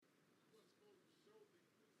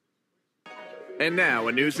And now,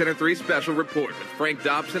 a News Center 3 special report with Frank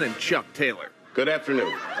Dobson and Chuck Taylor. Good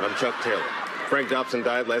afternoon. I'm Chuck Taylor. Frank Dobson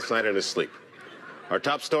died last night in his sleep. Our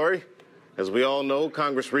top story? As we all know,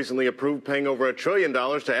 Congress recently approved paying over $1 trillion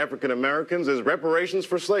to African Americans as reparations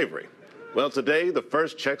for slavery. Well, today, the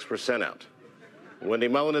first checks were sent out. Wendy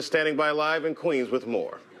Mullen is standing by live in Queens with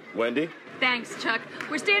more. Wendy? Thanks, Chuck.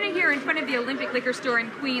 We're standing here in front of the Olympic Liquor Store in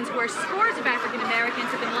Queens, where scores of African Americans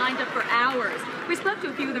have been lined up for hours. We spoke to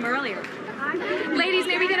a few of them earlier. Ladies,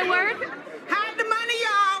 may we get a word? Hide the money,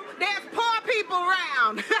 y'all. There's poor people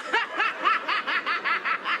around.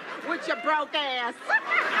 With your broke ass.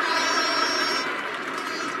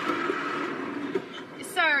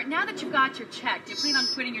 Sir, now that you've got your check, do you plan on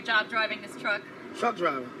quitting your job driving this truck? Truck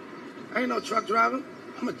driver? I ain't no truck driver.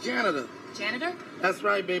 I'm a janitor. Janitor? That's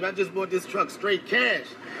right, baby. I just bought this truck straight cash.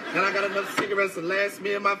 And I got enough cigarettes to last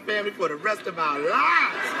me and my family for the rest of our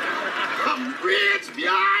lives. I'm rich,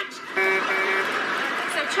 biatch!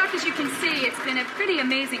 So, Chuck, as you can see, it's been a pretty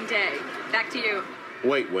amazing day. Back to you.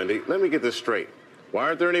 Wait, Wendy, let me get this straight. Why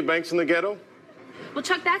aren't there any banks in the ghetto? Well,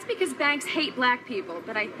 Chuck, that's because banks hate black people,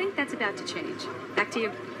 but I think that's about to change. Back to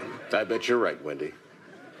you. I bet you're right, Wendy.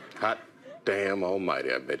 Hot damn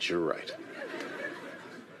almighty, I bet you're right.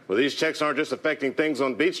 Well, these checks aren't just affecting things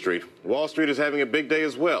on Beach Street. Wall Street is having a big day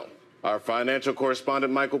as well. Our financial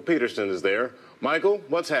correspondent, Michael Peterson, is there. Michael,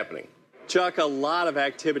 what's happening? Chuck, a lot of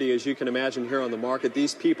activity, as you can imagine, here on the market.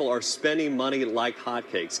 These people are spending money like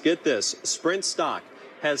hotcakes. Get this, Sprint stock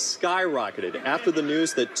has skyrocketed after the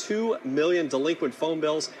news that 2 million delinquent phone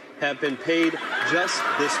bills have been paid just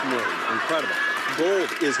this morning. Incredible. Gold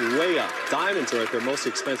is way up. Diamonds are at their most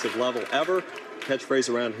expensive level ever.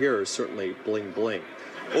 Catchphrase around here is certainly bling bling.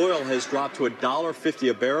 Oil has dropped to $1.50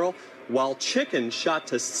 a barrel, while chicken shot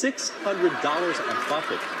to $600 a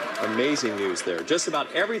bucket. Amazing news there. Just about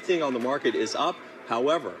everything on the market is up.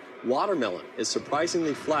 However, watermelon is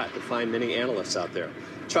surprisingly flat to find many analysts out there.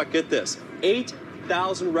 Chuck, get this.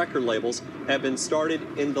 8,000 record labels have been started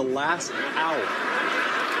in the last hour.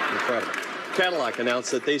 Incredible. Cadillac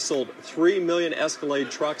announced that they sold 3 million Escalade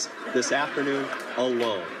trucks this afternoon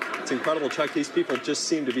alone. It's incredible, Chuck. These people just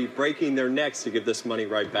seem to be breaking their necks to give this money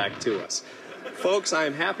right back to us. Folks, I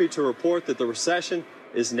am happy to report that the recession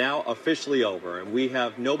is now officially over, and we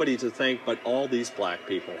have nobody to thank but all these black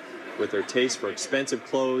people with their taste for expensive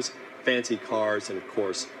clothes, fancy cars, and, of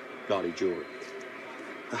course, gaudy jewelry.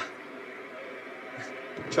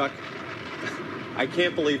 Chuck, I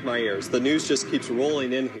can't believe my ears. The news just keeps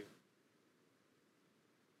rolling in here.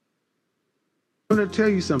 I'm going to tell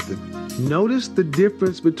you something. Notice the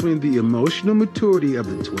difference between the emotional maturity of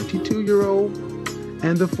the 22-year-old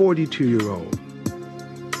and the 42-year-old.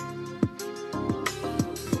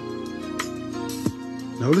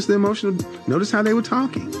 Notice the emotional, notice how they were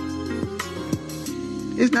talking.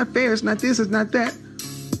 It's not fair, it's not this, it's not that.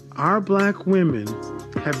 Our black women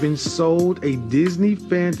have been sold a Disney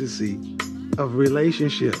fantasy of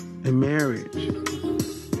relationship and marriage.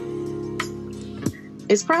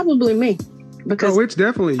 It's probably me. Because it's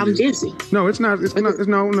definitely I'm busy. No, it's not. It's not.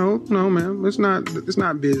 No, ma'am. It's not. It's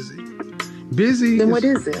not busy. Busy. Then what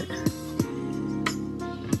is it?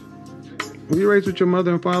 Were you raised with your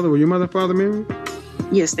mother and father? Were your mother and father married?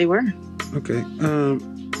 Yes, they were. Okay.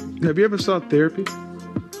 Have you ever sought therapy?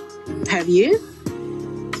 Have you?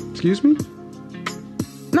 Excuse me?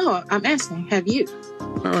 No, I'm asking. Have you?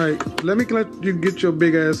 All right. Let you get your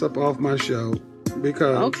big ass up off my show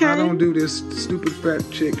because I don't do this stupid fat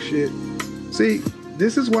chick shit. See,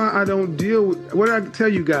 this is why I don't deal with, what did I tell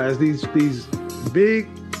you guys, these big,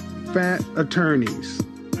 fat attorneys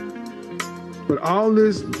with all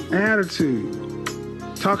this attitude,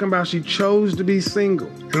 talking about she chose to be single,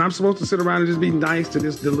 and I'm supposed to sit around and just be nice to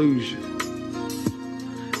this delusion.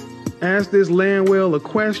 Ask this Landwell a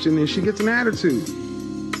question, and she gets an attitude.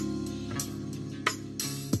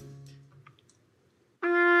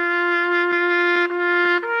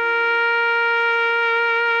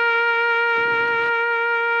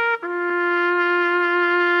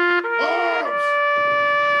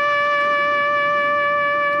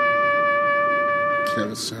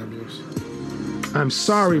 I'm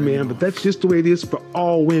sorry, man, but that's just the way it is for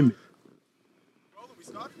all women.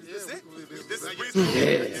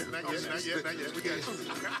 Yeah.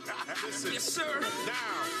 Yes, sir.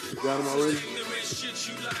 You got him already?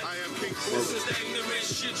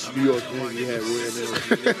 New York gang, you had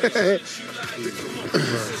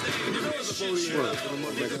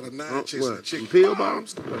what? Some pill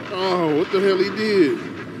bombs? Oh, what the hell he did?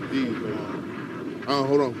 Oh,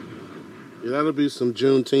 hold on. Yeah, that'll be some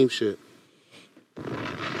Juneteenth shit.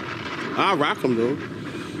 I'll rock him, though.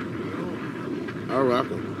 I'll rock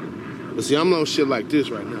him. But see, I'm on shit like this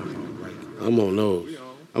right now. Like, I'm on those.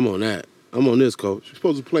 I'm on that. I'm on this, coach. You're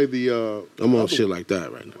supposed to play the. I'm on shit like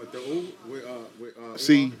that right now.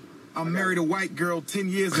 See. I married a white girl 10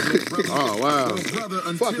 years ago, brother. Oh, wow. Brother,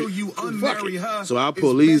 until you unmarry her. So I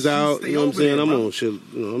pull these out, you know what I'm saying? I'm on shit,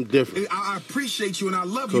 I'm different. I appreciate you and I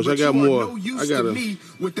love Coach, you, but I got you more. are no use to me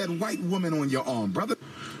with that white woman on your arm, brother.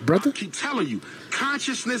 I keep telling you,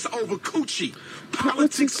 consciousness over coochie,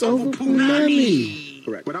 politics over punani.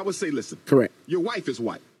 Correct. But I would say, listen. Correct. Your wife is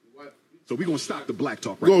white. So we're going to stop the black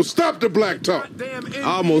talk We're going to stop the black talk. I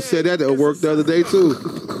almost said that at work the other day, too.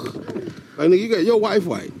 Like, nigga, you got your wife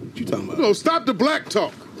white. What you talking about? We're going to stop the black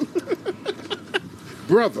talk.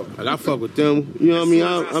 Brother. Like, I fuck with them. You know what I mean?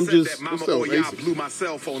 I'm just. Mama blew my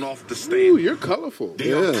cell phone off the stand. Ooh, you're colorful.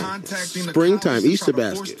 Yeah. Springtime, Easter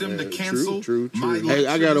basket. True. Hey,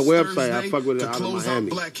 I got a website. I fuck with it out of Miami.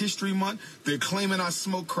 Black History Month, they're claiming I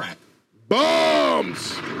smoke crack.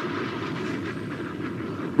 Bombs!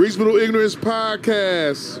 Reasonable Ignorance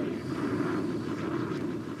Podcast.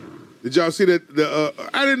 Did y'all see that?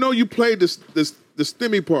 I didn't know you played the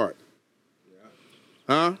stimmy part.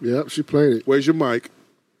 Huh? Yep, she played it. Where's your mic?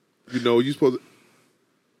 You know, you supposed to...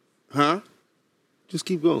 Huh? Just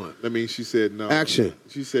keep going. I mean, she said no. Action.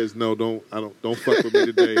 She says no. Don't fuck with me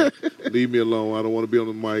today. Leave me alone. I don't want to be on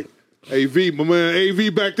the mic. AV, my man,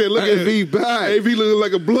 AV back there. Look at AV back. AV looking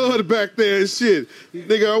like a blood back there and shit.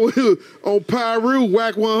 Nigga, I was on Pyru,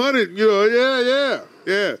 whack 100. You know,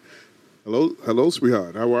 yeah. Hello,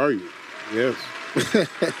 sweetheart. How are you? Yes.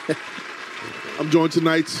 I'm joined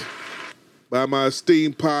tonight by my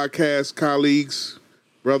esteemed podcast colleagues,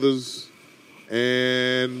 brothers,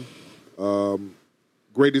 and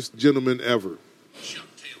greatest gentleman ever.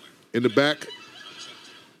 In the back,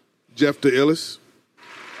 Jeff the Illis.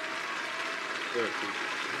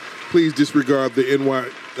 Please disregard the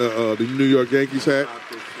the New York Yankees hat.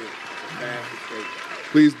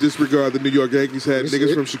 Please disregard the New York Yankees hat.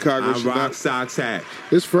 Niggas from Chicago should not. Sox hat.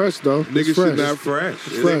 It's fresh, though. Niggas should not. It's fresh. It's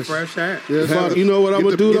Is fresh. it fresh hat? Yeah, fuck, you know what I'm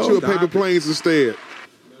going to do, Get though? you a paper planes instead.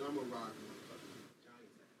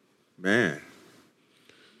 Man.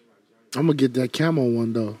 I'm going to get that camo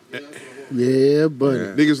one, though. Yeah, buddy.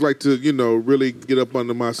 Yeah. Niggas like to, really get up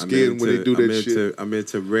under my skin when they do that shit. I'm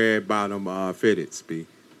into red bottom fitted, B.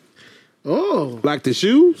 Oh. Like the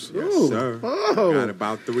shoes? Yes, Oh. sir. Oh. Got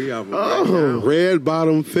about 3 of them. Oh. Right now. Red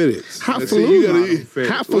bottom fitteds.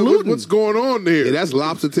 Highfalutin. What's going on there? Yeah, that's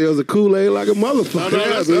lobster tails of Kool-Aid like a motherfucker.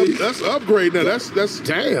 No, that's upgrade now. That's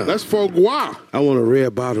damn. That's foie gras. I want a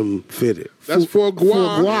red bottom fitted. That's foie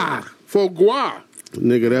gras. Foie gras.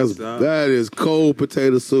 Nigga, that is cold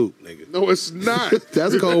potato soup, nigga. No, it's not.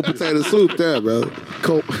 That's cold potato soup there, bro.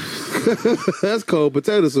 Cold. That's cold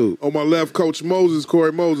potato soup. On my left, Coach Moses,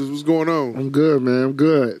 Corey Moses. What's going on? I'm good, man. I'm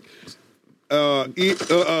good.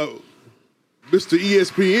 Mr.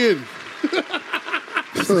 ESPN.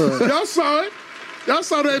 Y'all saw it. Y'all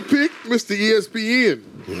saw that pic, Mr. ESPN.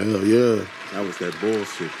 Hell yeah. That was that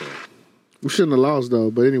bullshit, though. We shouldn't have lost, though.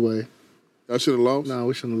 But anyway. Y'all should have lost? No,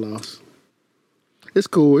 we shouldn't have lost. It's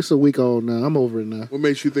cool. It's a week old now. I'm over it now. What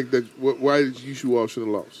makes you think that? Why did you all should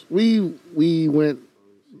have lost? We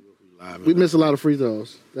missed a lot of free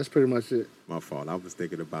throws. That's pretty much it. My fault. I was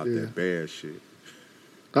thinking about that bear shit.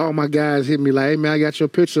 All my guys hit me like, "Hey man, I got your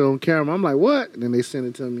picture on camera." I'm like, "What?" And then they sent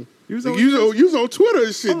it to me. You was on Twitter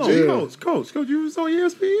and shit, G. Coach, you was on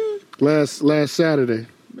ESPN? Last Saturday.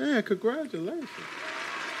 Man, congratulations.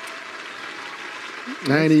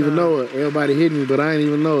 I ain't even know it. Everybody hit me, but I ain't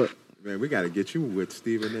even know it. Man, we got to get you with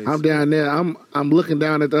Stephen A. I'm down there. I'm looking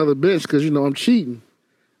down at the other bench because, I'm cheating.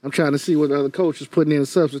 I'm trying to see what the other coach is putting in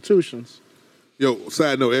substitutions. Yo,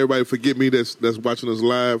 side note, everybody forget me that's watching us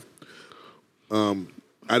live. I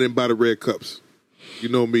didn't buy the red cups. You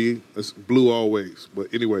know me. It's blue always.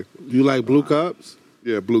 But anyway. You like blue cups?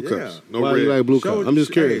 Yeah, blue cups. No why red. you like blue cups? I'm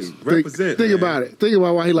just curious. Think about it. Think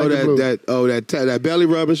about why he likes the blue. That belly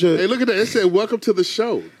rubbing shit. Hey, look at that. It said, "Welcome to the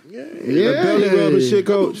show." Yeah. That belly rubbing shit,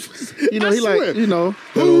 coach. He like, that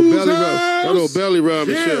little belly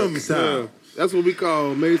rubbing shit. Yeah. That's what we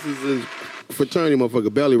call Masons and fraternity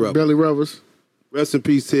motherfucker, belly rubbers. Belly rubbers. Rest in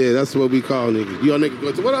peace, Ted. That's what we call niggas. Y'all niggas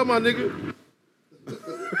go to, what up, my nigga?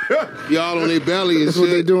 Y'all on their belly and That's shit.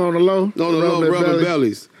 what they do on the low? On the low, rubbing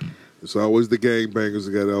bellies. It's always the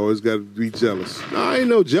gangbangers that always got to be jealous. No, I ain't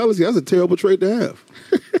no jealousy. That's a terrible trait to have.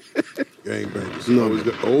 Gangbangers. No.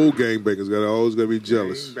 Old gangbangers always got to be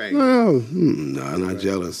jealous. Well, nah, not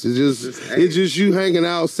jealous. It's just you hanging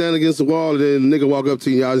out, standing against the wall, and then a nigga walk up to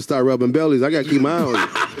you and y'all just start rubbing bellies. I got to keep my eye on you.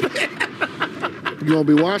 You going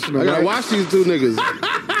to be watching them, I got to right? watch these two niggas.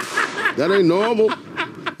 That ain't normal.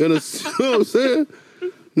 You know what I'm saying?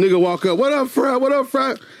 Nigga walk up, what up, Fry? What up,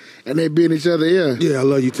 Fry? And they be in each other ear. Yeah, I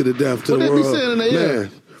love you to the death, to What the they be world. saying in their ear?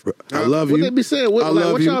 Man, I love you. What they be saying? What, I like,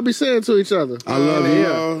 love what you. y'all be saying to each other? I love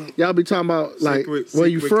you. Y'all be talking about like where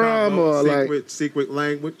you from or like secret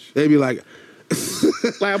language. They be like,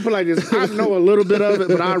 I put like this. I know a little bit of it,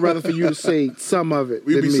 but I'd rather for you to say some of it.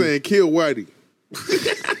 We than be me. saying, kill Whitey.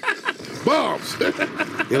 Bombs.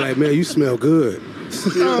 they're like, man, you smell good.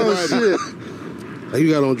 Oh shit! Like you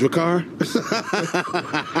got on Drakkar?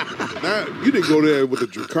 Nah, you didn't go there with the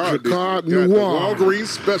Drakkar. Drakkar did you? Got Noir. the Walgreens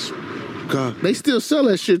special. They still sell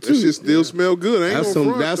that shit too. That shit still smell good. I ain't That's gonna some.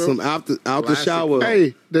 front, That's though. some out the shower.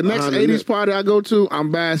 Hey, the next behind the 80s net. party I go to,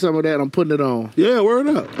 I'm buying some of that. I'm putting it on. Yeah, word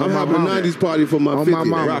up. I'm Yeah, having a mama. 90s party for my On 50th. my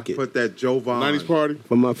mama. Rocket. Put that Jovan. 90s party.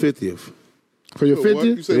 For my 50th. For your What?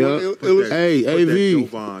 You 50th? say Yeah. what? Put that- Hey, put that AV.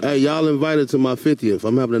 Jovan. Hey, y'all invited to my 50th.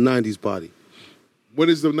 I'm having a 90s party. When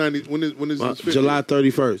is the 90s? When is this 50th? July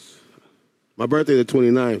 31st. My birthday the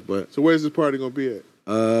 29th, but So where's this party gonna be at?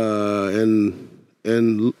 in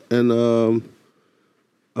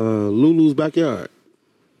Lulu's backyard.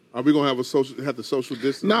 Are we gonna have the social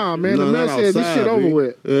distance? Nah, man. No, the mayor not said this outside, shit over B.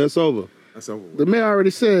 with. Yeah, it's over. That's over. with. The mayor already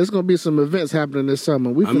said it's gonna be some events happening this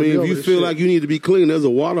summer. We I finna be mean, if over you this feel shit. like you need to be clean, there's a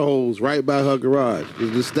water hose right by her garage.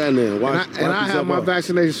 Just stand there and watch. and I watch have my yourself out.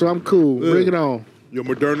 vaccination, so I'm cool. Yeah. Bring it on. Your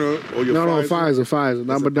Moderna or your No, Pfizer? Pfizer,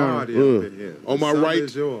 not It's a Moderna. party up in here. On my The summer right.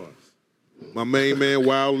 is yours. My main man,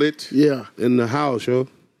 Wild Lit, Yeah. In the house, yo.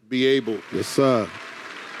 be able. Yes, sir.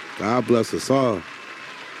 God bless us all.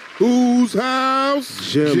 Whose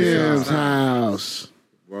house? Jim's house.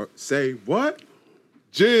 Say what?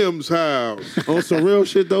 Jim's house. On some real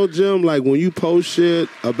shit though, Jim, like when you post shit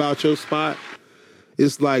about your spot,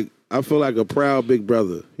 it's like I feel like a proud big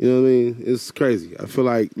brother. You know what I mean? It's crazy. I feel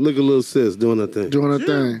like look at little sis doing her thing. Doing her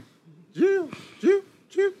thing.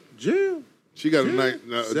 Jim. She got a nice.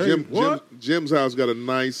 Say what? Jim's house got a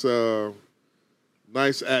nice,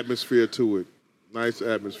 nice atmosphere to it. Nice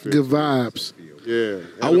atmosphere. Good vibes. Yeah.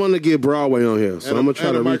 I want to get Broadway on here, so and I'm a- gonna try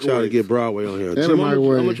and to a reach out to microwave. get Broadway on here. And a Jim, I'm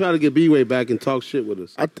microwave. gonna try to get B-Way back and talk shit with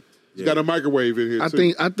us. He's got a microwave in here. I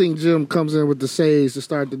too. think Jim comes in with the sage to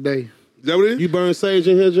start the day. Is that what it is? You burn sage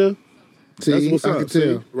in here, Jim? See, That's what's I up. can See?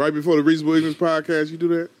 tell. Right before the Reasonable Ignorance podcast, you do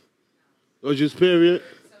that? Or just period?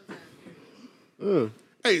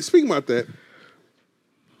 Hey, speaking about that,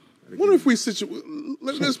 what if we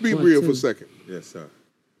let's be real for a second. Yes, sir.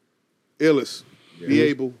 Illis, be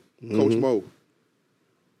able, Coach Mo.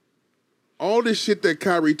 All this shit that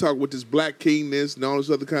Kyrie talked with this Black King this and all this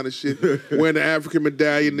other kind of shit, wearing the African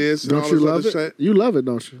medallion this and all Don't you this love other it? shit. You love it,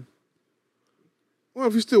 don't you? Well,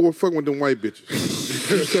 if you still were fucking with them white bitches.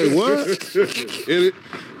 You say what? In it.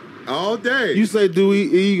 All day. You say do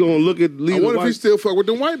he gonna look at I leave wonder the if he white? still fuck with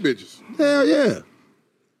them white bitches. Hell yeah.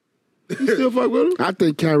 You still fuck with him? I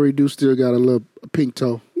think Kyrie do still got a little pink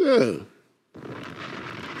toe. Yeah.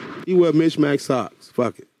 He wear mismatch socks.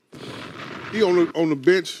 Fuck it. He on the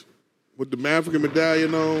bench with the African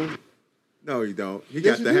medallion on. No, he don't. He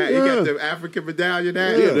Yes, got the he hat. do. He Yeah. got the African medallion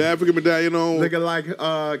hat. Yeah, the African medallion on. Looking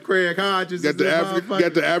like Craig Hodges. Got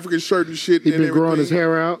the African shirt and shit. He and been growing his everything.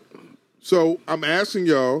 hair out. So I'm asking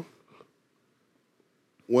y'all,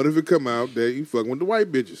 what if it come out that you fucking with the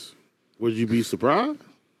white bitches? Would you be surprised?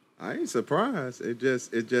 I ain't surprised. It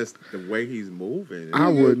just the way he's moving. I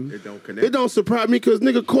wouldn't. It don't connect. It don't surprise me because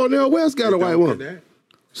nigga Cornell West got a white woman. Connect.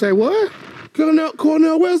 Say what?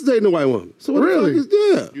 Cornell West dating a white woman. So what Really? the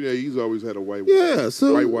fuck is You know, he's always had a white Yeah,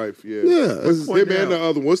 so white wife. Yeah, yeah. What's him and the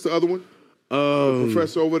other one? What's the other one?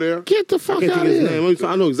 Professor over there. Get the I fuck can't out think of of his here.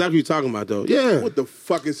 name. I know exactly what you're talking about though. Yeah. What the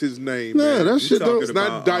fuck is his name? Yeah, man? that shit don't. It's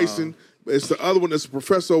not Dyson. It's the other one that's a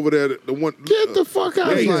professor over there. The one. Get the fuck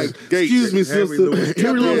out of Gates. here. Gates. Excuse me, Henry sister. Louis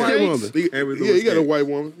Henry Louis white Gates? woman. Henry Yeah, Louis he got a Gates. white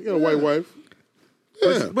woman. He got a white wife.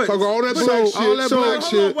 Yeah. But- Talk all that but- black so shit. all that black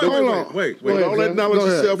shit. Wait, Hold on. wait. Go ahead, all that Jim. knowledge Go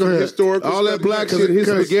ahead, itself go and ahead. historical. All that stuff. black shit, his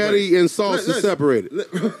Cause- spaghetti and sauce is separated.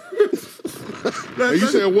 And you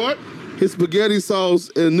said what? His spaghetti sauce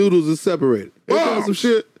and noodles is separated. Ain't that some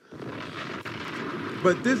shit?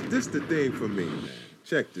 But this the thing for me, man.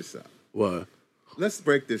 Check this out. What? Let's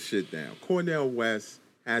break this shit down. Cornell West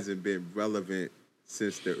hasn't been relevant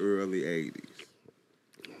since the early '80s.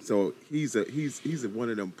 So he's one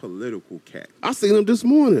of them political cats. I seen him this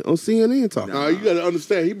morning on CNN talking. No, you got to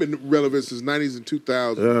understand, he's been relevant since '90s and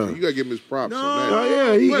 2000s. Yeah. So you got to give him his props on that. Oh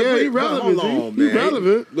yeah, he Wait, relevant. hold on, He man.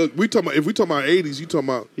 relevant. Look, if we talking about '80s, you talking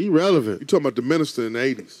about He relevant. the minister in the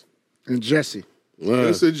 '80s. And Jesse. Yeah.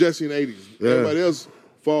 Minister and Jesse in the '80s. Yeah. Everybody else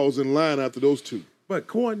falls in line after those two. But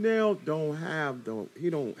Cornell don't have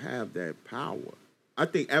that power. I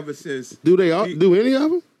think ever since Do they all, do any of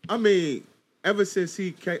them? I mean, ever since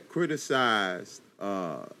he criticized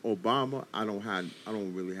Obama, I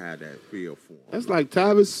don't really have that feel for him. That's like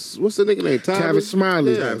Tavis. What's the nigga name? Tavis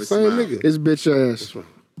Smiley. Yeah, Tavis same Smiley. nigga. His bitch ass.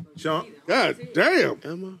 Sean, God damn.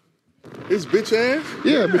 Emma. His bitch ass?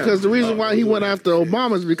 Yeah, because the reason why he went after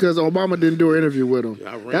Obama is because Obama didn't do an interview with him.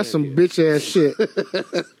 That's some bitch ass shit.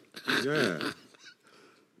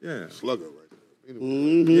 yeah. Slugger right there.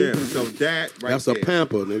 Mm-hmm. Yeah, so that right That's there. a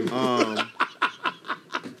pamper, nigga.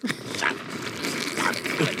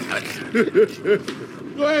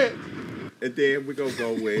 Go ahead. And then we're gonna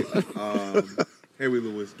go with Henry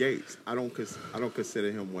Louis Gates. I don't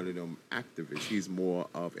consider him one of them activists. He's more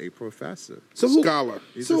of a professor. Scholar.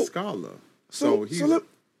 He's a scholar. So he's go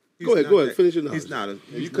ahead. Finish your He's not a. You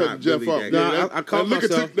He's cut not Jeff really off. that Yeah, I call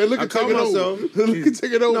myself. That look I at call take it myself. over. Look at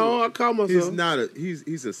take it over. No, I call myself. He's not a.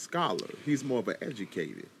 He's a scholar. He's more of an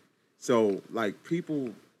educated. So like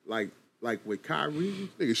people like with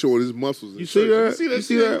Kyrie, Nigga showing his muscles. You see that? You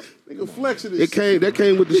see that? Nigga flexing his That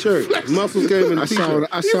came with the shirt. Muscles came in the I t-shirt.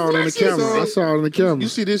 saw it on the camera. I saw it on the camera. You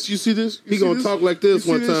see this? You see this? He gonna talk like this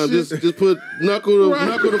one time. Just put knuckle the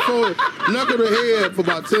head for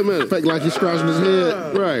about 10 minutes. Fake like he's scratching his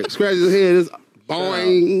head. Right, scratches his head. It's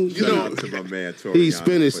boing. shout out to my man Toriano He's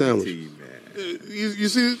spinach for the sandwich. team, man. You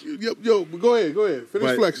see this? Yo, go ahead.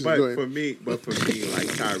 Finish flexing. Go ahead. For me, like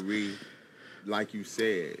Kyrie, like you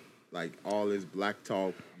said, like all this black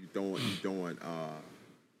talk, you doing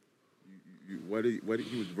what he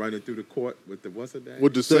was running through the court with the what's her name?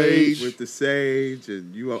 With the sage. With the sage,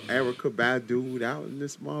 and you Erica Badu out in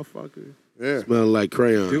this motherfucker. Yeah. Smelling like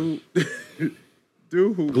crayon.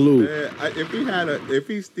 Dude, who Glue. man, if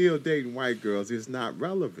he's still dating white girls, it's not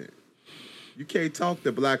relevant. You can't talk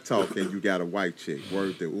the black talk and you got a white chick.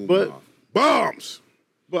 Word to Umar. But bombs.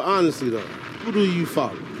 But honestly though, who do you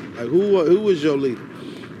follow? Like who is your leader?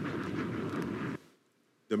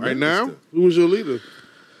 The Right minister. now? Who was your leader?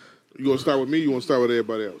 You gonna start with me? You wanna start with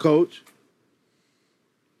everybody else? Coach?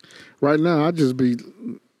 Right now, I just be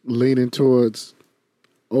leaning towards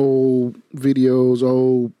old videos,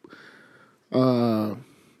 old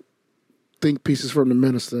think pieces from the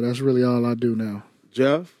minister. That's really all I do now.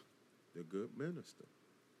 Jeff? The good minister.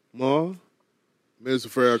 Marv? Minister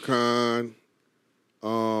Farrakhan.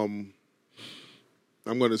 I'm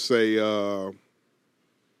gonna say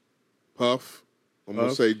Puff. I'm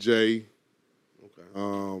gonna say Jay. Okay.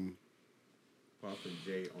 Puff and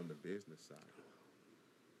Jay on the business side.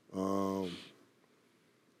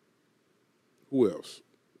 Who else?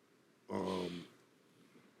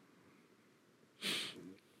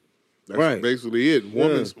 That's Right. basically it.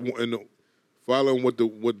 Women's and following what the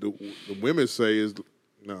women say is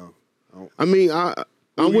no. I mean,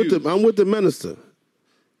 I'm with the minister.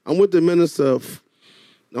 I'm with the minister.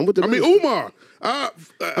 Umar. I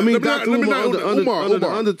mean, Dr. Umar under the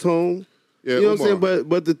undertone. Yeah, you know what I'm Umar. saying?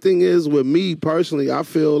 But the thing is, with me personally, I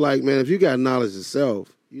feel like, man, if you got knowledge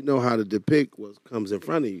yourself, you know how to depict what comes in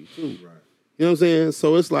front of you, too. Right. You know what I'm saying?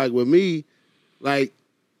 So it's like, with me, like,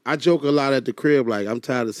 I joke a lot at the crib, like, I'm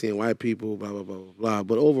tired of seeing white people, blah, blah, blah, blah, blah.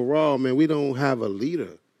 But overall, man, we don't have a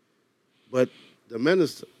leader. But the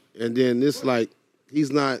minister. And then it's like, he's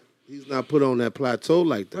not put on that plateau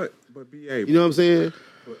like that. But be able. You know what I'm saying?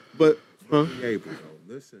 But be able,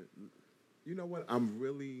 though. Listen, you know what? I'm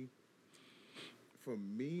really, for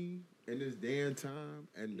me, in this day and time,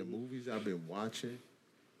 and the movies I've been watching,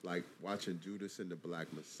 like watching Judas and the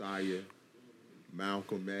Black Messiah,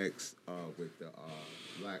 Malcolm X with the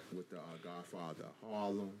Godfather of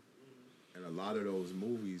Harlem, and a lot of those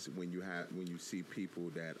movies when you see people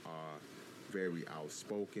that are very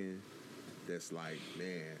outspoken, that's like,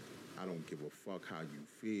 man, I don't give a fuck how you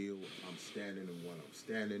feel. I'm standing on what I'm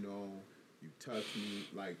standing on. You touch me.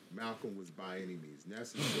 Like Malcolm was by any means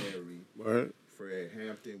necessary. Right. Fred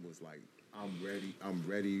Hampton was like, I'm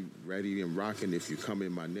ready and rocking. If you come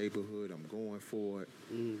in my neighborhood, I'm going for it.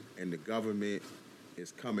 And the government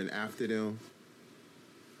is coming after them.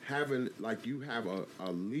 Having, like, you have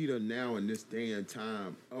a leader now in this day and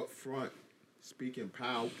time up front speaking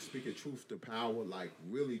truth to power, like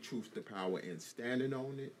really truth to power and standing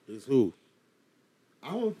on it. Is who?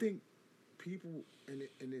 I don't think people, and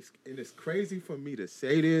it's crazy for me to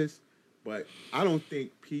say this, but I don't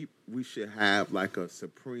think we should have like a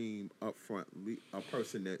supreme upfront a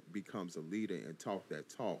person that becomes a leader and talk that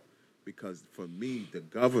talk, because for me the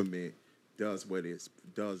government does what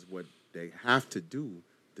they have to do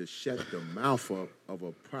to shut the mouth up of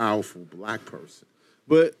a powerful black person.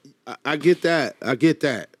 But I get that.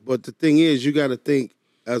 But the thing is, you got to think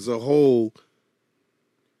as a whole.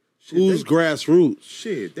 Who's grassroots?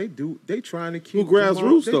 Shit, they trying to keep who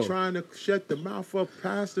grassroots Jamal, though? They trying to shut the mouth up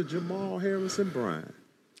Pastor Jamal Harrison Bryant.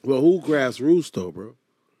 Well, who grassroots though, bro?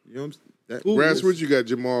 You know what Grassroots, you got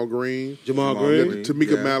Jamal Green. Jamal You Green. got the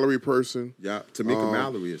Tamika Mallory person. Yeah, Tamika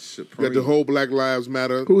Mallory is You supreme. got the whole Black Lives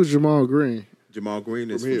Matter. Who's Jamal Green? Jamal Green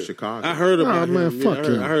is From from here. Chicago. I heard about him. man, Yeah, fuck I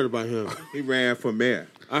heard, him. I heard about him. He ran for mayor.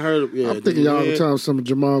 I heard. Yeah, I'm thinking y'all were talking some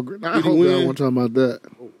Jamal Green. I Did he hope y'all win? weren't talking about that.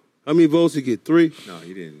 How many votes he get? 3. No,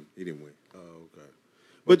 he didn't. He didn't win.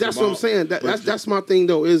 But that's what I'm saying. That's my thing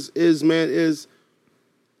though. Is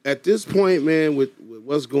at this point, man, with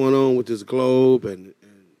what's going on with this globe, and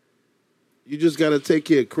you just got to take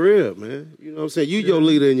care of crib, man. You know what I'm saying? You your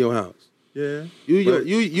leader in your house. Yeah. You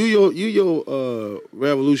your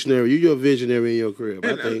revolutionary. You your visionary in your crib. I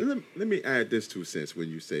And, think. let me add this 2 cents when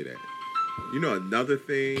you say that. You know another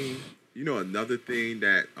thing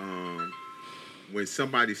that when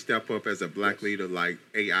somebody step up as a black leader like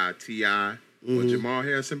AITI or Jamal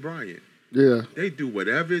Harrison Bryant, Yeah. they do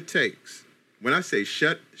whatever it takes. When I say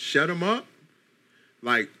shut them up,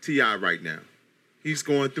 like T.I. right now, he's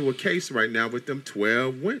going through a case right now with them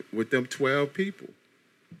 12 people.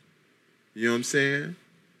 You know what I'm saying?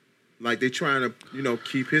 Like they trying to,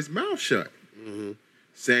 keep his mouth shut. Mm-hmm.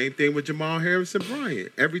 Same thing with Jamal Harrison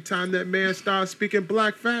Bryant. Every time that man starts speaking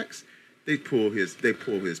black facts, they pull his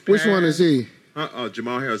Which one is he?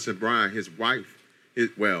 Jamal Harrison Bryant, his wife, his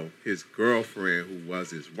girlfriend who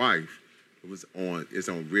was his wife, is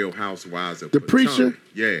on Real Housewives of The Potomac. preacher?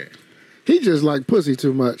 Yeah. He just like pussy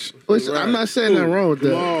too much. Which, Right. I'm not saying nothing wrong with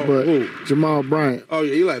that, but Jamal Bryant. Oh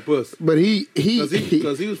yeah, you like puss. But he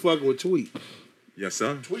Because he was fucking with Tweet. Yes,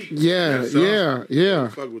 sir. yeah, Yes, sir. yeah.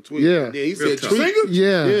 Fucking with Tweet. Yeah. Then he Real said tough. Tweet.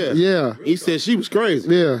 Yeah. He said she was crazy.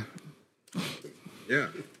 Yeah. Yeah.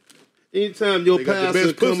 Anytime your They got the pastor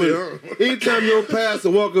best pussy, coming, huh? anytime your pastor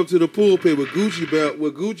walk up to the pulpit with Gucci belt,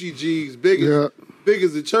 with Gucci G's big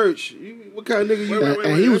as the church, what kind of nigga you?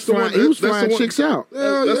 And he was flying chicks out.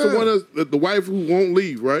 That's the one that's the wife who won't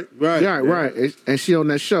leave, right? Right. Yeah, right. And she on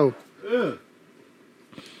that show. Yeah.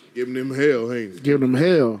 Giving them hell, ain't it? Giving them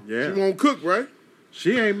hell. Yeah. She won't cook, right?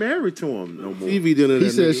 She ain't married to him no more. TV dinner. He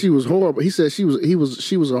said she was horrible. He said she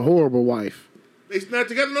was a horrible wife. They not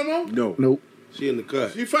together no more? No. Nope. She in the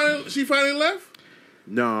cut. She finally left?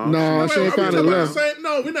 No. No, she ain't finally left.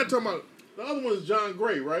 No, we're not talking about the other one is John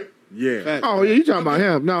Gray, right? Yeah. Oh yeah, you talking about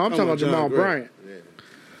him? No, I'm talking about Jamal Gray. Bryant.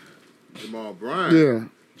 Jamal Bryant.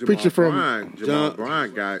 Yeah. Preacher from Jamal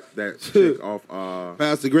Bryant got that chick off.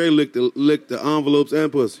 Pastor Gray licked the envelopes and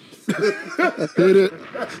pussy. Hit it.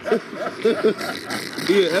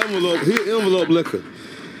 He an envelope licker.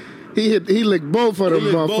 He licked both of them He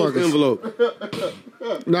licked both motherfuckers.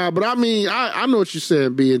 envelopes. Nah, but I mean, I know what you're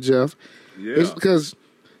saying, B and Jeff. Yeah. It's because,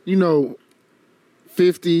 50s,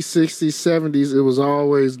 60s, 70s, it was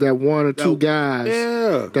always that one or two guys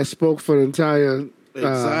Yeah. that spoke for the entire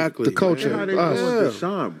Exactly. the culture. How they us. doing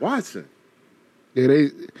Deshaun Watson? Yeah,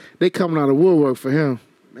 they coming out of woodwork for him.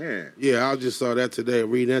 Man. Yeah, I just saw that today.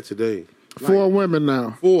 Reading that today. 4 women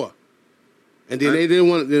now. 4. And then they didn't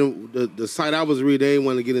want the site I was reading. They didn't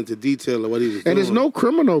want to get into detail of what he was doing. And it's no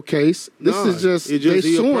criminal case. This Nah, is just it's they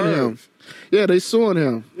he a suing perv. him. Yeah, they suing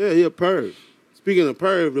him. Yeah, he a perv. Speaking of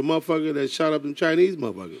perv, the motherfucker that shot up them Chinese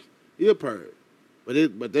motherfuckers, he a perv.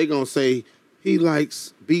 But they gonna say he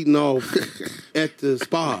likes beating off at the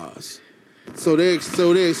spas. So they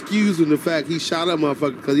excusing the fact he shot up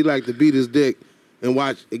motherfucker because he like to beat his dick and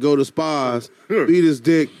go to spas, beat his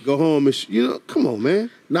dick, go home and come on, man.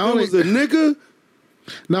 Not That was a nigga.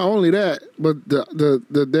 Not only that, but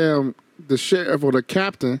the sheriff or the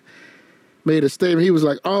captain made a statement. He was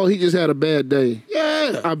like, "Oh, he just had a bad day."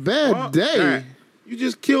 Yeah, a bad day. Nah, you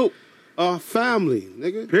just killed a family,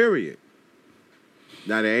 nigga. Period.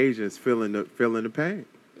 Now the Asians feeling the pain.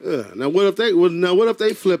 Yeah. Now what if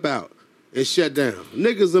they flip out and shut down?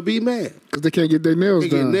 Niggas will be mad because they can't get their nails they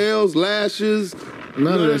get done. nails, lashes,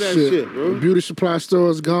 None of that shit, bro. Beauty supply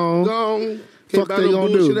stores gone. Gone. Fuck Can't buy they no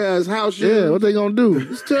gonna do? bullshit ass house shit. Yeah, what they gonna do?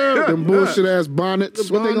 It's terrible. Them bullshit ass bonnets.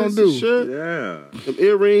 What they gonna Bonnets do? and shit. Yeah. Them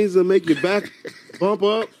earrings that make your back bump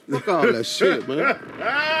up. Fuck all that shit, man.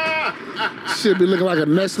 Shit be looking like a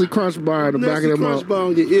Nestle Crunch bar in the back of them Crunch up. bar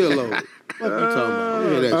on your earlobe. What you talking about?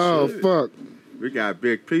 Hear that Oh shit. fuck! We got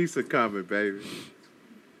Big Pizza coming, baby.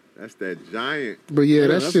 That's that giant. But yeah,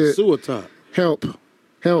 that that's shit. a sewer top. Help.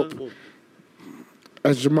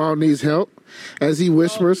 As Jamal needs help, as he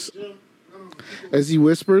whispers. But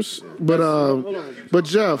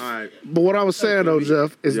Jeff. All right. But what I was saying though,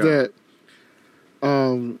 Jeff, is Yeah. that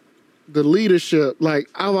the leadership. Like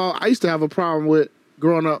I used to have a problem with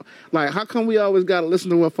growing up. Like, how come we always got to listen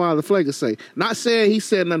to what Father Flager say? Not saying he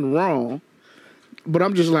said nothing wrong, but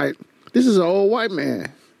I'm just like, this is an old white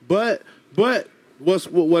man. But what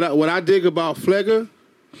I dig about Flegger,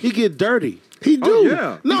 he get dirty. He do. Oh,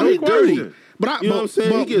 yeah. No, No he question. do. But you know what I'm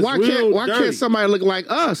saying? He gets why real can't dirty. somebody look like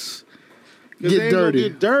us 'Cause they get ain't gonna dirty?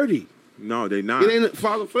 Get dirty. No, they not. It ain't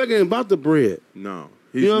Father Flegg ain't about the bread. No,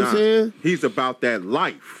 he's You know not. what I'm saying? He's about that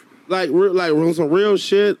life. Like on some real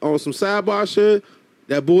shit, on some sidebar shit,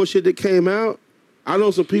 that bullshit that came out. I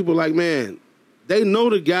know some people like, man, they know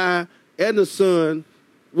the guy and the son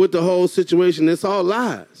with the whole situation. It's all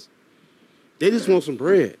lies. They just want some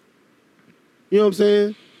bread. You know what I'm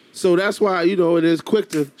saying? So that's why, you know, it is quick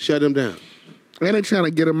to shut him down. And they trying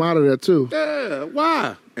to get him out of there too. Yeah,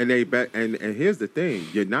 why? And and here's the thing: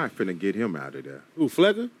 you're not finna get him out of there. Who,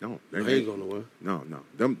 Flegger? No, He ain't going nowhere. No.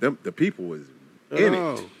 Them the people was in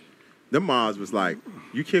it. Them Mars was like,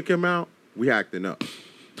 you kick him out, we acting up.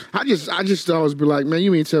 I just always be like, man,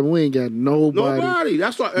 you mean tell me we ain't got nobody? Nobody.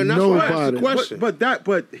 That's why. And that's why I asked the question.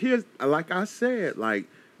 But here's, like I said, like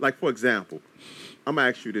for example, I'm gonna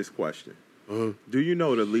ask you this question: Do you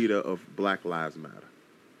know the leader of Black Lives Matter?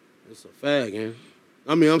 It's a fag, man.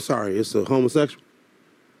 I mean, I'm sorry, it's a homosexual.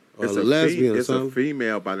 Or It's a lesbian or it's something. a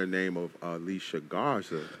female by the name of Alicia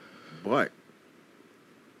Garza, but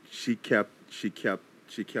she kept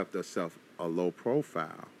herself a low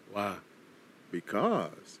profile. Why?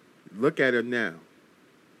 Because look at her now.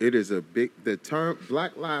 It is the term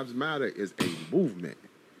Black Lives Matter is a movement.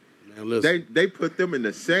 Man, listen. They put them in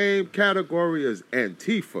the same category as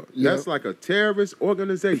Antifa. Yep. That's like a terrorist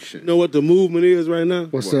organization. You know what the movement is right now?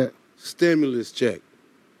 What's that? Stimulus check.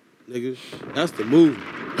 Nigga, that's the movement.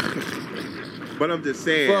 But I'm just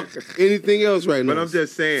saying. Fuck anything else right now. But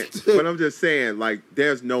I'm just saying, like,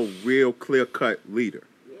 there's no real clear-cut leader.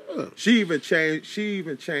 Yeah. She even changed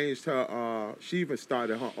her. She even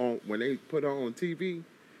started her own. When they put her on TV,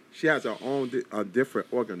 she has her own a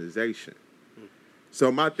different organization.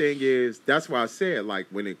 So my thing is, that's why I said, like,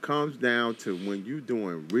 when it comes down to when you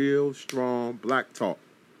doing real strong black talk,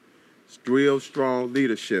 real strong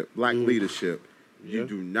leadership, black leadership, you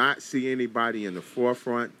do not see anybody in the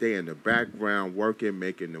forefront. They in the background working,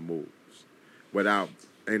 making the moves, without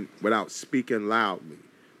speaking loudly.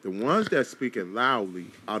 The ones that speaking loudly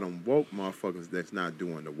are them woke motherfuckers that's not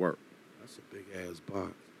doing the work. That's a big ass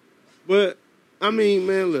box. But I mean,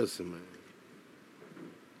 man, listen, man.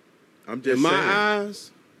 I'm just in my saying.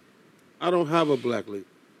 eyes, I don't have a black leader.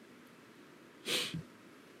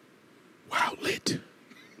 Wow, lit.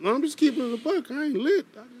 No, I'm just keeping it a buck. I ain't lit.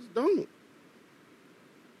 I just don't.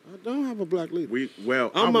 I don't have a black leader.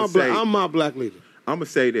 I'm my black leader. I'm gonna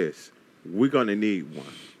say this: we're gonna need one.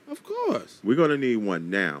 Of course, we're gonna need one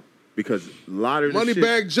now because a lot of the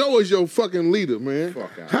Moneybag Joe is your fucking leader, man.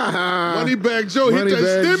 Fuck out. Moneybag Joe hit that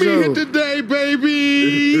Moneybag stimmy Joe. hit today,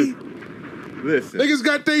 baby. Listen, niggas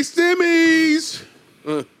got their stimmies.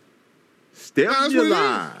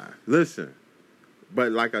 Stimuli. Listen,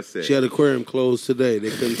 but like I said, She had aquarium closed today. They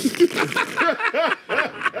couldn't.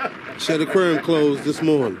 She had aquarium closed this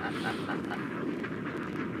morning.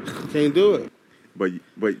 Can't do it.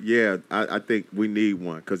 But yeah, I think we need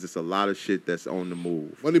one because it's a lot of shit that's on the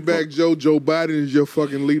move. Moneybag Joe Biden is your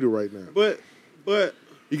fucking leader right now. But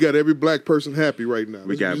you got every black person happy right now.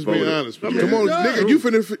 We got just voted. being honest. With you. I mean, Come on, he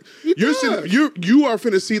does. nigga, you are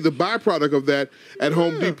finna see the byproduct of that at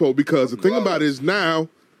Home Depot because the thing about it is now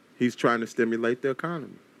he's trying to stimulate the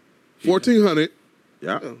economy. 1,400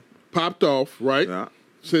 Yeah. popped off, right? Yeah.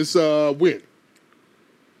 Since when?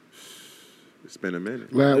 It's been a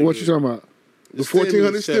minute. What you talking about? The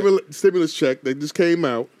 1,400 stimulus check that just came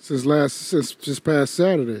out since just past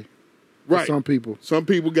Saturday. Right. For some people. Some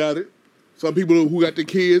people got it. Some people who got the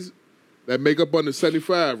kids that make up under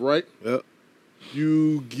 75, right? Yep.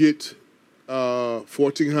 You get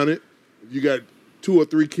 1,400. You got 2 or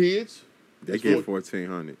 3 kids. They get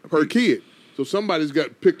 1,400 per kid. So somebody's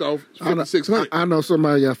got picked off 5,600. I know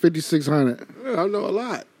somebody got 5,600. Yeah, I know a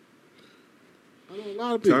lot. I know a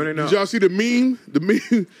lot of people. Did y'all see the meme?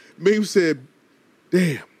 The meme said,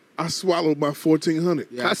 "Damn, I swallowed my 1,400."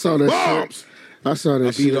 Yeah, I saw that Bombs! shit. I saw that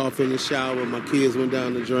I shit. beat off in the shower. My kids went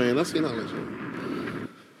down the drain. I seen all that shit.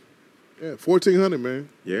 Yeah, 1,400, man.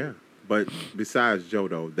 Yeah. But besides Joe,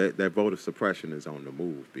 though, that voter suppression is on the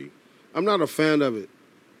move, B. I'm not a fan of it.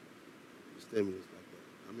 Stimulus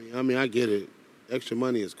like that. I mean, I get it. Extra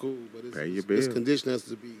money is cool, but it's conditioned as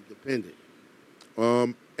to be dependent.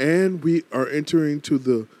 And we are entering to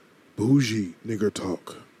the bougie nigger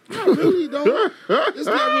talk. Not really, though. It's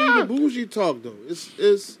not really the bougie talk, though.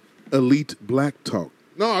 It's elite black talk.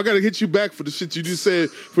 No, I got to hit you back for the shit you just said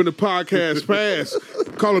from the podcast past,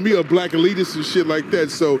 calling me a black elitist and shit like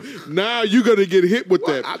that. So now you're going to get hit with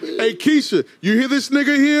that. Hey, Keisha, you hear this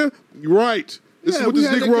nigga here? Right. This is what this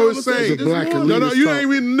Negro is saying. No, you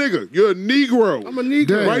ain't even a nigga. You're a Negro. I'm a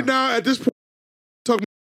Negro. Right now, at this point,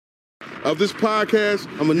 of this podcast,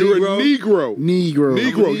 I'm a you're Negro. a Negro.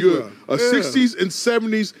 Negro. You're a Yeah. 60s and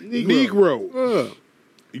 70s Negro. Yeah.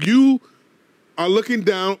 You are looking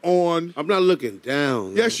down on. I'm not looking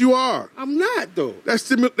down. Yes, you are. I'm not though. That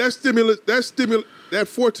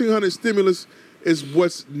 $1,400 stimulus is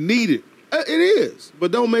what's needed. It is,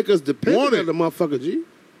 but don't make us dependent Want it. on the motherfucker, G.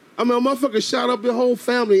 I mean, a motherfucker shot up your whole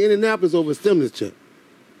family in Indianapolis over a stimulus check.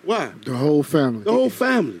 Why? The whole family. The whole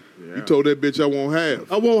family. You told that bitch I won't have.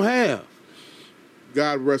 I won't have.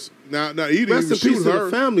 God rest. Now he didn't Rest even in peace shoot to her.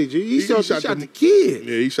 the family, G. He shot the the kid.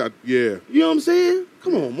 Yeah, he shot. Yeah, You know what I'm saying?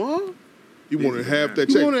 Come on, Ma. you wanted half that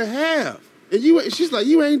You check. wanted half. And she's like,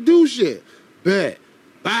 you ain't do shit. Bet.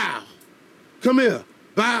 Bow. Come here.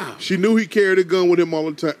 Bow. She knew he carried a gun with him all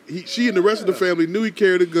the time. She and the rest of the family knew he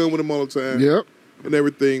carried a gun with him all the time. Yep. And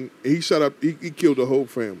everything. He shot up. He killed the whole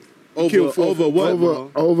family. He killed four- Over what, Ma?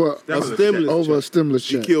 Over a Stimulus stimulus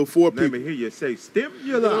He check. killed 4 Let people. me hear you say stimulus.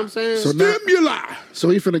 You know what I'm saying? So now, Stimuli. so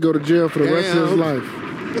he finna go to jail for the rest of his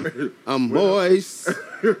Damn. life. I'm moist.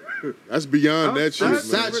 That's beyond that shit, I'm man.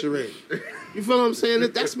 saturated. You feel what I'm saying?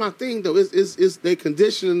 That's my thing, though. It's they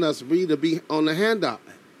conditioning us, Reed, to be on the handout.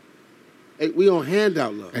 Hey, we on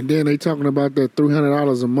handout love. And then they talking about that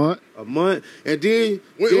 $300 a month. A month, and then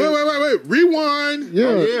Wait. Rewind. Yeah.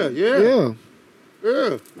 Oh, yeah.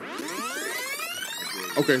 Yeah.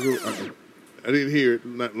 Okay, cool. I didn't hear it.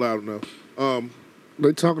 Not loud enough.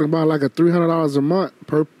 They talking about like a $300 a month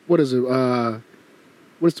per. What is it?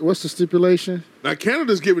 What's the stipulation? Now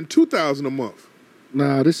Canada's giving $2,000 a month.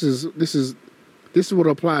 Nah, this is what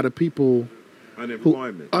apply to people.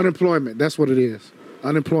 Unemployment. Unemployment. That's what it is.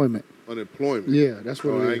 Unemployment. Unemployment. Yeah, that's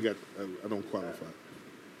what I it is. I don't qualify.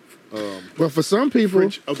 But for some people,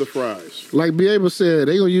 French of the fries. like Be Able said,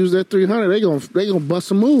 they gonna use that $300. They gonna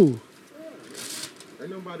bust a move. Ain't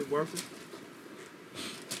nobody working.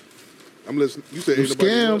 I'm listening. You said Them ain't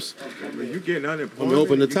nobody scams. When you getting unemployment,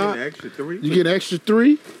 open the you top. getting an extra 3. You get an extra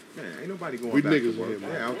 3. Man, ain't nobody going We back niggas to work. in here,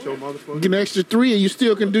 man. Yeah, out your You motherfucker. get an extra 3, and you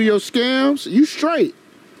still can do your scams. You straight.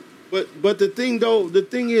 But the thing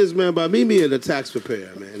is, man, by me being a tax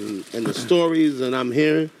preparer, man, and the stories that I'm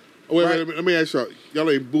hearing. Wait, let me ask y'all. Y'all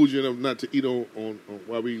ain't bougie enough not to eat on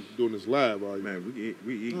while we doing this live, are you? Man,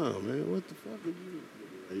 we eat. Oh man, what the fuck are you?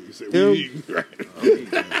 You said Him? we eat. Right.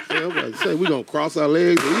 I'm about to say we gonna cross our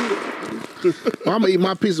legs. And eat it. I'm gonna eat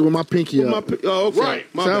my pizza with my pinky up. Okay. Right.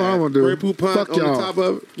 My That's bad. what I'm gonna do. Grey Poupon Fuck on y'all. the top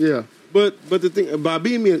of it. Yeah. But the thing, by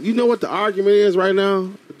being me, you know what the argument is right now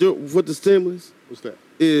with the stimulus? What's that?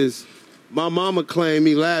 Is my mama claimed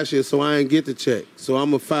me last year, so I ain't get the check. So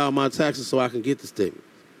I'm gonna file my taxes so I can get the stimulus.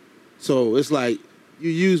 So it's like you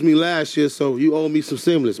used me last year, so you owe me some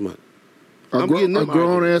stimulus money. A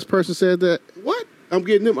grown ass person said that. What? I'm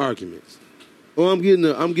getting them arguments. Or I'm getting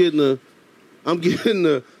a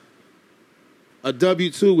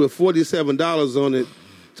W-2 with $47 on it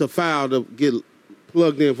to file to get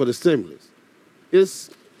plugged in for the stimulus. It's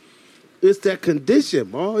that condition,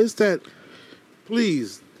 Ma. It's that.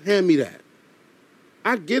 Please hand me that.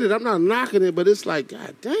 I get it. I'm not knocking it, but it's like,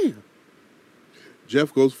 God damn.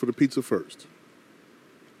 Jeff goes for the pizza first.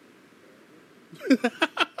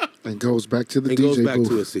 And goes back to the And DJ goes back booth.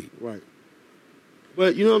 to a seat. Right.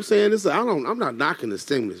 But you know what I'm saying? I'm not knocking the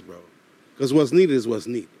stimulus, bro. Because what's needed is what's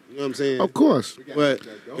needed. You know what I'm saying? Of course. But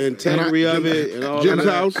the integrity of it and all Jim's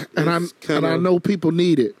that. house, and I know people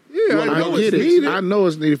need it. Yeah, I know get it's it. needed. I know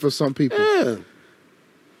it's needed for some people. Yeah.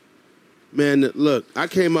 Man, look, I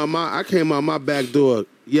came out my back door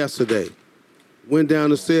yesterday. Went down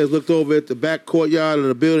the stairs, looked over at the back courtyard of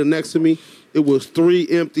the building next to me. It was 3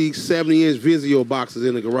 empty 70-inch Vizio boxes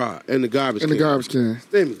in the garage, in the garbage can. In the garbage can.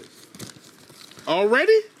 Stimulus.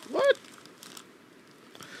 Already? What?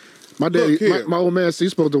 My daddy, my old man said you're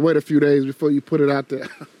supposed to wait a few days before you put it out there.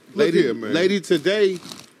 Lady today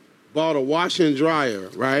bought a washer and dryer,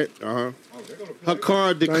 right? Uh-huh. Her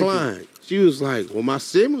card declined. She was like, well, my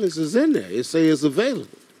stimulus is in there. It says it's available.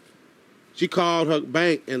 She called her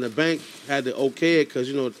bank, and the bank had to okay it because,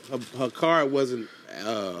 you know, her card wasn't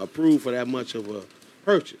approved for that much of a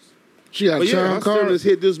purchase. She got a her child card? stimulus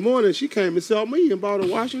hit this morning. She came and saw me and bought a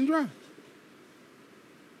wash and dry.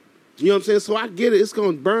 You know what I'm saying? So I get it. It's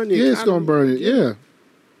going to burn you. Yeah, it's going to burn it. Yeah.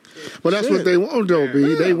 But that's what they want, though, B.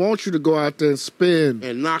 Yeah. They want you to go out there and spend.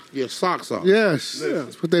 And knock your socks off. Yes. Listen.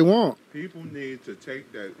 That's what they want. People need to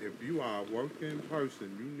take that. If you are a working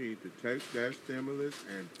person, you need to take that stimulus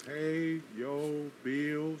and pay your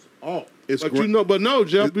bills off. It's But no,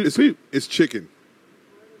 Jeff. It's chicken.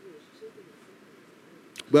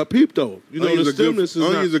 But peep, though. You know, Onions the are good. stimulus is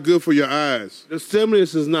Onions not, are good for your eyes. the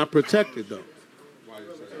stimulus is not protected, though.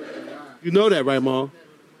 You know that, right, Ma?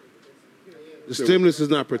 The stimulus is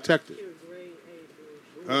not protected.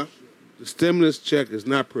 Huh? the stimulus check is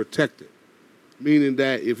not protected, meaning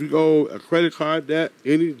that if you go a credit card debt,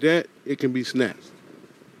 any debt, it can be snatched.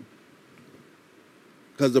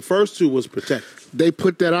 Because the first two was protected. They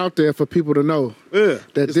put that out there for people to know. Yeah,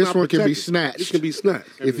 that it's this not one can be protected. snatched. It can be snatched.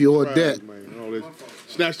 If you're a debt.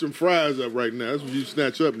 Snatch them fries up right now. That's what you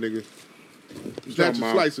snatch up, nigga. You snatch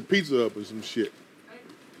a slice of pizza up or some shit.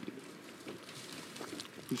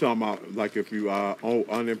 You talking about like if you owe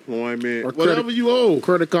unemployment, Or Whatever you owe.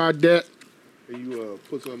 Credit card debt. Can you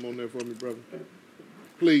put something on there for me, brother?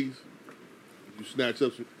 Please. You snatch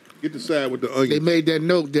up some. Get the side with the onion. They made that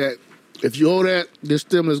note that if you owe that, this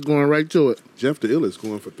stimulus going right to it. Jeff the Ill is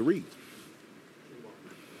going for 3.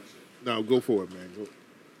 No, go for it, man. Go.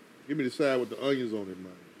 Give me the side with the onions on it,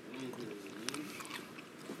 man.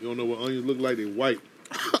 You don't know what onions look like? They white.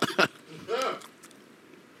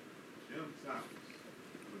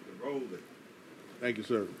 Thank you,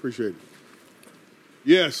 sir. Appreciate it.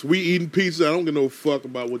 Yes, we eating pizza. I don't give no fuck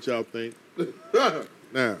about what y'all think.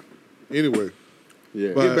 Now, anyway,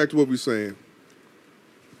 yeah. Get back to what we're saying.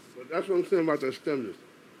 But that's what I'm saying about that stimulus.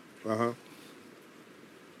 Uh-huh.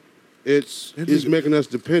 It's making us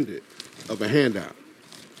dependent of a handout.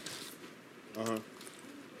 Uh-huh.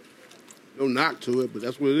 No knock to it, but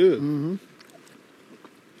that's what it is. Mm-hmm.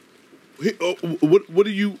 What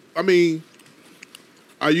do you, I mean,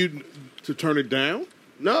 are you to turn it down?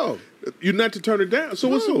 No. You're not to turn it down. So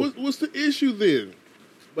No. what's the issue then?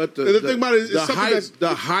 But the thing about it is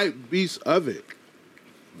the hype beast of it.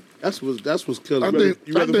 That's what's killing. I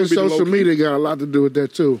think social media got a lot to do with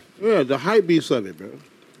that too. Yeah, the hype beast of it, bro.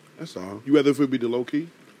 That's all. You rather if it be the low key?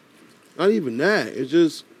 Not even that. It's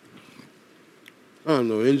just, I don't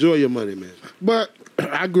know. Enjoy your money, man. But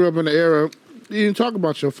I grew up in the era you didn't talk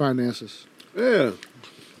about your finances. Yeah.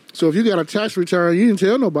 So if you got a tax return, you didn't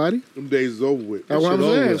tell nobody. Them days is over with. That's what I'm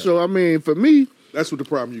saying. So I mean, for me, that's what the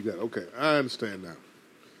problem you got. Okay, I understand now.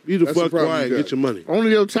 Be the That's fuck the problem quiet you and got. get your money.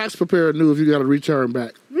 only your tax preparer knew if you got a return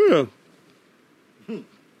back. Yeah.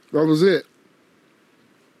 That was it.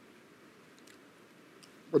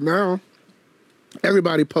 But now,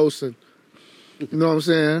 everybody posting. You know what I'm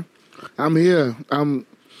saying? I'm here.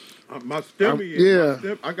 My stimmy.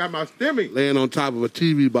 Yeah. I got my stimmy. Laying on top of a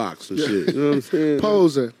TV box and shit. You know what I'm saying?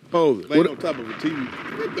 Posing. Laying on top of a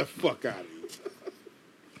TV. Get the fuck out of here.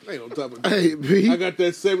 Laying on top of a Hey, B. I got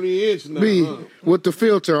that 70-inch now. Me, huh? with the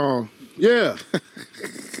filter on. Yeah.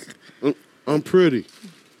 I'm pretty.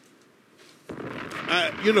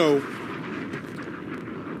 You know,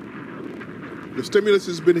 the stimulus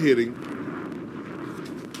has been hitting.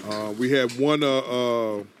 We had one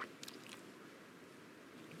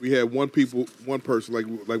person,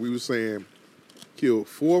 like we were saying, killed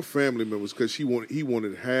 4 family members because he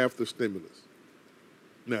wanted half the stimulus.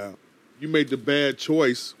 Now, you made the bad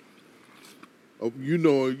choice of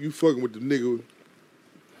you fucking with the nigga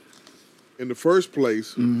in the first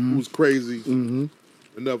place who was crazy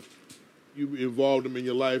enough. You involved him in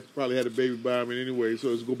your life, probably had a baby by him anyway. So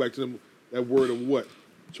let's go back to that word of what?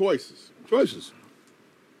 Choices. Choices.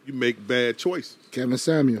 You make bad choices. Kevin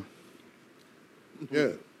Samuel.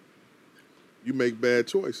 Yeah. You make bad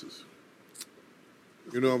choices.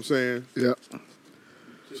 You know what I'm saying? Yeah.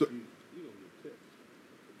 So,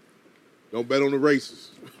 don't bet on the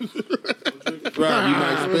races. Drive, you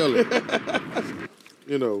might spill it.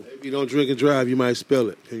 You know. If you don't drink and drive, you might spill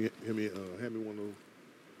it. Hand me one of those.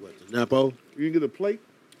 What, the Napo? You can get a plate?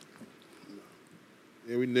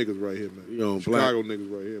 Yeah, we niggas right here, man. We on Chicago black.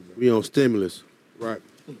 niggas right here, man. We on stimulus. Right.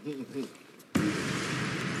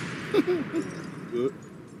 Good.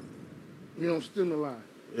 We don't stimuli.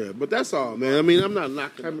 Yeah, but that's all, man. I mean, I'm not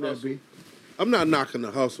knocking Tell me the that, hustle. B. I'm not knocking the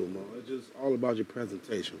hustle, man. It's just all about your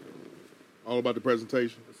presentation. All about the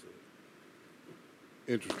presentation?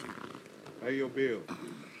 Interesting. Pay your bill.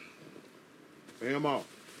 Pay them off.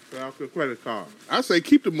 Pay off your credit card. I say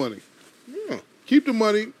keep the money. Yeah. Keep the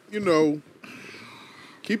money,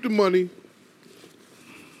 keep the money.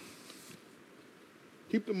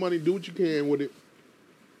 Keep the money, do what you can with it.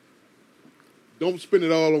 Don't spend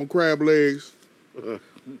it all on crab legs.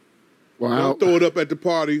 Wow. Don't throw it up at the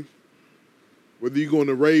party. Whether you're going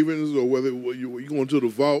to Ravens or whether you're going to the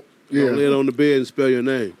vault. Don't lay it on the bed and spell your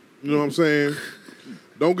name. You know what I'm saying?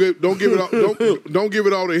 Don't give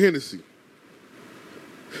it all to Hennessy.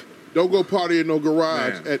 Don't go party in no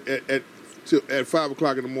garage at 5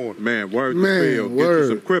 o'clock in the morning. Man, word Man, to Phil. Get word. you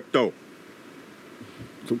some crypto.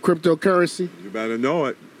 Some cryptocurrency. You better know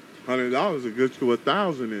it. $100 will get you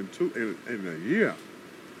 1,000 in a year.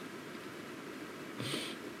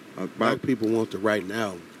 Black people want the right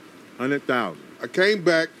now. 100,000. I came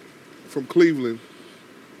back from Cleveland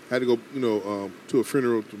Had to go, to a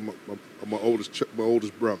funeral to my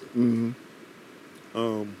oldest brother.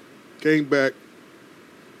 Mm-hmm. Came back,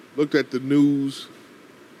 looked at the news,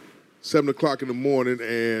 7 o'clock in the morning,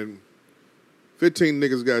 and 15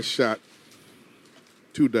 niggas got shot,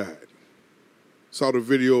 2 died. Saw the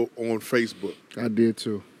video on Facebook. I did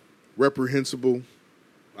too. Reprehensible,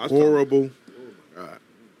 horrible,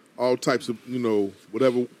 all types of,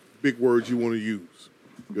 whatever big words you want to use.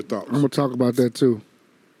 Your thoughts? I'm gonna talk about that too.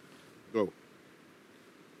 Go.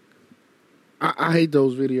 I hate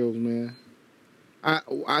those videos, man.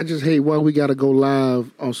 I just hate why we got to go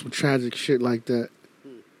live on some tragic shit like that.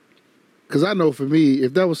 Because I know for me,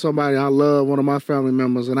 if that was somebody I love, one of my family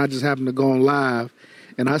members, and I just happen to go on live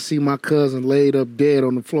and I see my cousin laid up dead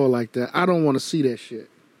on the floor like that, I don't want to see that shit.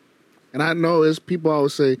 And I know it's people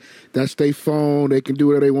always say that's their phone, they can do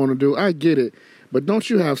whatever they want to do. I get it. But don't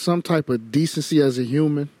you have some type of decency as a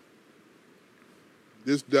human?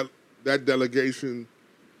 That delegation,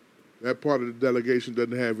 that part of the delegation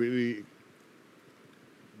doesn't have any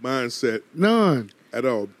mindset. None. At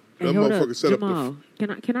all. Hey, That hold motherfucker up, set Jamal,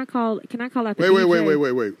 up Can I call out the the...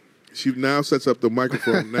 DJ? Wait. She now sets up the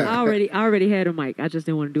microphone now. I already had a mic. I just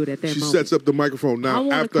didn't want to do it at that She moment. sets up the microphone now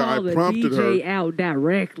I after I call the prompted DJ her. out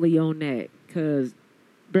directly on that because,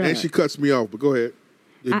 And she cuts me off, but go ahead.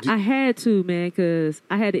 I had to, man, because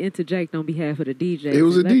I had to interject on behalf of the DJ. It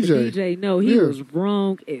was a Let DJ. The DJ know he Yeah. was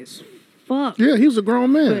wrong as fuck. Yeah, he was a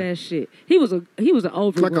grown man. For that shit. He was an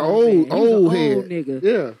overgrown Like an man. old He was an head. nigga.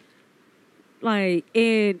 Yeah. Like,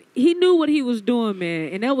 and he knew what he was doing, man.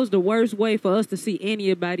 And that was the worst way for us to see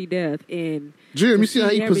anybody death. And Jim, to you see how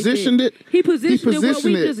he everything. positioned it? He positioned it where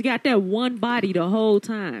positioned we it. just got that one body the whole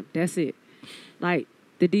time. That's it. Like,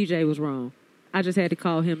 the DJ was wrong. I just had to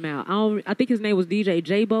call him out. I think his name was DJ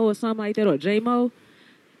J-Bo or something like that, or J-Mo.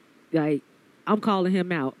 Like, I'm calling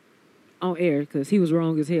him out on air because he was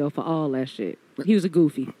wrong as hell for all that shit. He was a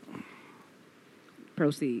goofy.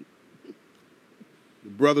 Proceed. The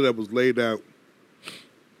brother that was laid out,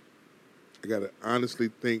 I got to honestly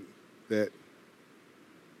think that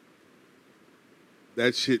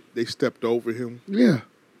shit, they stepped over him. Yeah.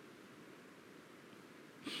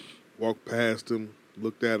 Walked past him,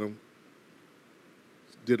 looked at him,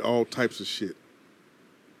 did all types of shit.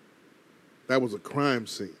 That was a crime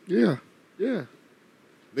scene. Yeah. Yeah.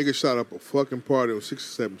 Nigga shot up a fucking party on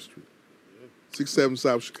 67th Street. 67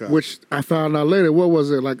 South Chicago. Which I found out later. What was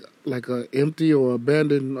it? Like a empty or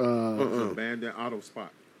abandoned... Abandoned auto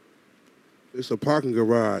spot. It's a parking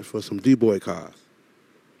garage for some D-boy cars.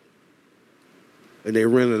 And they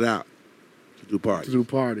rent it out to do parties.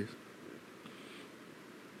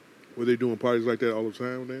 Were they doing parties like that all the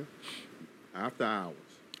time there? After hours.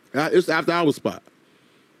 It's the after hours spot.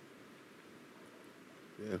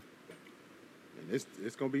 Yeah. And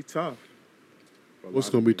it's gonna be tough. What's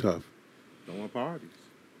gonna be tough? Throwing parties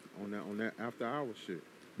on that after hours shit.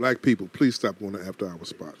 Black people, please stop going to after hour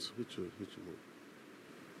spots. Hit your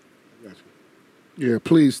Got you. Yeah,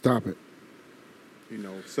 please stop it.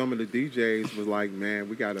 Some of the DJs was like, man,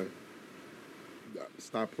 we gotta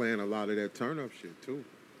stop playing a lot of that turn up shit too.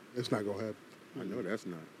 It's not gonna happen. I know that's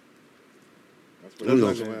not. That's That's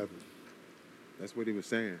not gonna happen. That's what he was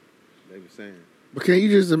saying. They were saying. But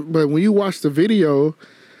but when you watch the video,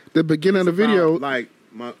 the beginning of the video...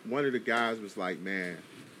 One of the guys was like, man,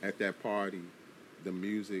 at that party, the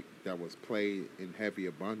music that was played in heavy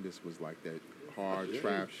abundance was like that hard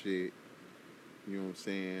trap shit. You know what I'm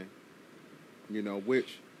saying?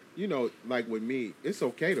 Which, like with me, it's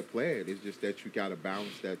okay to play it. It's just that you got to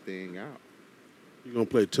balance that thing out. You gonna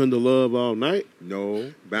play Tender Love all night?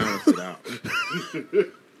 No, balance it out.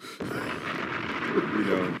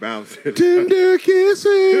 Balance it Tender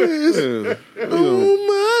kisses on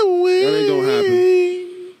my way. That ain't gonna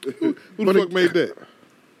happen. Who the fuck made that?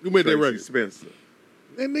 Who made that record? Spencer.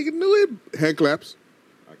 That nigga knew it. Hand claps.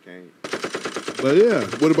 I can't. But yeah,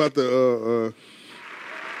 what about the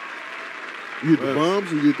you hit the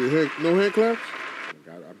bombs? You get the no hand claps?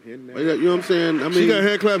 I'm hitting that. You know what I'm saying? I mean, she got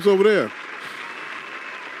hand claps over there.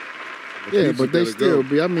 Yeah, but they still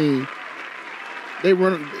be. I mean, they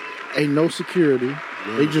run. Ain't no security.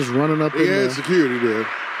 Yeah. They just running up. They had security there.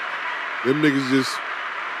 Them niggas just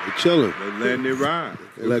they chilling. They letting it ride.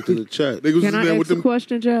 Collecting the check. Niggas Can was in there I with ask a them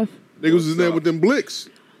question, Jeff? Niggas was in there with them blicks.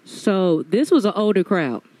 So this was an older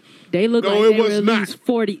crowd. They look like they were at least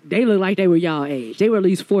 40. They look like they were y'all age. They were at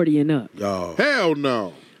least 40 and up. Y'all. Hell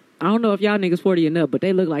no. I don't know if y'all niggas 40 and up, but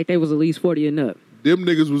they look like they was at least 40 and up. Them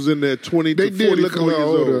niggas was in there 20 they to did 44 look a little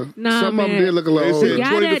years older. old. Nah, some man. of them did look a little older. The guy,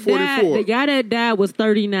 20 to that died, 44. the guy that died was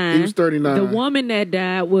 39. He was 39. The woman that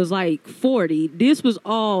died was like 40. This was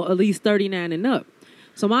all at least 39 and up.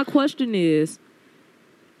 So my question is,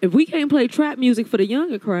 if we can't play trap music for the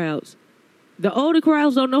younger crowds, the older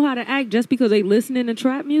crowds don't know how to act just because they listening to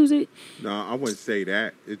trap music. No, I wouldn't say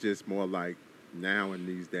that. It's just more like now in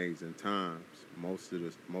these days and times, most of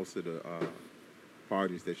the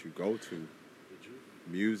parties that you go to,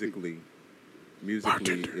 musically,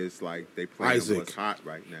 it's like they play what's hot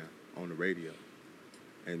right now on the radio,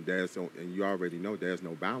 and you already know there's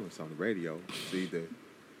no balance on the radio. It's either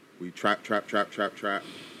we trap, twerk.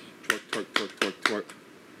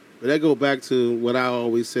 But that go back to what I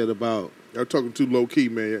always said about. Y'all talking too low key,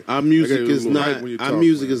 man. Our music is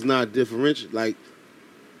not differential. Like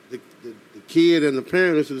the kid and the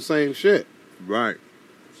parent is the same shit. Right.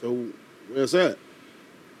 So where's that?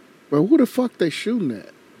 But who the fuck they shooting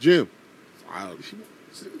at? Jim.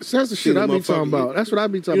 That's the shit I be talking about. That's what I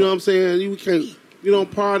be talking about. You know what I'm saying? You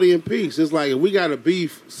can't, party in peace. It's like if we got a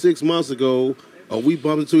beef 6 months ago, or we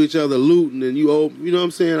bumped into each other looting, and you know what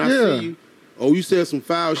I'm saying? I see you. Oh, you said some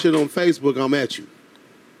foul shit on Facebook, I'm at you.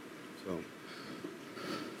 So,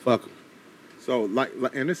 fuck them. So,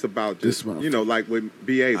 and it's about just, like with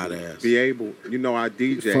Be Able. I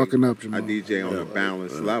DJ. Fucking up, Jamal. I DJ on a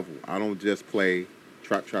balanced level. I don't just play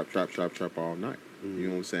trap all night. You know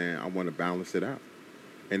what I'm saying? I want to balance it out.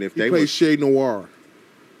 And if they play Shea Noir.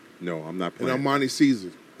 No, I'm not playing. And Armani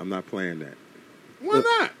Caesar. I'm not playing that. Why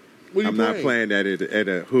not? I'm not playing that at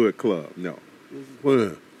a hood club. No.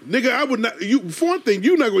 Well, nigga, I would not. For one thing,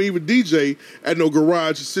 you're not gonna even DJ at no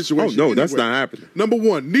garage situation. Oh no, that's not happening. Number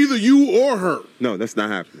one, neither you or her. No, that's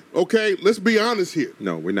not happening. Okay, let's be honest here.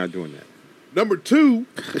 No, we're not doing that. Number two,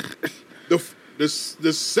 the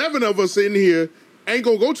 7 of us in here ain't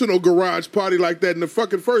gonna go to no garage party like that in the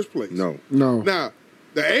fucking first place. No. Now,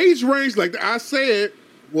 the age range, like I said,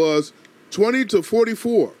 was 20 to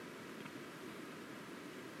 44.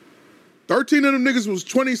 13 of them niggas was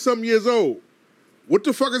 20-something years old. What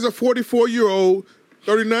the fuck is a 44-year-old,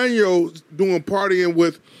 39-year-old doing partying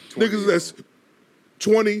with niggas that's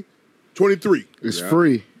 20, 23? It's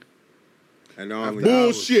free. And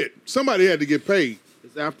bullshit. Somebody had to get paid.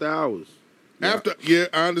 It's after hours. I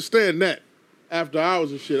understand that. After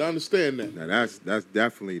hours and shit, I understand that. Now that's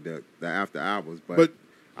definitely the after hours, but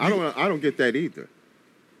I don't get that either.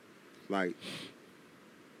 Like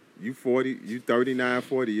you 39,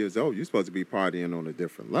 40 years old, you're supposed to be partying on a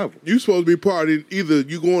different level. You supposed to be partying either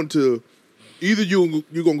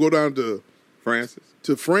you're gonna go down to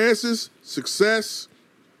Francis, Success,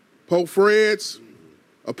 Pope Fred's,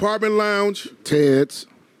 Apartment Lounge, Ted's,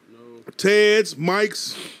 Mike's,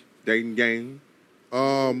 Mike's, Dating Game,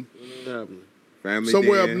 Family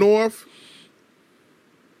somewhere Den. up north,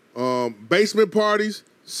 basement parties,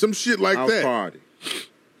 some shit like House that. Party.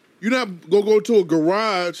 You're not gonna go to a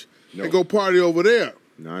garage and go party over there.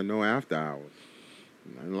 No, no after hours.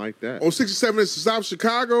 Nothing like that. On 67 in South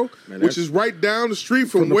Chicago, which is right down the street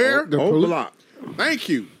from where? The block. Thank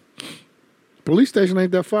you. Police station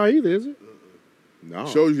ain't that far either, is it? No.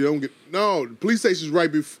 Shows you don't get. No, the police station's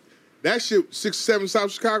right before. That shit, 67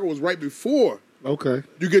 South Chicago was right before. Okay.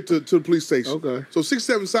 You get to the police station. Okay. So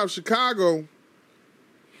 67 South Chicago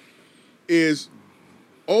is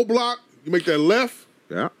O Block. You make that left.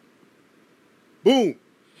 Yeah. Boom.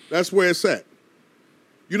 That's where it's at.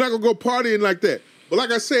 You're not going to go partying like that. But like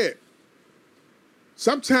I said,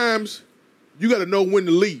 sometimes you got to know when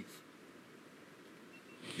to leave.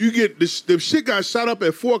 You get this. The shit got shot up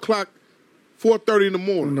at 4 o'clock, 4:30 in the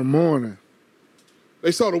morning. In the morning.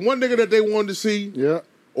 They saw the one nigga that they wanted to see. Yeah.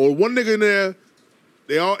 Or one nigga in there.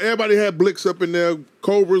 Everybody had blicks up in there,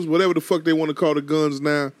 Cobras, whatever the fuck they want to call the guns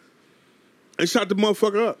now. They shot the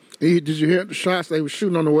motherfucker up. Did you hear the shots they were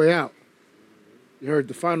shooting on the way out? You heard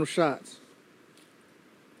the final shots.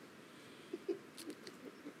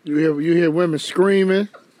 You hear women screaming.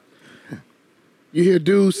 You hear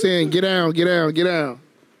dudes saying, "Get down, get down, get down."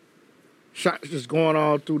 Shots just going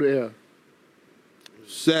all through the air.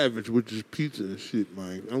 Savage with this pizza and shit,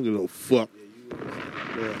 man. I don't give no fuck.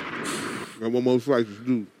 Yeah. Got what most fighters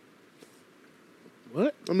do.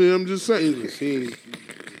 What? I mean, I'm just saying.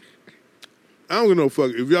 I don't give no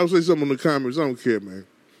fuck. If y'all say something in the comments, I don't care, man.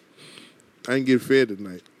 I ain't get fed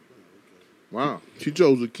tonight. Wow. She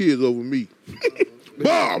chose the kids over me.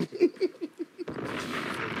 Bob! You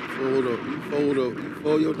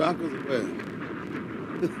fold your doctors away.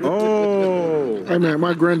 Oh. Hey man,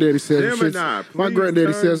 my granddaddy said some shit. My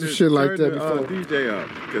granddaddy said some shit like that before. DJ up,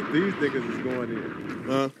 because these niggas is going in.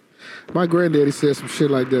 Huh? My granddaddy said some shit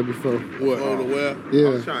like that before. What? Fold away? Yeah.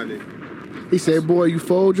 I'm trying to. He said, "Boy, you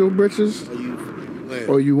fold your britches,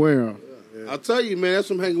 or you wear them." I'll tell you, man. That's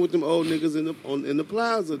from hanging with them old niggas in the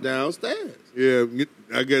plaza downstairs. Yeah,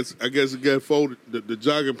 I guess it got folded. The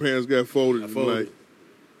jogging pants got folded tonight.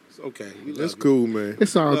 okay. That's cool, man.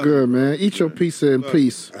 It's all good, man. Eat your pizza in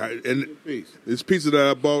peace. All right, and this pizza that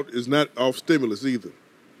I bought is not off stimulus either.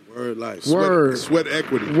 Word life. Sweat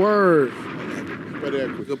equity. Word. Sweat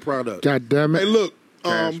equity. Good product. God damn it. Hey, look.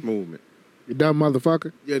 Cash movement. You dumb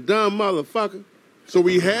motherfucker. You dumb motherfucker. So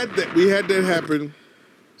we had that happen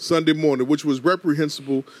Sunday morning, which was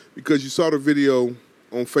reprehensible because you saw the video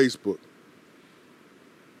on Facebook.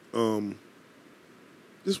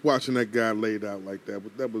 Just watching that guy laid out like that,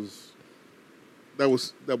 but that was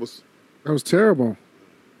terrible.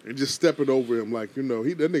 And just stepping over him like, that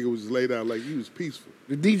nigga was laid out like he was peaceful.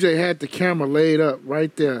 The DJ had the camera laid up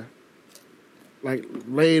right there. Like,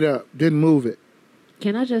 laid up. Didn't move it.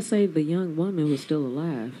 Can I just say the young woman was still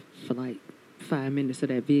alive for like 5 minutes of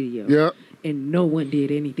that video? Yep. And no one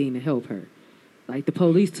did anything to help her. Like, the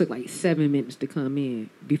police took like 7 minutes to come in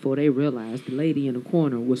before they realized the lady in the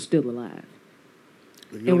corner was still alive.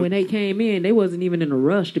 And when they came in, they wasn't even in a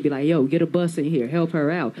rush to be like, yo, get a bus in here, help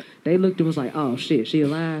her out. They looked and was like, oh, shit, she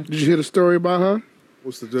alive? Did you hear the story about her?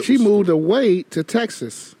 She moved away to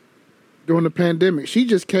Texas during the pandemic. She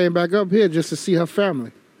just came back up here just to see her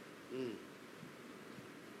family.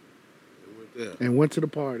 And went to the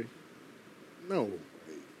party. No.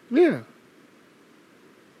 Yeah.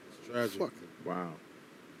 It's tragic. Fucking wow.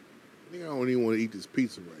 I think I don't even want to eat this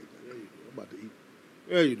pizza right now. I'm about to eat.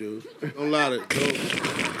 Yeah, you do. Don't lie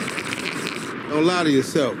to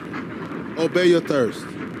yourself. Obey your thirst.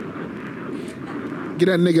 Get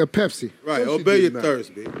that nigga a Pepsi. Right, obey your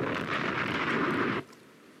thirst, bitch.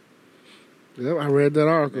 Yep, I read that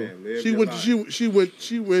article. Man, she went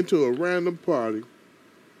to a random party.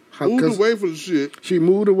 Moved away from the shit. She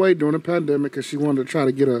moved away during the pandemic because she wanted to try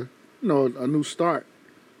to get a new start.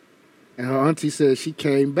 And her auntie said she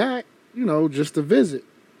came back, just to visit,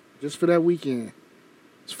 just for that weekend.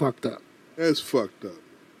 It's fucked up. That's fucked up.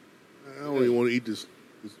 I don't even want to eat this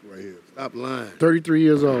right here. Stop lying. 33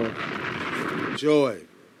 years old. Joy.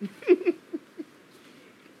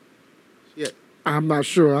 Shit. I'm not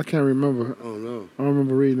sure. I can't remember. Oh, no. I don't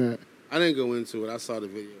remember reading that. I didn't go into it. I saw the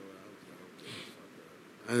video.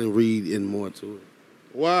 I didn't read in more to it.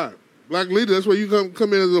 Why? Black leader, that's why you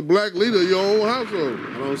come in as a black leader of your own household.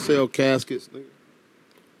 I don't sell caskets, nigga.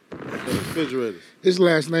 I sell refrigerators. His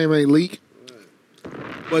last name ain't Leak. Right.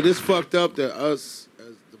 But it's fucked up that us,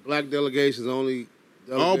 as the black delegations, only...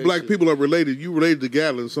 All black people are related. You related to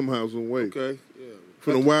Gatlin somehow, some way. Okay, yeah.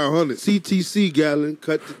 From the Wild Hundred. CTC Gatlin,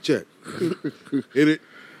 cut the check. Hit it.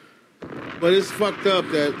 But it's fucked up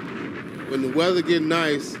that when the weather get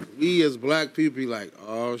nice, we as black people be like,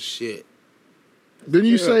 oh shit. Didn't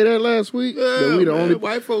you say that last week? Yeah, that we the man. only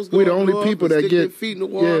White folks we the go only up people and that stick get their feet in the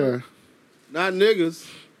water. Yeah. Not niggas.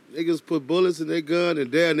 Niggas put bullets in their gun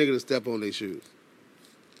and dare nigga to step on their shoes.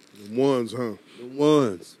 The ones, huh? The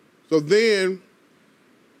ones. So then,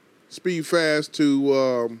 speed fast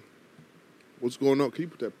to what's going on. Can you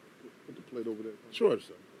put the plate over there? Sure,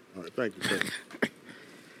 sir. All right, thank you.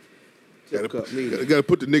 Gotta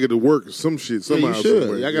put the nigga to work or some shit somehow. Yeah, you should.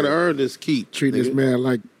 Somewhere. I gotta earn this keep. Treat this man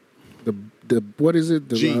like the what is it?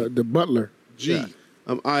 The butler. G. Yeah.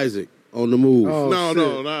 I'm Isaac on the move. Oh, no,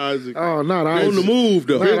 shit. not Isaac. Oh, not Isaac. On the move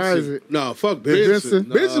though. Not Isaac. No, fuck Benson.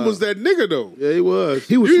 Benson was that nigga though. Yeah, he was.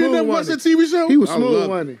 He was You smooth. didn't never watch that TV show? He was I smooth, love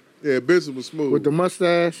wasn't he? Yeah, Benson was smooth. With the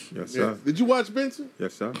mustache. Yes, sir. Yeah. Did you watch Benson?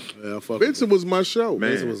 Yes, sir. Yeah, fuck Benson was my show.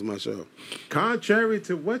 Man. Benson was my show. Contrary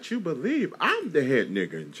to what you believe, I'm the head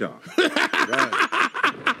nigga in charge.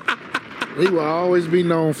 He will always be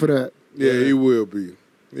known for that. Yeah, he will be.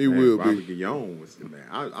 He will Robert be. Guillaume was the man.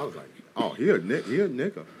 I was like, oh, he a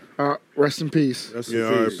nigga. Rest in peace. Rest in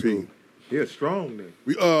Yeah, peace. R.I.P. He a strong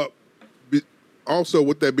nigga. Also,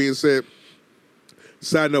 with that being said,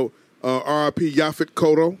 side note, R.I.P. Yaphet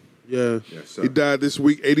Kotto. Yeah. Yes, sir. He died this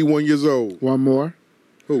week, 81 years old. One more.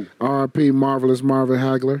 Who? R.I.P. Marvelous Marvin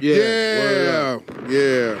Hagler. Yeah.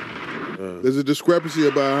 There's a discrepancy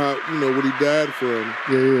about how, what he died from.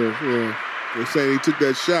 Yeah. They're saying he took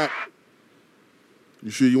that shot. You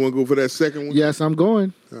sure you want to go for that second one? Yes, I'm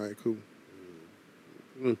going. All right, cool.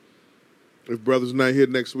 If brother's not here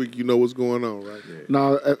next week, you know what's going on, right? Yeah.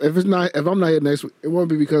 No, if I'm not here next week, it won't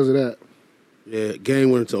be because of that. Yeah, game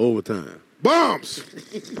went into overtime. Bombs!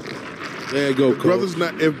 There you go, coach.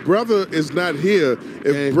 If brother is not here,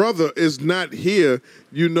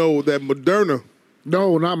 you know that Moderna.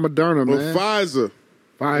 No, not Moderna, or man. Pfizer.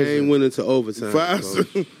 Game went into overtime.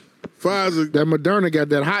 Pfizer. Pfizer. That Moderna got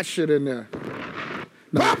that hot shit in there.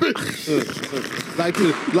 Pop it!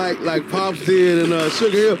 like Pops did in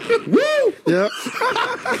Sugar Hill. Woo! Yep.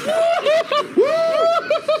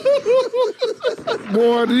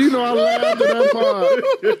 Boy, do you know I laughed at that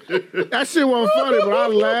part? That shit wasn't funny, but I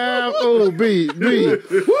laughed. Oh, B.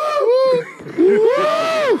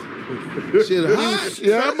 Shit hot.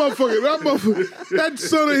 Yeah, that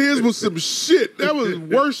son of his was some shit. That was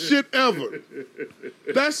worst shit ever.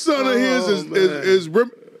 That son of his is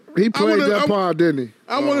he played that part, didn't he?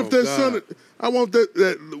 I wonder if that son. I want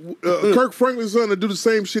that Kirk Franklin's son to do the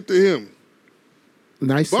same shit to him.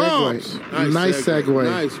 Nice Bombs. segue. Nice segue.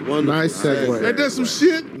 Nice, wonderful. Nice segue. Ain't that some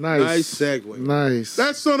shit? Nice segue. Nice.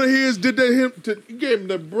 That son of his did that he gave him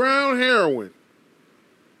the brown heroin.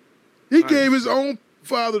 He gave his own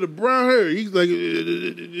father the brown hair. He's like,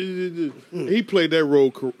 he played that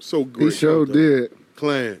role so great. He sure did.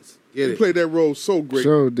 Clarence. He played that role so great.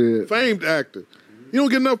 Sure did. Famed actor. He don't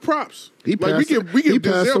get enough props. We give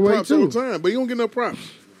Denzel away props all the time, but he don't get enough props.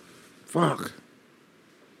 Fuck.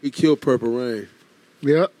 He killed Purple Rain.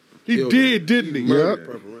 Yep. He did, didn't he? Yep.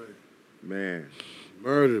 Purple Rain. Man.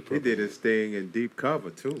 Murdered Purple. He did his thing in Deep Cover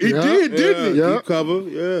too. He did, didn't he? Deep Cover,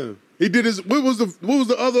 yeah. He did his. What was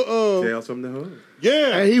the other? Tales from the Hood.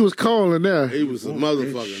 Yeah. Hey, he was cold in there. He was a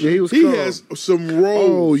motherfucker. Yeah, he was He cold. has some roles.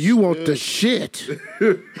 Oh, you want the shit?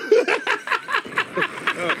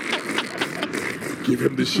 Give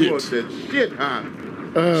him the You shit. want that shit, huh?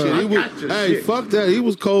 Shit, he was, hey, fuck that. He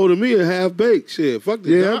was cold to me and half baked. Shit, fuck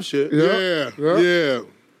the dumb shit. Yeah.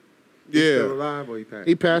 Still alive or he passed?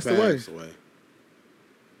 He passed away.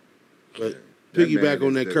 But That piggyback man on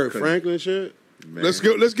is that the Kirk country. Franklin shit. Man. Let's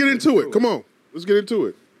get into it. Come on. Let's get into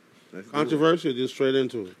it. Let's do it. Controversial, just straight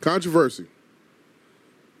into it. Controversy.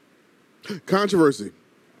 That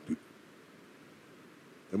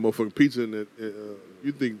motherfucking pizza and that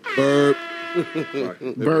you think burp.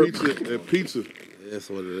 That pizza. That's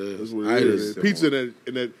what it is. That's what it is. Pizza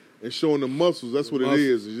and showing the muscles. That's what it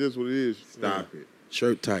is. It's just what it is. Stop it.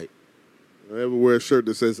 Shirt tight. Don't ever wear a shirt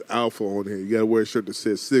that says Alpha on here. You gotta wear a shirt that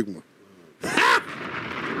says Sigma.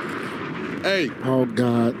 Hey. Oh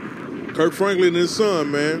God. Kirk Franklin and his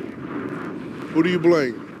son, man. Who do you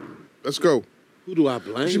blame? Let's go. Who do I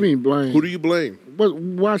blame? What you mean blame? Who do you blame?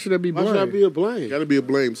 Why should there be blame? Why should I be a blame? Got to be a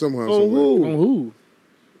blame somehow. On who? On who?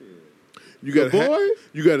 You got The boy?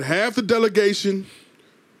 you got half the delegation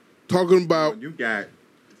talking about. You got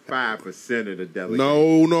 5% of the delegation.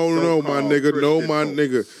 No, my So-called nigga. No, Christian my folks.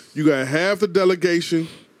 nigga. You got half the delegation.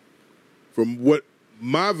 From what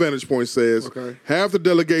my vantage point says, half the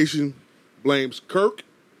delegation blames Kirk.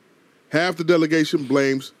 Half the delegation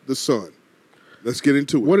blames the son. Let's get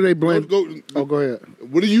into it. What do they blame? Go ahead.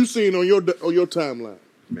 What are you seeing on your timeline?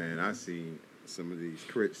 Man, I seen some of these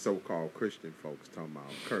so-called Christian folks talking about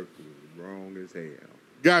Kirk was wrong as hell.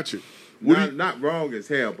 Got you. Not wrong as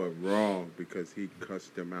hell, but wrong because he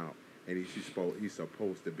cussed him out, and he's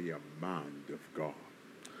supposed to be a man of God.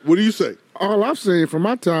 What do you say? All I've seen from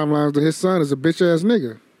my timeline is that his son is a bitch ass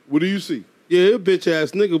nigga. What do you see? Yeah, a bitch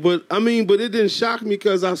ass nigga. But it didn't shock me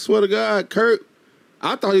because I swear to God, Kirk,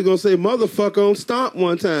 I thought he was gonna say motherfucker on Stomp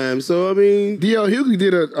one time. So I mean, D.L. Hughley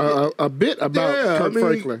did a bit about Kirk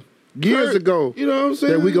Franklin years Kirk, ago. You know what I'm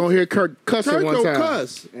saying? That we gonna hear Kirk cussing Kirk one don't time.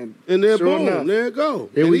 cuss, and then sure boom, enough. there it go.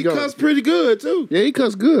 Here and we he go. cussed pretty good too. Yeah, he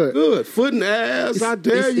cussed good. Good, foot and ass. I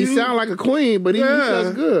dare you. He sound like a queen, but he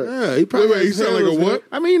cussed good. Yeah, he probably Wait, he sound like a what?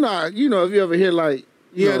 I mean, you know, if you ever hear like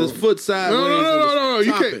he had his foot sideways. No.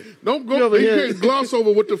 You can't can't gloss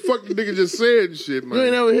over what the fuck the nigga just said and shit, man. You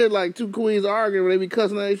ain't ever hear like two queens arguing when they be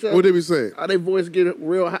cussing at each other. What they be saying? How they voice get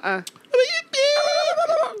real high.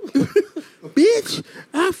 Bitch,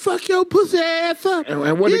 I fuck your pussy ass up.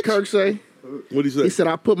 And what did Kirk say? What he say? He said,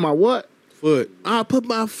 "I put my what? Foot. I put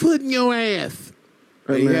my foot in your ass."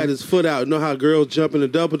 And he man. had his foot out. You know how girls jump in the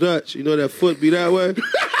double dutch? You know that foot be that way?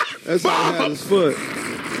 That's how he had his foot.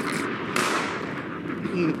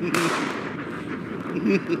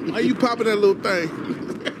 Why you popping that little thing?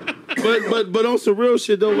 but on some real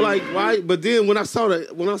shit though, like why? But then when I saw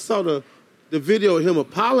the video of him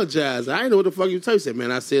apologize, I didn't know what the fuck he was talking. He said,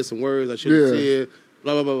 "Man, I said some words I should have said."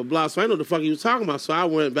 Blah blah blah blah blah. So I didn't know what the fuck he was talking about. So I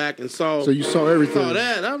went back and saw. So you saw everything. Saw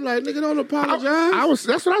that. I'm like, nigga, don't apologize.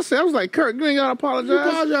 That's what I said. I was like, Kirk, you ain't gotta apologize.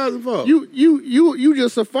 What you apologizing for? You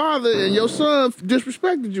just a father, and your son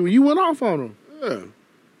disrespected you. You went off on him. Yeah.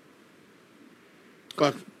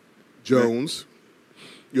 Fuck. Jones,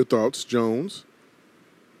 your thoughts, Jones?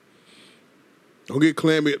 Don't get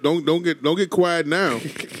clammy. Don't get quiet now.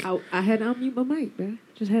 I had to unmute my mic, man.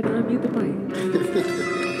 Just had to unmute the mic.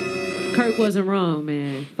 Kirk wasn't wrong,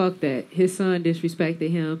 man. Fuck that. His son disrespected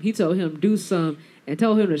him. He told him do something and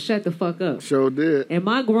told him to shut the fuck up. Sure did. And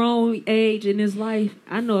my grown age in his life,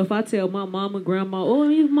 I know if I tell my mama, grandma,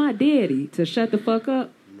 or even my daddy to shut the fuck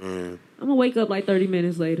up, man, I'm gonna wake up like 30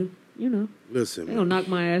 minutes later. You know, Listen, they gonna knock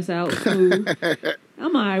my ass out. Smooth.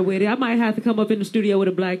 I'm all right with it. I might have to come up in the studio with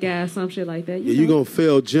a black eye, some shit like that. You gonna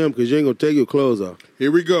fail Jim because you ain't gonna take your clothes off. Here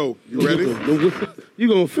we go. You ready? You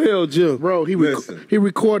gonna fail Jim, bro. He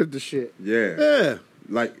recorded the shit. Yeah.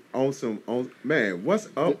 Like man, what's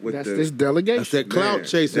up with this delegation? That's that clout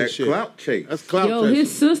chasing shit. Clout chase. That's clout Yo, chasing.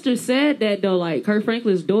 his sister said that though. Like Kurt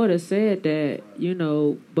Franklin's daughter said that. You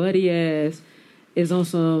know, Buddy ass is on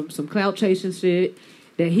some clout chasing shit.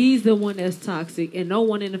 That he's the one that's toxic, and no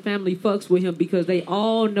one in the family fucks with him because they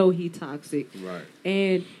all know he toxic. Right.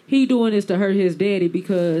 And he doing this to hurt his daddy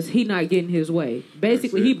because he not getting his way.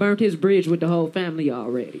 Basically, he burnt his bridge with the whole family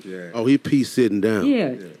already. Yeah. Oh, he pee sitting down.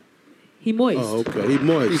 Yeah. He moist. Oh, okay. He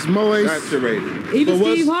moist. He's moist. Saturated. Even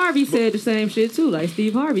Steve Harvey said the same shit too. Like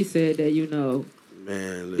Steve Harvey said that, you know,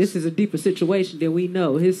 man, this is a deeper situation than we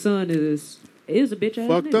know. His son is a bitch ass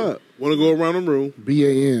Fucked nigga. up. Want to go around the room?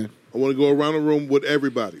 BAN. I want to go around the room with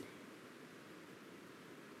everybody.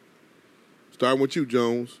 Starting with you,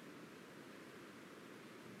 Jones.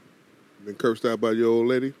 Been cursed out by your old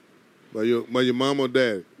lady? By your mom or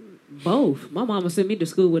dad? Both. My mama sent me to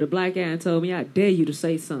school with a black eye and told me, I dare you to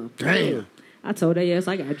say something. Damn. I told her, yes,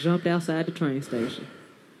 I got jumped outside the train station.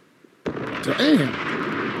 Damn.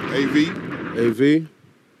 AV?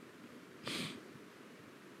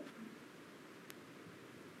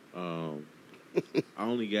 I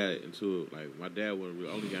only got into it, like, my dad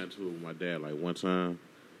only got into it with my dad, like, one time.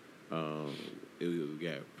 It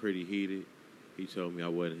got pretty heated. He told me I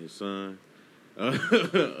wasn't his son. Wait.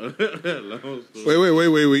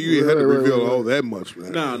 You had to reveal all that much,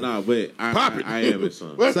 man. No, but I am his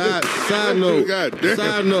son. Side note.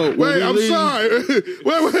 Wait, I'm sorry.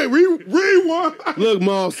 Wait, rewind. Look,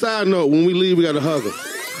 Maul, side note, when we leave, we got to hug her.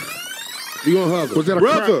 You gonna hug her.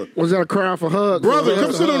 Was that a cry for hugs? Brother,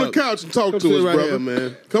 come sit on the couch and talk to us, right brother. here,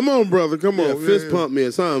 man. Come on, brother. Come on. Fist pump me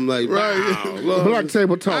or something like right. Black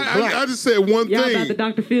table talk. I just said one Y'all thing. about to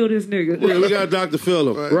Dr. Phil this nigga. Yeah, we got Dr. Phil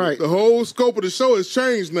him. Right. The whole scope of the show has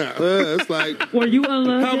changed now. It's like, Were you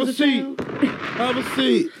unloved have as a a seat. child? Have a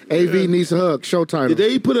seat. AV needs a hug. Show title. Did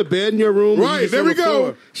they put a bed in your room? Right, there we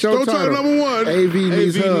go. Show title number one. AV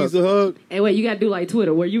needs a hug. a hug. Hey, wait, you got to do like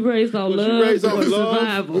Twitter. Were you raised on love raised on or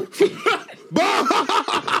love? survival?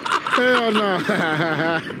 Hell no.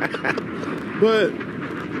 But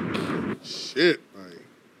shit, man.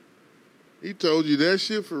 He told you that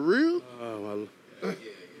shit for real?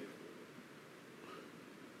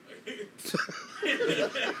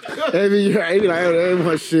 AV like, that ain't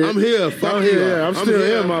my shit. I'm here. I'm here. Yeah, I'm still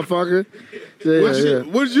here, motherfucker. Yeah.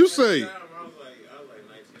 What did you say?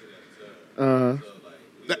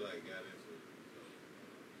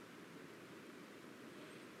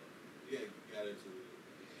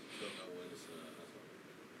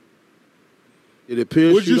 It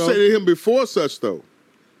appears. What did you say to him before such though?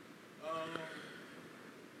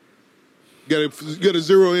 Got to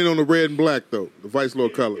zero in on the red and black though, the Vice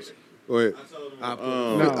Lord colors. Go ahead.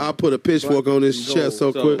 I'll put a pitchfork on his chest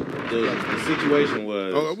so quick. The situation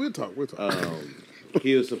was. Oh, we'll talk.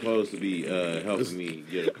 He was supposed to be helping me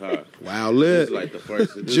get a car. Wow, lit. This is like the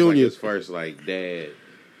first. This Junior. is like his first like dad,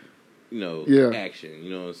 action. You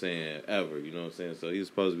know what I'm saying? Ever. You know what I'm saying? So he was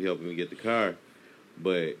supposed to be helping me get the car,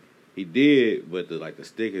 but he did. But the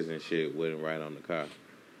stickers and shit wasn't right on the car.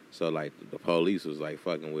 So like the police was like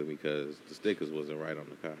fucking with me because the stickers wasn't right on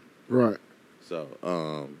the car. Right. So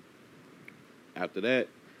after that,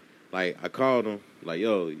 like I called him like,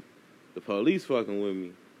 yo, the police fucking with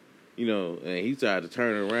me. You know, and he tried to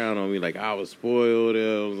turn around on me like I was spoiled,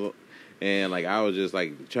 and like I was just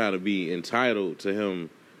like trying to be entitled to him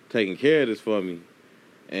taking care of this for me.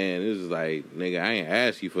 And it was like, nigga, I ain't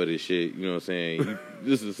asked you for this shit. You know what I'm saying?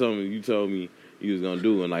 This is something you told me you was gonna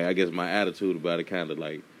do, and like I guess my attitude about it kind of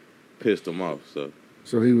like pissed him off. So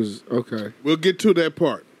he was okay. We'll get to that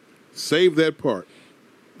part. Save that part.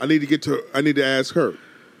 I need to ask her.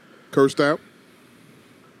 Cursed out.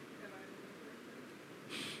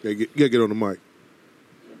 Get on the mic.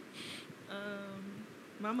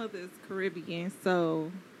 My mother is Caribbean,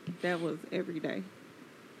 so that was every day.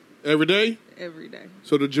 Every day? Every day.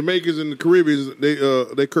 So the Jamaicans and the Caribbeans,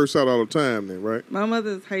 they curse out all the time then, right? My mother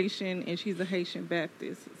is Haitian, and she's a Haitian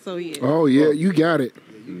Baptist, so yeah. Oh, yeah, you got it.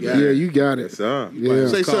 You got it. Yeah.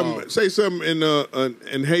 Say something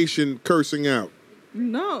in Haitian cursing out.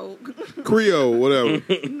 No. Creole, whatever.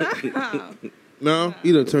 No. No?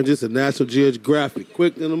 You done turned this to National Geographic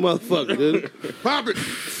quick than a motherfucker, dude. Pop it.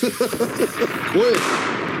 Quick.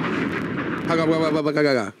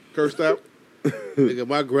 Cursed out? Nigga,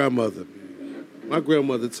 my grandmother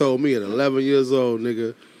told me at 11 years old,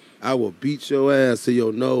 nigga, I will beat your ass till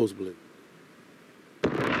your nose bleed.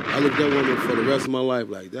 I looked at that woman for the rest of my life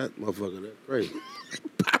like that motherfucker. That's crazy.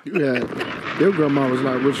 Yeah, your grandma was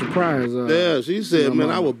like Richard Pryor's. Yeah, she said, "Man,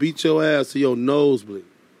 I will beat your ass to your nosebleed."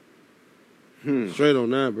 Straight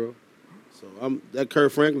on that, bro. So that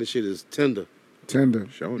Kurt Franklin shit is tender. Tender.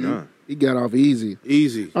 Sure not. He got off easy.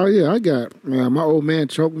 Easy. Oh yeah, my old man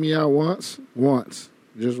choked me out once,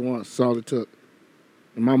 just once. That's all it took.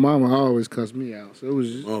 And my mama always cussed me out, so it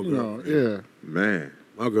was just, yeah. Man,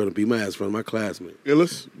 my girl to beat my ass in front of my classmate.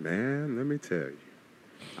 Illis? Man, let me tell you,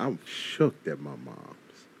 I'm shook at my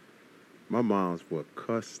moms. My moms would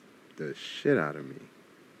cuss the shit out of me.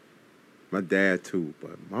 My dad too,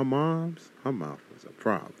 but my mom's, her mouth was a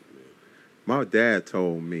problem. My dad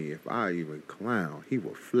told me if I even clown, he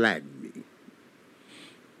would flatten me.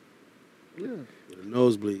 Yeah. The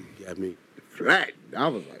nosebleed got me. Flat. I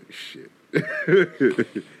was like, shit.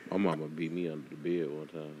 My mama beat me under the bed one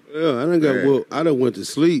time. Yeah, I done went to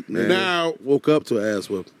sleep, man. Now woke up to an ass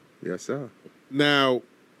whooping. Yes, sir. Now,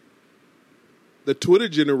 the Twitter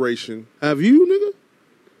generation. Have you,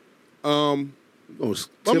 nigga?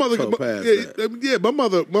 My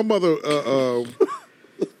mother. My mother.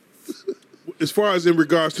 As far as in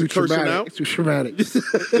regards to cursing out, too traumatic. No. It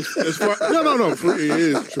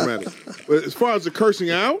is traumatic. But as far as the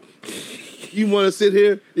cursing out, you want to sit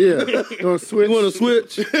here? Yeah. You want to switch? You want to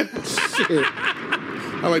switch? Shit.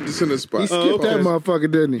 I like this in the spot. He skipped that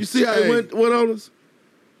motherfucker, didn't he? You see how he went on us?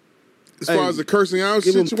 As far as the cursing out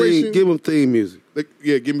situation, give him theme music.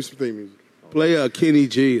 Give me some theme music. Play Kenny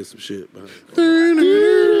G or some shit.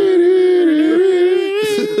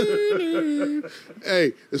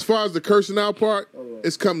 Hey, as far as the cursing out part,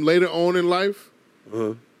 it's come later on in life.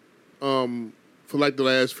 For like the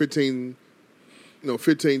last 15,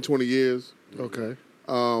 20 years. Okay.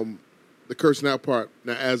 The cursing out part.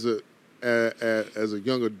 Now, as a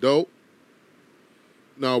young adult,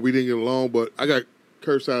 no, we didn't get along, but I got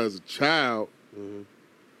cursed out as a child.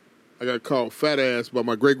 I got called fat ass by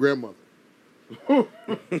my great grandmother.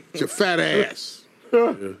 It's your fat ass.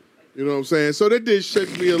 Yeah. You know what I'm saying? So that did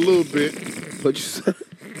shake me a little bit. What you say?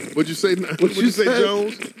 What'd you say? What'd you say,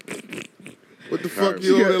 Jones? What the fuck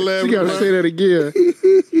you on there laughing? You gotta say that again.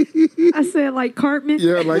 I said like Cartman.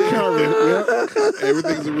 Yeah, like Cartman. Yeah.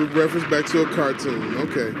 Everything's a reference back to a cartoon.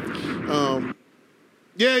 Okay.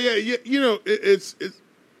 Yeah. You know, it's.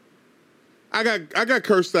 I got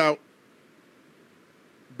cursed out,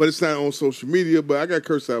 but it's not on social media. But I got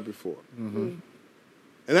cursed out before, and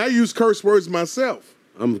I use curse words myself.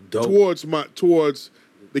 I'm dope towards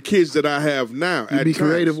the kids that I have now. You be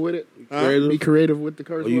creative with it. Be creative with the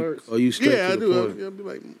curse words. Are you straight? Yeah, I do.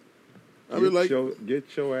 I'll be like, get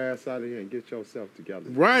your ass out of here and get yourself together.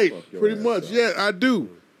 Right, pretty much. Yeah, I do.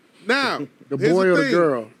 Now, the boy or the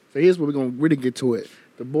girl. So here's what we're gonna really get to it: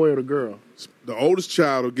 the boy or the girl. The oldest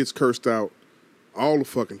child gets cursed out all the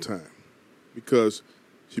fucking time because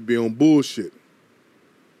she be on bullshit.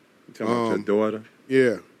 You talking about your daughter?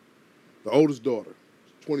 Yeah, the oldest daughter,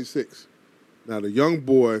 26. Now the young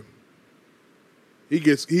boy, he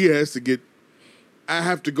has to get. I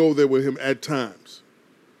have to go there with him at times.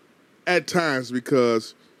 At times,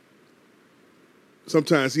 because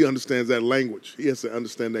sometimes he understands that language. He has to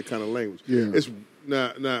understand that kind of language. Yeah. It's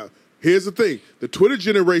now. Here's the thing: the Twitter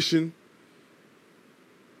generation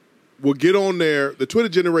will get on there. The Twitter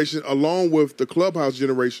generation, along with the Clubhouse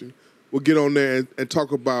generation, will get on there and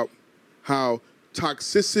talk about how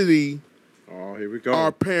toxicity. Oh, here we go.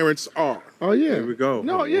 Our parents are. Oh yeah, here we go.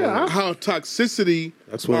 No, yeah. How toxicity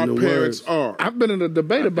That's our one of the parents words. are. I've been in a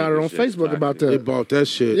debate about it on Facebook about They that. bought that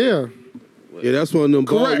shit. Yeah. Yeah, that's one of them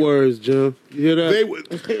bald Correct. words, John. You hear that?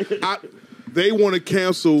 They want to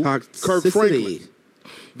cancel Kirk Franklin.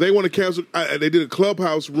 They want to cancel. They did a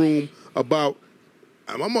Clubhouse room about.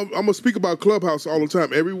 I'm gonna speak about Clubhouse all the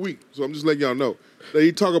time, every week. So I'm just letting y'all know.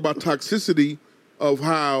 They talk about toxicity of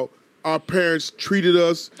how our parents treated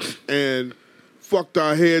us and fucked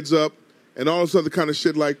our heads up and all this other kind of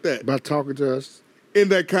shit like that. By talking to us in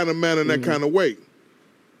that kind of manner, in that kind of way.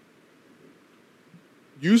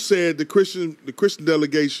 You said the Christian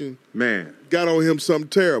delegation got on him something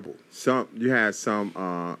terrible. You had some.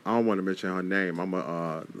 I don't want to mention her name.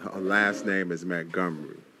 Her last name is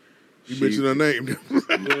Montgomery. You mentioned her name.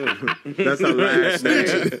 That's her last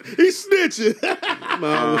name. He's snitching.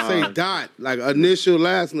 I would say Dot, like initial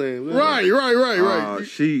last name. Right.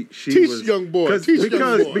 She teach was, young boy.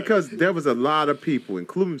 Because there was a lot of people,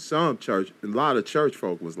 including some church, a lot of church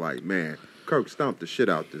folk was like, man, Kirk stomped the shit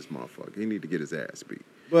out this motherfucker. He need to get his ass beat.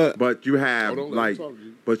 But you have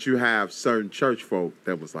you have certain church folk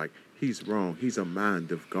that was like, he's wrong. He's a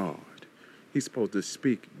mind of God. He's supposed to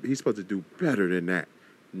speak. He's supposed to do better than that.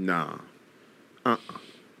 Nah.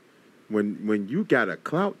 when you got a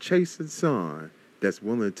clout chasing son that's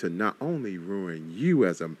willing to not only ruin you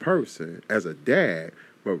as a person, as a dad,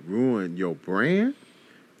 but ruin your brand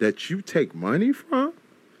that you take money from,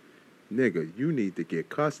 nigga, you need to get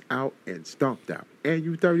cussed out and stomped out. And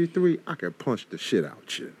you 33, I can punch the shit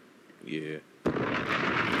out you. Yeah.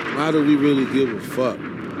 Why do we really give a fuck?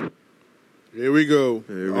 Here we go.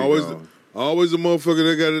 Always a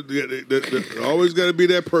motherfucker that always got to be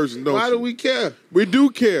that person. Don't Why you? do we care? We do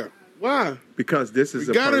care. Why? Because this is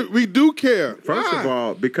we do care. First Why? of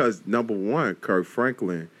all, because number one, Kirk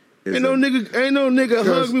Franklin is Ain't no nigga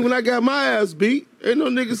hug me when I got my ass beat. Ain't no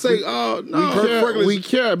nigga say, oh no. We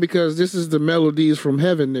care because this is the melodies from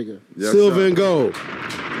heaven, nigga. Silver and gold.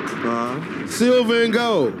 Silver and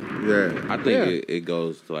gold. Yeah. I think it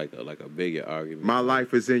goes to like a bigger argument. My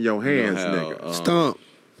life is in your hands, nigga. Stomp.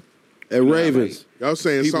 At Ravens. Y'all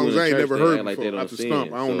saying People songs in I ain't church, never they heard act like before. they don't After sin,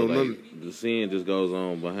 Stomp, I don't so, know like, nothing. The sin just goes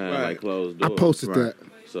on behind Right. like closed I doors. posted that.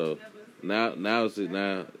 So now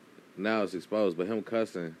it's exposed, but him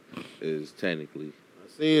cussing is technically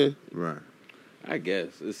sin. Right. I guess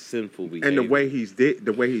it's sinful behavior. And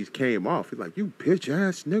the way he came off, he's like, you bitch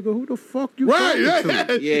ass nigga, who the fuck you Right, talking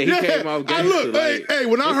yeah, to? he came off I gangster, look, hey,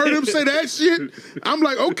 when I heard him say that shit, I'm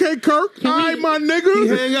like, okay, Kirk, all right, my nigga. He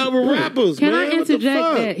hang out with rappers, Can man. I What the interject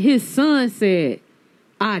fuck? that his son said,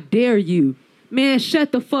 I dare you. Man,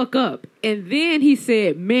 shut the fuck up. And then he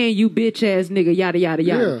said, man, you bitch ass nigga, yada, yada,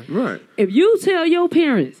 yada. Yeah, right. If you tell your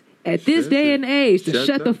parents at this day and age to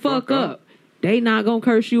shut the fuck up, they not gonna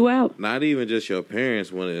curse you out. Not even just your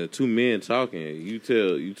parents. When two men talking, you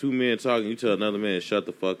tell another man to shut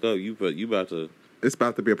the fuck up. You about to. It's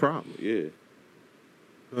about to be a problem. Yeah.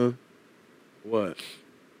 Huh? What?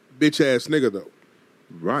 Bitch ass nigga though.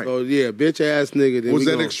 Right. So yeah, bitch ass nigga. Then Was we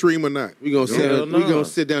that gonna, extreme or not? We gonna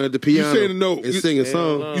sit down at the piano You say no. and sing a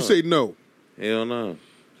song. no. You say no. Hell no.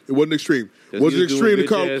 It wasn't extreme. That's Was it you extreme doing to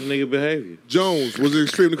call bitch ass nigga behavior? Jones? Was it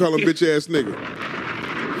extreme to call him bitch ass nigga?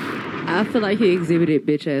 I feel like he exhibited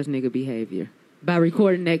bitch ass nigga behavior. By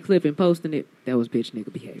recording that clip and posting it, that was bitch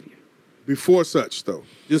nigga behavior. Before such though,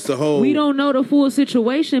 just the whole. We don't know the full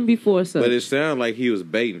situation before such. But it sounded like he was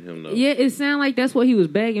baiting him though. Yeah, it sounded like that's what he was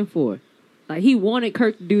begging for. Like he wanted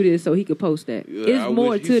Kirk to do this so he could post that. Yeah, It's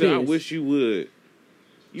more to this. I wish you would.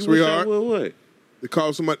 You Sweetheart, wish I would what? They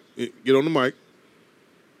call somebody. Get on the mic.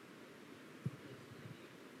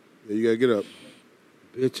 Yeah, you gotta get up.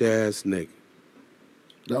 Bitch ass nigga.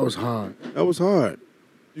 That was hard. That was hard.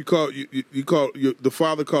 You call the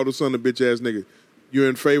father called the son a bitch ass nigga. You're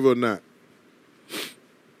in favor or not?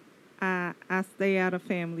 I stay out of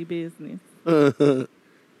family business.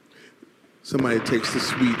 Somebody takes the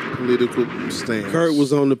sweet political stance. Kurt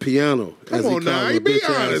was on the piano. Come on now, you be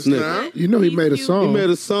honest now. You know he made a song. He made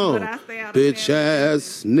a song. Bitch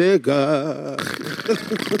ass nigga.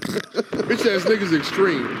 Bitch ass nigga's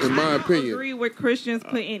extreme, in my I opinion. agree with Christians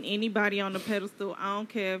putting anybody on the pedestal. I don't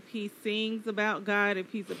care if he sings about God,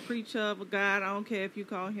 if he's a preacher of a God. I don't care if you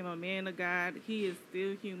call him a man of God. He is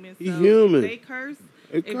still human. He's so human. If they curse,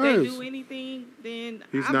 They if curse. they do anything, then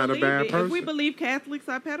He's I not a believe bad it. If we person. believe Catholics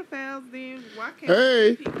are pedophiles, then why can't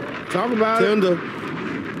Hey, people? talk about Tender.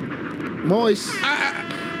 it. Moist.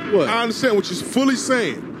 What? I understand what you're fully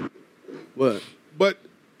saying, What? but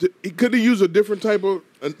could he use a different type of?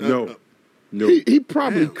 No. He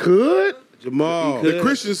probably could. Jamal. The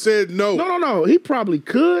Christian said no. No. He probably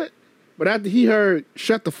could. But after he heard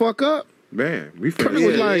 "shut the fuck up," Man, we Kurt finished.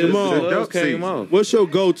 was like, Jamal. Came off. What's your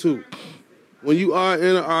go-to? When you are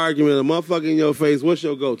in an argument, a motherfucker in your face, what's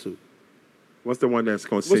your go-to? What's the one that's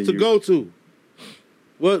going to sing What's the you? go-to?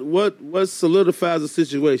 What solidifies the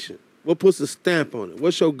situation? What puts a stamp on it?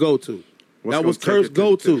 What's your go-to? What's That was gonna take Kurt's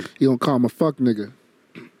it to- go-to. he gonna call him a fuck nigga.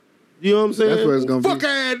 You know what I'm saying? That's what it's gonna Fuck be.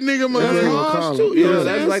 ass nigga, man. That's what he gonna harsh call too. him. You know Yeah, what I'm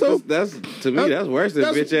that's saying? like So- that's to me. That's worse than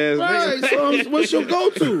bitch ass Right. nigga. So what's your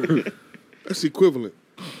go-to? That's equivalent.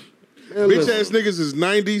 Man, Bitch listen. ass niggas is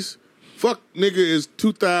 90s. Fuck nigga is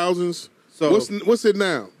 2000s. So- What's it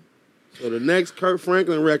now? So the next Kurt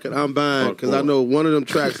Franklin record I'm buying because I know one of them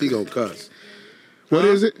tracks he gonna cuss. What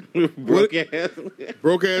is it? Broke ass.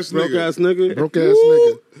 Broke ass Broke nigga. ass nigga. Broke ass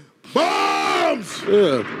nigga. Bombs!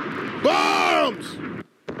 Yeah. Bombs!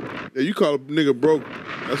 Yeah, you call a nigga broke.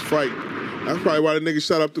 That's fighting. That's probably why the nigga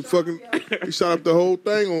shot up the fucking. He shot up the whole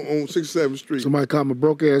thing on 67th Street. Somebody call him a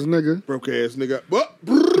broke ass nigga. Broke ass nigga. What?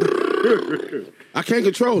 I can't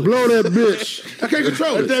control it. Blow that bitch. I can't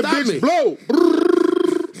control Let it. that Stop bitch me. blow.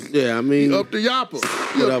 Yeah, I mean, He up the yapper.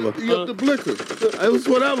 Whatever. He up the blicker. it was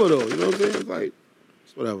whatever though. You know what I'm saying? It's like,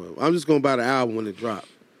 it's whatever. I'm just gonna buy the album when it drops.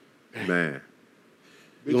 Man.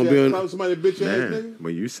 You gonna be Bitch on? ass, call somebody bitch ass Man, nigga?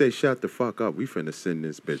 when you say shut the fuck up, we finna send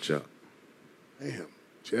this bitch up. Damn,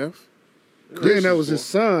 Jeff. Then that was his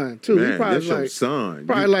son too. Man, he probably that's your like son.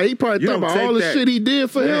 he You probably thought don't about all take the that- shit he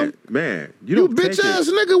did for him. Man, you You don't bitch take ass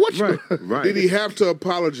it. nigga. What you? Right. Did he have to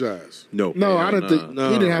apologize? No. No, I don't think he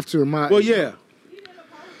didn't have to. In my Well, yeah.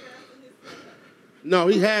 No,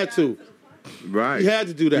 he had to. Right. He had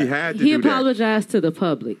to do that. He had He apologized to the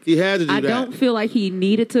public. He had to do I that. don't feel like he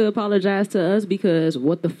needed to apologize to us because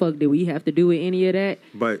what the fuck did we have to do with any of that?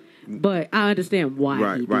 But I understand why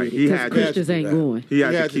Right, he did right. it. He 'cause had to Christians do ain't that. going. He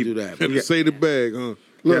had to keep do that. Had to save the bag, huh?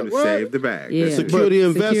 He had to save the bag. Yeah. Secure the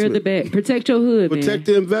investment. Secure the bag. Protect your hood, Protect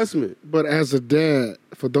the investment. But as a dad,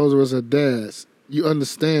 for those of us as dads, you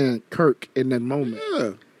understand Kirk in that moment.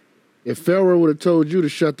 Yeah. If Pharaoh would have told you to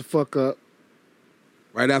shut the fuck up,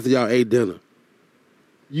 right after y'all ate dinner,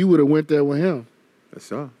 you would have went there with him.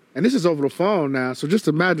 That's all. And this is over the phone now, so just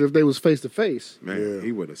imagine if they was face to face. Man,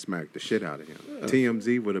 he would have smacked the shit out of him.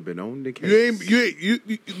 TMZ would have been on the case. You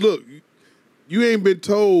look. You ain't been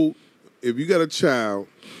told if you got a child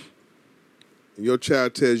and your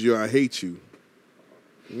child tells you I hate you.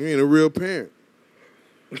 You ain't a real parent.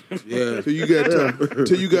 Yeah. Till you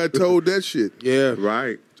got told that shit. Yeah.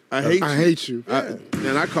 Right. I hate you. I hate you.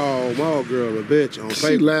 And I called my old girl a bitch on paper.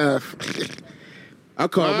 She laughed. I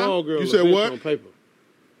called my Huh? old girl You a said bitch what? on paper.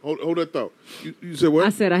 Hold that thought. You said what? I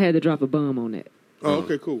said I had to drop a bomb on that. Oh,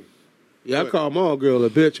 okay, cool. Yeah, I called my old girl a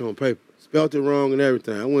bitch on paper. Spelt it wrong and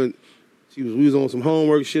everything. We was on some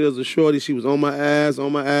homework shit as a shorty. She was on my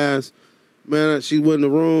ass. Man, she went in the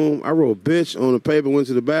room. I wrote bitch on the paper, went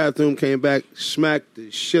to the bathroom, came back, smacked the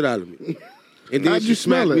shit out of me. And then How'd she you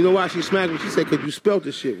smacked spell me. it? You know why she smacked me? She said, because you spelled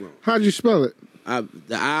this shit wrong. How'd you spell it?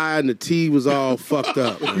 The I and the T was all fucked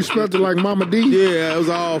up. You spelled it like Mama D? Yeah, it was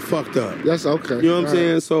all fucked up. That's okay. You know what I'm All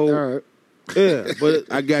saying? right. So All right. yeah, but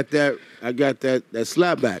I got that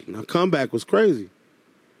slap back. Now comeback was crazy.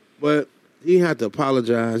 But he had to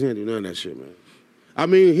apologize. He didn't do none of that shit, man. I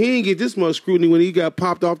mean, he didn't get this much scrutiny when he got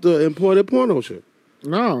popped off the imported porno shit.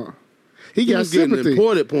 No. He got was getting sympathy.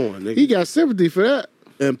 imported porn, nigga. He got sympathy for that.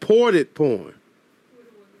 Imported porn.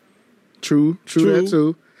 True that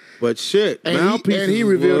too. But shit, And mouthpieces he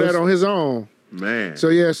revealed was- that on his own. Man. So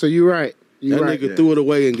yeah, so you're right. You that right. nigga threw it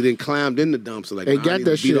away and then climbed in the dumpster like, Hey, nah, I got need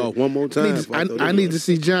that to beat shit. off one more time. I need to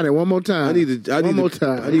see Johnny one more time. I need to one more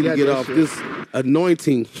time. I need to Got get that off shit. this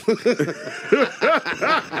anointing.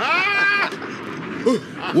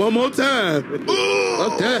 One more time.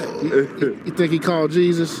 Fuck that. You think he called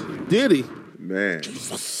Jesus? Did he? Man.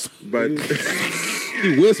 But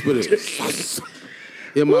he whispered it.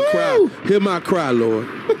 Hear my cry. Hear my cry, Lord.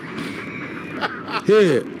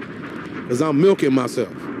 Hear it. Because I'm milking myself.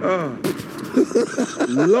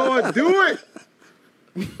 Lord, do it.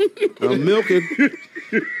 I'm milking.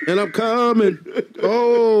 And I'm coming.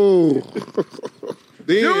 Oh.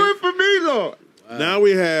 Then, Do it for me, Lord. now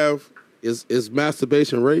we have Is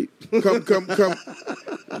masturbation rape? come.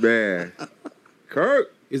 Man.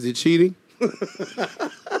 Kirk, Is it cheating? do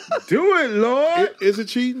it, Lord. Is it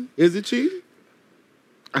cheating? Is it cheating?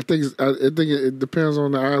 I think it depends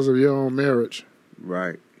on the eyes of your own marriage.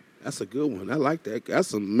 Right. That's a good one. I like that. That's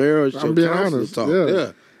some marriage I'm being counselor honest. talk. Yeah.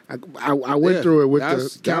 Yeah. I went Yeah. through it with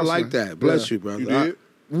That's- the I like counselor. that. Bless Yeah. you, brother. You did?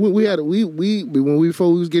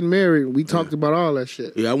 Before we was getting married, we talked about all that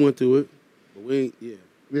shit. Yeah, I went through it. But we ain't,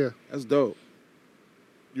 Yeah. that's dope.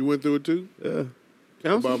 You went through it too? Yeah.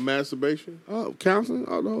 Counseling? About masturbation? Oh, counseling?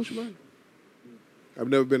 Oh, the whole shebang. I've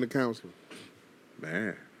never been to counseling.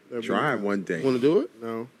 Man. Never Try it been to one day. Want to do it?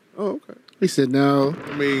 No. Oh, okay. He said no.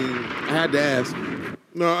 I mean, I had to ask.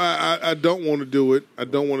 no, I don't want to do it. I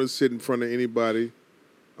don't want to sit in front of anybody.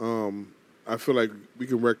 I feel like we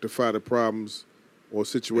can rectify the problems or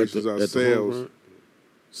situations At the ourselves. home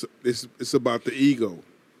So it's about the ego.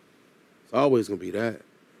 It's always going to be that.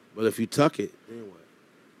 But if you tuck it, then what?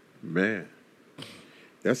 Man.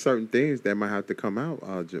 There's certain things that might have to come out,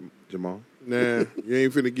 Jamal. Nah, you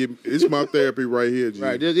ain't finna give me. It's my therapy right here, G.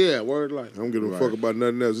 Right, yeah, word life. I don't give a Right. fuck about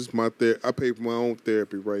nothing else. It's my therapy. I pay for my own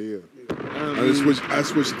therapy right here. I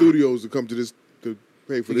switch studios to come to this to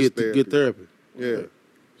pay for To this get, to therapy. get therapy. Yeah.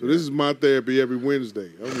 So this is my therapy every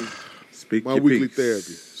Wednesday. Speak My your weekly piece.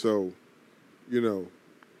 therapy. So,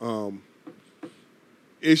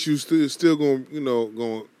 issues still going,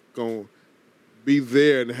 going be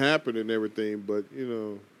there and happen and everything. But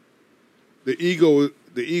the ego.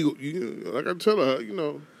 Like I tell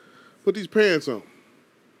her, put these pants on,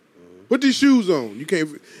 put these shoes on. You can't.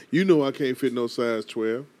 I can't fit no size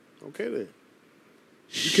 12. Okay then.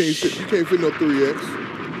 You can't fit no 3X.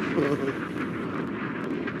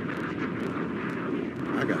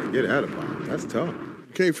 I gotta get out of here. That's tough.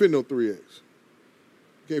 You can't fit no 3X.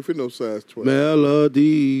 You can't fit no size 12.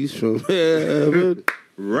 Melodies from heaven.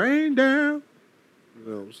 Rain down.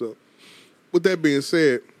 So with that being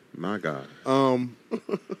said, my God,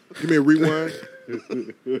 give me a rewind.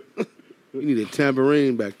 You need a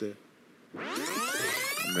tambourine back there.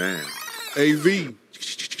 Man. AV.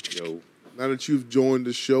 Yo. Now that you've joined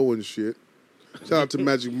the show and shit, shout out to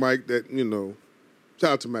Magic Mike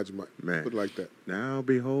shout out to Magic Mike. Man. Put it like that. Now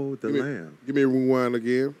behold the Lamb. Give me a rewind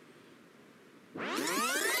again.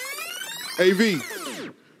 AV.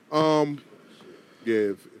 Yeah,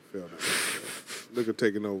 it fell down. Look at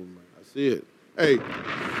taking over, man. I see it. Hey.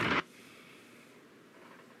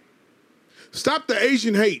 Stop the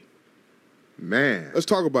Asian hate. Man. Let's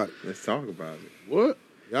talk about it. Let's talk about it. What?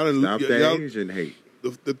 Stop the Asian hate.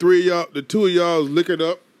 The two of y'all liquored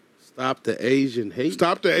up. Stop the Asian hate.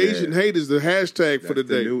 Stop the Asian hate is the hashtag for the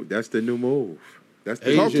day. That's the new move. That's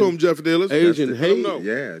the Talk to him, Jeff Dillis. Asian hate.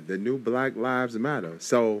 Yeah, the new Black Lives Matter.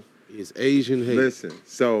 So it's Asian hate. Listen,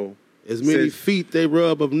 so as many feet they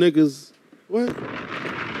rub of niggas. What?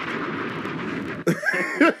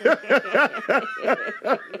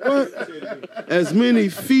 What? As many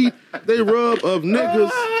feet they rub of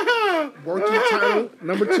niggas. Working title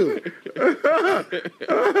number 2. What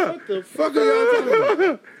the fuck are y'all talking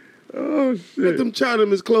about? Oh shit! Let them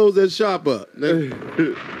Chinamen close that shop up. You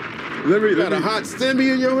got a hot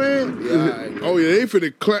stimmy in your hand? Yeah. Oh yeah, they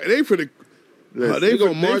finna. They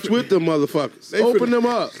gonna march with them motherfuckers. Open them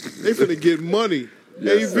up. They finna get money.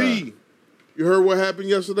 Yes, AV, you heard what happened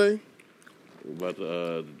yesterday? About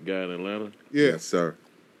the guy in Atlanta? Yeah. Yes, sir.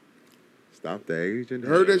 Stop the Asian.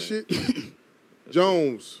 Heard that shit?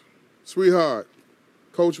 Jones, Sweetheart,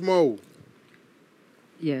 Coach Mo.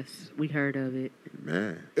 Yes, we heard of it.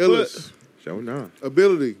 Man. Illis. Show enough.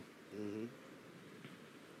 Ability.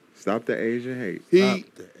 Stop the Asian hate. Stop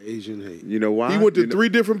the Asian hate. You know why? He went to 3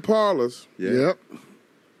 different parlors. Yeah. Yep.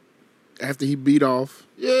 After he beat off.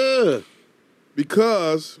 Yeah.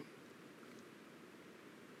 Because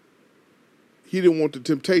he didn't want the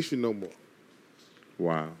temptation no more.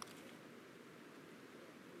 Wow.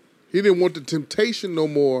 He didn't want the temptation no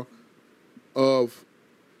more of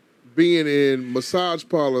being in massage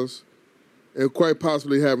parlors and quite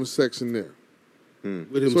possibly having sex in there.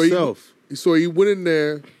 With himself. So he went in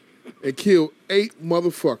there and killed 8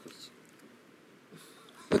 motherfuckers.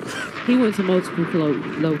 He went to multiple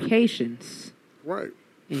locations. Right.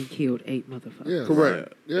 And killed 8 motherfuckers. Yeah.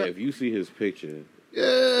 Correct. Yeah. If you see his picture,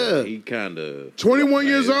 yeah, he kind of 21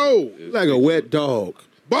 years old, like a wet dog.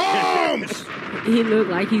 Bombs. He looked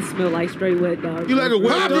like he smelled like straight wet dog. You like a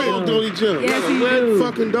wet dog, don't you, Jim? Yes, like he a wet do.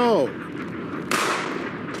 fucking dog.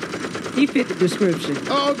 He fit the description.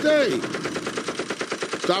 All day.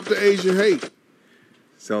 Stop the Asian hate.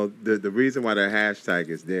 So the reason why the hashtag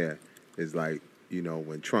is there is like,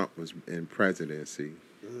 when Trump was in presidency,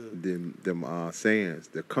 them sayings,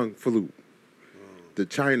 the Kung flu, the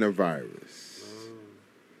China virus,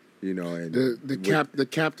 and the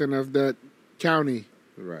captain of that county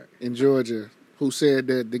right in Georgia who said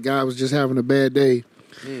that the guy was just having a bad day.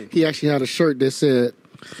 He actually had a shirt that said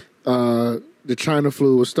the China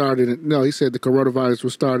flu was started. No, he said the coronavirus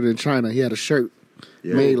was started in China. He had a shirt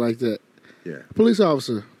made like that. Yeah. Police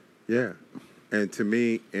officer. Yeah. And to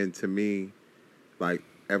me, like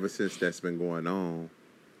ever since that's been going on,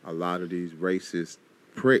 a lot of these racist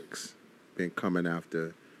pricks been coming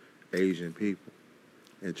after Asian people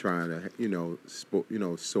and trying to,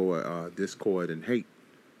 sow discord and hate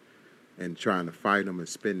and trying to fight them and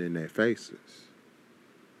spit in their faces.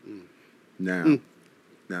 Now,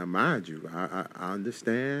 mind you, I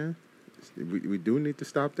understand we do need to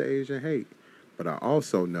stop the Asian hate, but I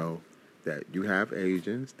also know that you have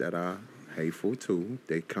Asians that are hateful too.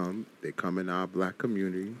 They come in our black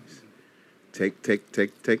communities, take,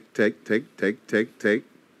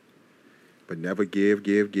 but never give.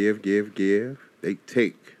 They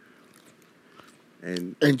take.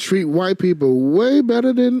 And treat white people way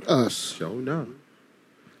better than us. So no.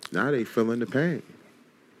 Now they feeling the pain.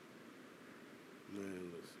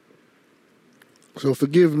 So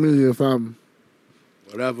forgive me if I'm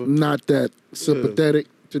not that sympathetic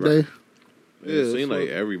today. Right. It seemed like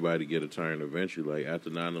everybody get a turn eventually. Like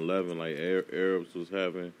after 9/11, like Arabs was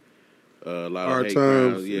having a lot of hate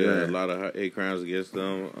crimes. Yeah, a lot of hate crimes against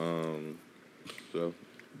them. So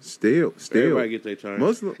still, everybody get their turn.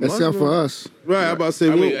 Except for us. Right, I'm about to say.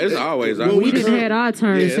 It's always our we didn't had our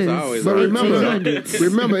turn since. But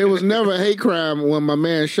remember, it was never a hate crime when my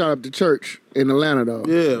man shot up the church in Atlanta, though.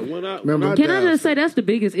 Yeah, remember? Can I just say that's the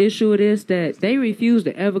biggest issue of this, that they refuse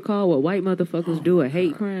to ever call what white motherfuckers do a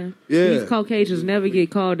hate crime. Yeah. These Caucasians never get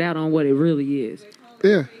called out on what it really is.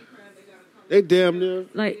 Yeah. They damn near.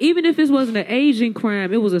 Like, even if this wasn't an Asian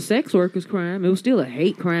crime, it was a sex worker's crime. It was still a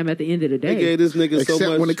hate crime at the end of the day. They gave this nigga Except so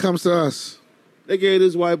much. when it comes to us. They gave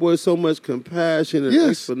this white boy so much compassion and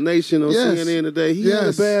explanation on CNN today. He had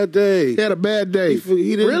a bad day. He had a bad day.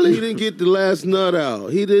 He didn't. Really? He didn't get the last nut out.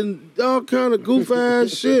 He didn't. All kind of goof ass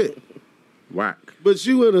shit. Whack. But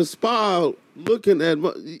you in a spa looking at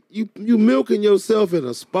you milking yourself in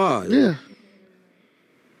a spa. Yeah.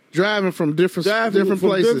 Driving from different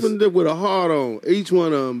places. With a heart on. Each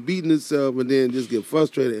one of them beating itself and then just get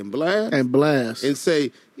frustrated and blast. And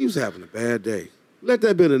say, he was having a bad day. Let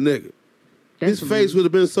that been a nigga. His face would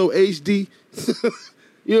have been so HD.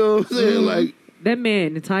 You know what I'm saying? Like that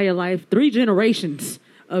man, entire life, 3 generations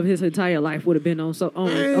of his entire life would have been on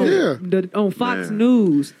Fox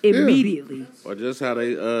News immediately. Or just how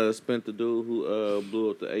they spent the dude who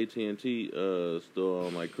blew up the AT&T store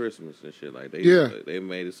on like Christmas and shit. Like they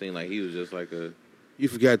made it seem like he was just like a. You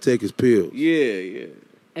forgot to take his pills. Yeah.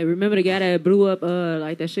 Hey, remember the guy that blew up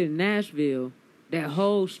like that shit in Nashville? That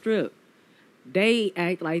whole strip. They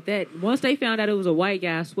act like that. Once they found out it was a white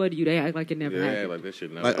guy, I swear to you, they act like it never happened. Like that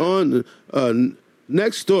shit never like happened. On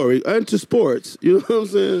next story, into sports. You know what I'm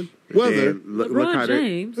saying? Weather. LeBron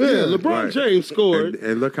James. LeBron James scored.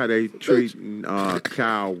 And look how they treat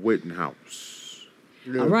Kyle Rittenhouse.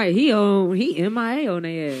 All right, he MIA on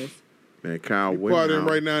their ass. Man, Kyle Partying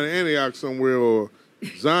Rittenhouse. right now in Antioch somewhere or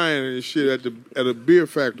Zion and shit at a beer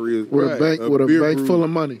factory. With a bank full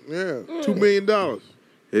of money. Yeah, $2 million.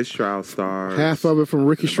 His trial starts. Half of it from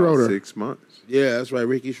Ricky in about Schroeder. 6 months. Yeah, that's right,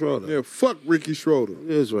 Ricky Schroeder. Yeah, fuck Ricky Schroeder.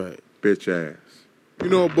 That's right. Bitch ass. You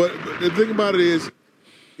know, but the thing about it is,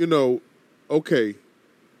 you know, okay,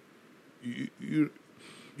 you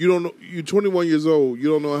don't know. You're 21 years old. You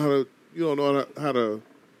don't know how to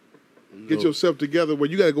get yourself together where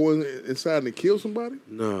you got to go inside and kill somebody.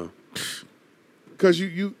 No, because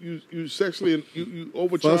you sexually you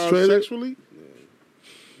overcharge Frustrated? sexually.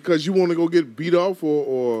 Because you want to go get beat off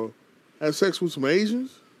or have sex with some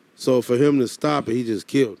Asians. So for him to stop it, he just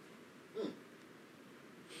killed.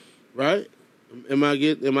 Right? Am I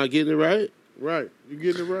getting it right? Right. You're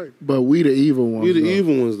getting it right. But we the evil ones. We the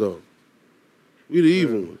evil ones, though. We the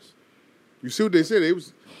evil ones. You see what they said?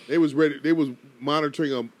 They was ready. They was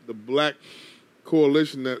monitoring the black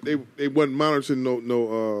coalition. That they wasn't monitoring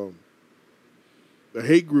no the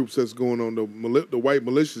hate groups that's going on, the white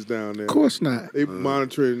militias down there. Of course not. They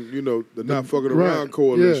monitoring, the not fucking around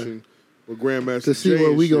coalition with Grandmaster to see Jay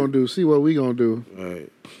what we shit. gonna do. See what we gonna do. All right.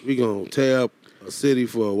 We gonna tear up a city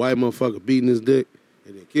for a white motherfucker beating his dick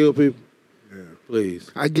and then kill people. Yeah. Please.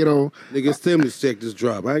 I get on. Nigga, stimulus check this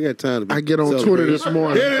drop. I ain't got time to. I get on Twitter this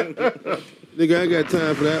morning. Nigga, I ain't got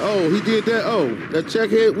time for that. Oh, he did that. Oh, that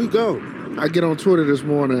checkhead. We go. I get on Twitter this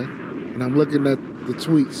morning and I'm looking at the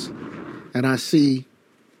tweets and I see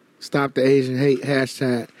Stop the Asian Hate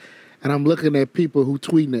hashtag, and I'm looking at people who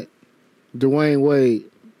tweeting it. Dwayne Wade,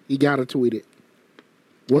 he got to tweet it.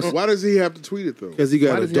 Why does he have to tweet it, though? Because he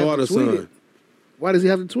got a daughter, son. Why does he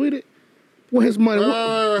have to tweet it? Well, his money. He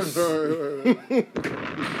snuck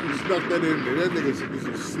that in there. That nigga's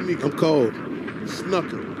a sneaker. I'm cold. He snuck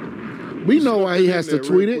it. We know why he has to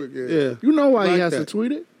tweet it. Quick, Yeah. You know why he Like has that. to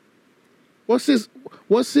tweet it? What's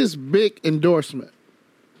his big endorsement?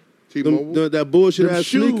 T-Mobile? That bullshit Them ass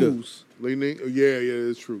sneaker. shoes. Leaning? Yeah,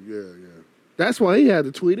 it's true. Yeah. That's why he had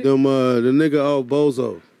to tweet it. Them the nigga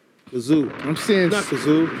Bozo. Kazoo. I'm saying, Not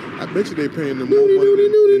Kazoo. I bet you they paying them more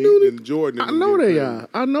money than Jordan. I know they are.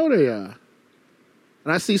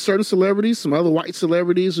 And I see certain celebrities, some other white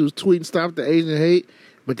celebrities who's tweeting Stop the Asian Hate,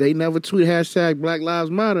 but they never tweet hashtag Black Lives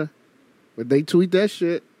Matter. But they tweet that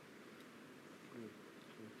shit.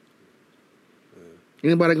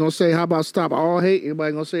 Anybody gonna say, how about stop all hate?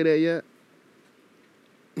 Anybody gonna say that yet?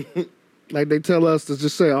 Like they tell us to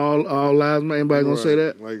just say all lives matter. Anybody gonna say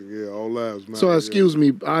that? Like, all lives matter. So excuse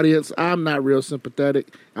me, audience, I'm not real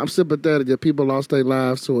sympathetic. I'm sympathetic that people lost their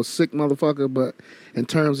lives to a sick motherfucker, but in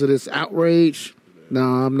terms of this outrage, no,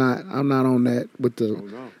 I'm not on that with the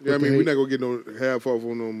Yeah, I mean, we're not gonna get no half off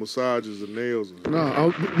on no massages and nails. And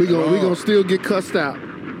No, we gonna still get cussed out.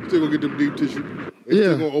 Still gonna get them deep tissue. They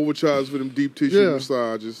still gonna overcharge for them deep tissue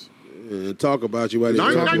massages. And talk about you while they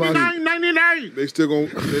 $9.99. They still gonna,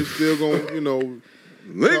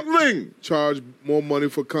 Ling. charge more money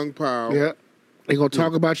for Kung Pao. Yeah. They gonna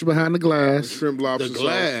talk about you behind the glass. Shrimp lobster The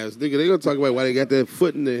glass. Nigga, they gonna talk about why they got that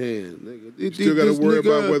foot in their hand. Nigga. You still gotta worry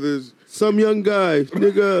about whether it's some young guy,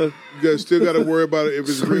 nigga. You still gotta worry about it if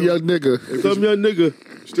it's Some real young nigga. Some young nigga.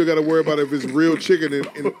 Still gotta worry about if it's real chicken in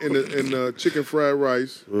chicken fried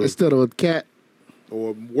rice Instead of a cat.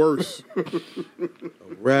 or worse.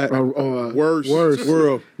 Rat. Worse.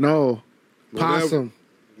 Squirrel. No. Whatever. Possum.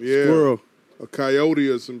 Yeah. Squirrel. A coyote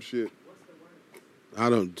or some shit. I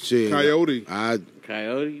don't shit. Coyote.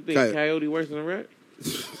 Coyote? You think coyote worse than a rat?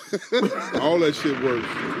 All that shit works.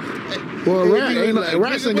 Well, Hey,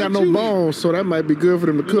 rats ain't got no bones, so that might be good for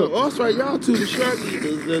them to cook. Oh, that's right. Y'all two, the shark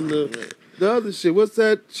eaters and the other shit. What's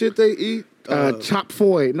that shit they eat? Chop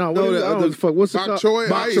foy. No, what is, I don't know what the fuck. What's it Bok called? choy?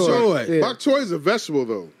 Bok I eat choy. Yeah. Bok choy is a vegetable,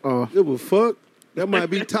 though. Oh. Give a fuck. That might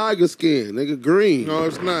be tiger skin. Nigga, green. No,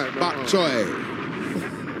 it's not. Bok choy.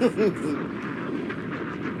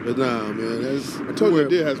 But nah, man. That's, I told you I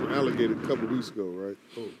did have some alligator a couple of weeks ago, right?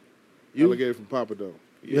 You? Alligator from Papado.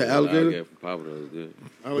 You had alligator? Alligator from Papado is good.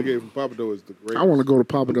 Alligator from Papado is the greatest. I want to go to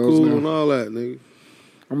Papados Cool now. and all that, nigga.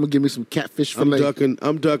 I'm gonna give me some catfish I'm fillet.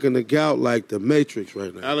 ducking the gout like the Matrix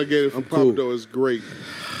right now. Alligator from I'm cool. Papado is great.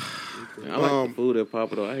 I like the food at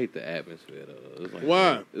Papado. I hate the atmosphere though. It's like,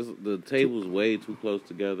 Why? The table's way too close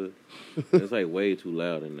together. It's like way too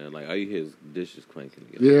loud in there. Like all you hear is dishes clanking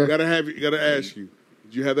together. Yeah. You gotta ask you.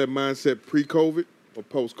 Did you have that mindset pre-COVID or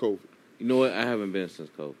post-COVID? You know what? I haven't been since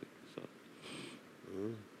COVID. So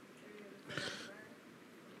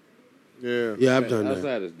Yeah. Yeah, I've done that.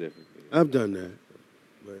 outside is different. I've done that.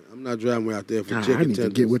 But I'm not driving out there for God, chicken I need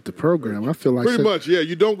tenders. to get with the program. I feel like Pretty much, yeah.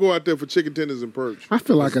 You don't go out there for chicken tenders and perch. I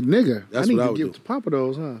feel like a nigga. That's I need what I to would get do. with the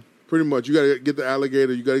Papados, huh? Pretty much. You gotta get the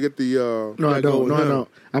alligator. You gotta get the No, I don't. No, I don't.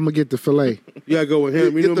 I'm gonna get the fillet. You gotta go with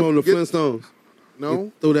him. You Get know the- him on the get- Flintstones.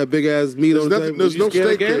 No. Throw that big ass meat There's on the nothing. table. There's no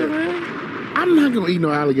steak Gator, there. man? I'm not gonna eat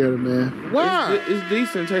no alligator, man. Why? It's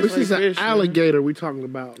decent. Tastes This like is an fish, man. alligator we talking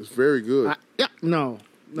about. It's very good. Yeah, no.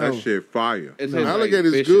 That shit fire. It tastes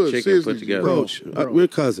Alligator's like fish good, and chicken seriously. put together. Coach, we're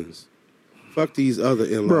cousins. Fuck these other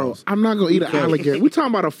in-laws. Bro, I'm not gonna eat an Okay. alligator. We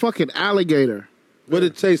talking about a fucking alligator. What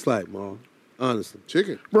it tastes like, Ma? Honestly.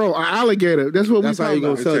 Chicken. Bro, an alligator. That's what That's we how talking you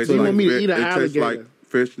gonna about. tell it to You me. want me to eat an It tastes alligator? like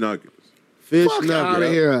fish nuggets. Fish Fuck nuggets. out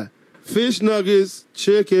of here. Fish nuggets,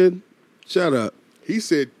 chicken. Shut up. He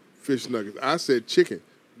said fish nuggets. I said chicken.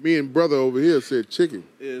 Me and brother over here said chicken.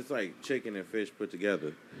 It's like chicken and fish put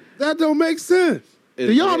together. That don't make sense.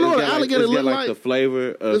 Do y'all know what got alligator it's got look like? the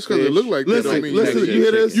flavor of Just because it fish. look like that Listen, don't mean listen, that. you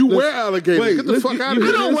hear this? You Listen. wear alligators. Wait, Get the listen, fuck out you of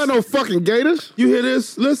I here. don't wear no fucking gators. You hear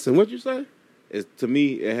this? Listen, what you say? It's, to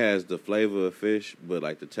me, it has the flavor of fish, but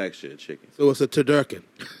like the texture of chicken. So it's a turducken.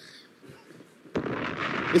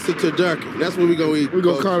 It's a turducken. That's what we gonna eat. We're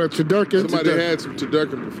gonna call it turducken. Somebody had some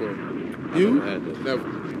turducken before. You? I never had that. Never.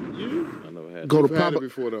 I never had Go to You've had Papa. it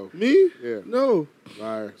before though. Me? Yeah. No.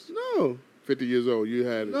 Liars. No. 50 years old. You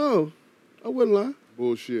had it. No. I wouldn't lie.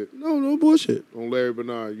 Bullshit. No bullshit. On Larry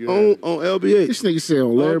Bernard. You had On it. on LBH. This nigga said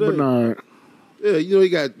on Larry All day. Bernard. Yeah, you know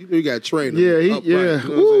he got trained. Yeah, he, upright, yeah. you know what I'm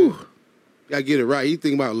Woo. saying? Gotta get it right. You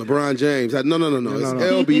think about LeBron James. No. It's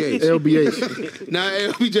no. LBH. LBH. Not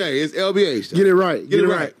LBJ. It's LBH. Get it right. Get it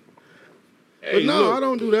right. Hey, But no, look. I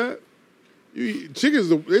don't do that. Chickens.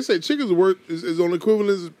 They say chickens is on the equivalent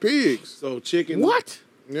as pigs. So chicken. What?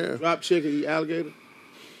 Yeah. Drop chicken, eat alligator.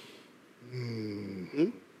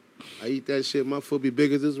 I eat that shit. My foot be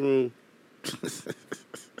big as this room.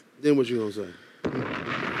 Then what you gonna say?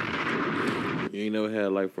 You ain't never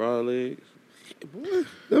had like frog legs? Boy,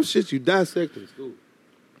 them shit you dissect in school.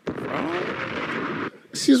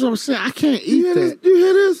 See what I'm saying? I can't eat You hear that. this? You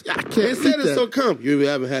hear this? I can't They eat said it's that. so come. You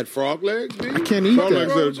haven't had frog legs, B? I can't eat Frog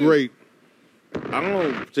that. legs are great. I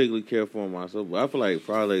don't particularly care for them myself, but I feel like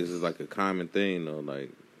frog legs is like a common thing, though. Like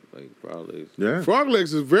frog legs. Yeah. Frog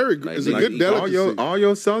legs is very good. Like, It's a like good delicacy. all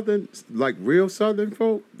your southern, like real southern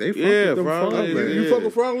folk, they fuck Yeah, with them frog frog legs, legs. You fuck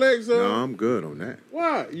with frog legs, though? No, I'm good on that.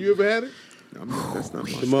 Why? You ever had it? That's not my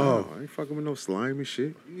Jamal. style. I ain't fucking with no slimy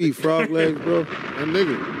shit. You eat frog legs, bro? That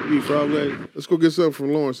nigga. You eat frog legs? Let's go get something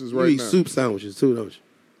from Lawrence's You right eat now. soup sandwiches too, don't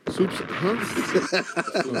you? Soup?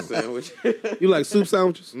 Huh? Sandwich. You like soup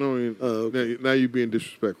sandwiches? No, Okay. now you're being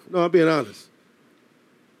disrespectful. No, I'm being honest.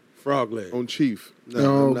 Frog leg. On Chief.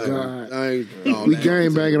 Oh, I'm not- God. I ain't all We that.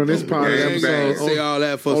 gang banging on this podcast. Gang bang. Say all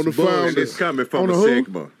that for on some the founder. And bullshit. it's coming On from the a who?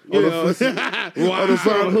 Sigma. On the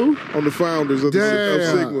founder, on the founders of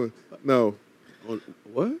Damn. Sigma. No,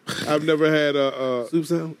 What? I've never had a Soup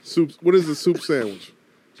sandwich? soup. What is a soup sandwich?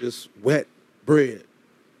 Just wet bread.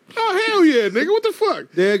 Oh hell yeah, nigga! What the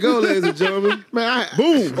fuck? There you go, ladies and gentlemen. Man,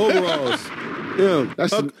 Boom. Overalls. Yeah.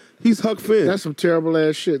 That's Huck, he's Huck Finn. that's some terrible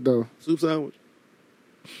ass shit, though. soup sandwich.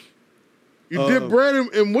 You dip bread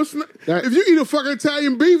in what's not, That- if you eat a fucking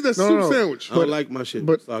Italian beef, that's No, soup no. sandwich. I don't like my shit.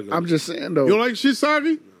 But soggy. I'm just saying, though. You don't like shit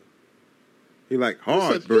soggy? He like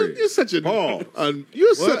hard bread. You're such a Pause.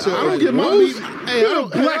 you're such a I don't get my rose- beef. Hey, I You're a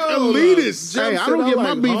don't, black hold elitist. Hey, I don't get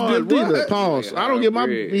my beef dipped either. Pause. I don't get my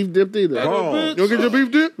beef dipped either. You don't get your beef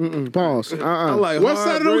dip? Pause. I like What hard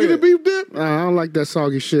side don't get bread. your beef dip? I don't like that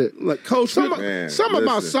soggy shit. Like Coach Something Man,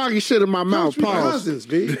 about listen. soggy shit in my mouth. Coach Pause. Cousins,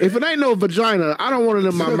 B. If it ain't no vagina, I don't want it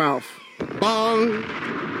in my mouth. Bong.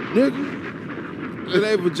 Nigga. It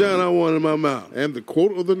ain't vagina I want in my mouth. And the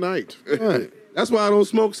quote of the night. Right. That's why I don't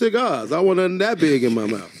smoke cigars. I want nothing that big in my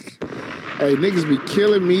mouth. Hey, niggas be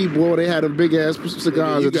killing me, boy. They had them big ass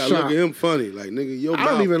cigars You at the gotta shop. look at him funny. Like, nigga, your I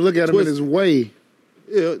don't mouth even look at him in twisted. his way.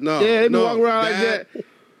 Yeah, no. Yeah, they no, walk around like that.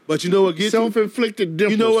 But you know what gets Self-inflicted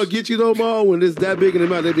dimples. you? You know what gets you though, Ma? When it's that big in the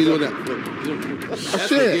mouth, they be doing that. That's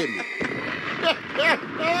Shit. what get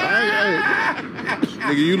me.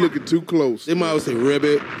 Nigga, you looking too close. They might say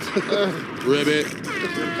ribbit, ribbit.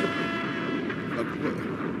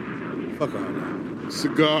 Fuck all that.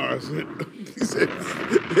 Cigars. He said,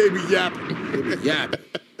 they be yapping. They be yapping.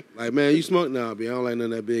 Like, man, you smoke now, B. I don't like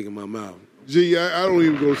nothing that big in my mouth. Gee, I don't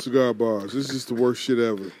even go to cigar bars. This is just the worst shit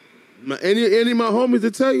ever. Any of my homies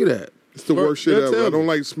that tell you that. It's the worst shit They'll ever. tell I me. don't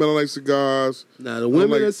like smelling like cigars. Nah, the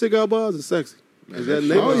women like- at cigar bars are sexy. Is that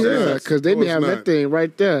name? Oh, yeah, because they No, be it's having not. that thing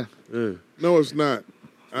right there. Yeah. No, it's not.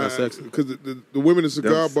 Not sexy. Because the women in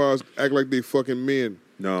cigar bars act like they fucking men.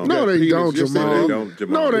 No, No, they penis. don't, Yes, they Jamal. They do. don't,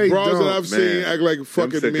 Jamal. No, The they bras don't. that I've seen act like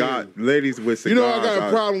fucking cigar, men. ladies with You cigars. know, I got a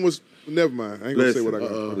are- problem with. Never mind. I ain't gonna say what I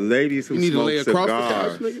got. Ladies who You need to smoke lay across the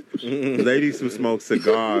cigars, couch, nigga. ladies who smoke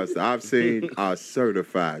cigars, I've seen are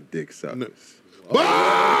certified dick suckers.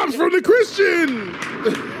 Bombs from the Christian.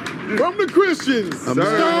 From the Christians.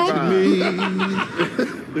 Certified.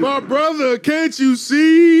 My brother, can't you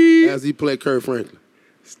see? As he played Kurt Franklin.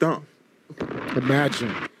 Stomp.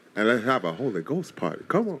 Imagine. And let's have a Holy Ghost party.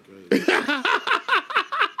 Come on.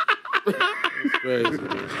 Crazy.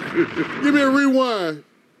 Give me a rewind.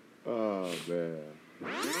 Oh, man.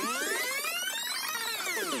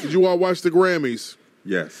 Did you all watch the Grammys?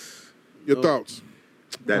 Yes. Your thoughts?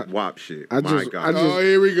 That WAP shit. I My just- God. Oh,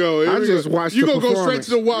 here we go. Here I we just go. watched You the gonna go straight to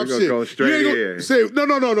the WAP We're gonna shit. go straight You ain't in. gonna say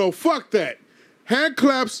no. Fuck that. Hand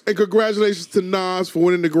claps and congratulations to Nas for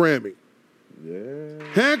winning the Grammy. Yeah.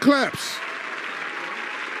 Hand claps.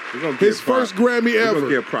 We're gonna His give props. first Grammy We're ever.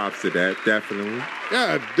 gonna give props to that, definitely.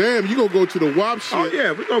 God damn, you gonna go to the WAP shit? Oh,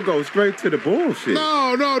 yeah, we're gonna go straight to the bullshit.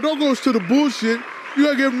 No, don't go to the bullshit. You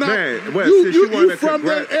gotta give Nas. Man, well, you since you wanna from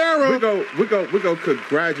that era. we go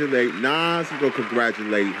congratulate Nas. We go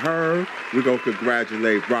congratulate her. We go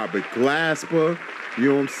congratulate Robert Glasper. You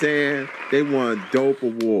know what I'm saying? They won dope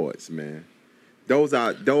awards, man. Those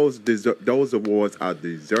awards are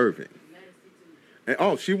deserving.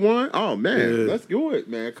 And she won. Oh man, Yeah. let's do it,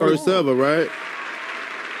 man. Come First on. ever, right?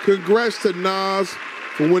 Congrats to Nas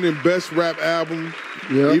for winning Best Rap Album,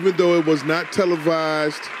 Yeah. even though it was not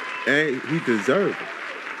televised. And he deserved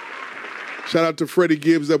it. Shout out to Freddie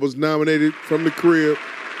Gibbs that was nominated from the crib,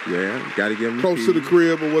 Yeah, got to give him close to the keys.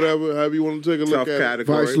 crib or whatever, however you want to take a Tough look at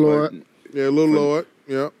category. Vice Lord. it. Yeah, Little Lord.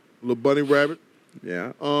 Yeah, Little Bunny Rabbit.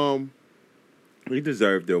 Yeah, He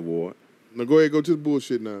deserved the award. Now go ahead, go to the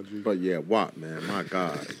bullshit now, G. But yeah, WAP, man, my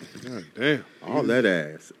God, God damn. all that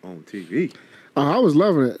ass on TV. Oh, I was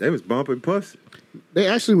loving it. They was bumping pussy. They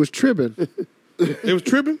actually was tripping. They was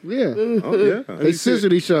tripping? Yeah. Oh yeah, They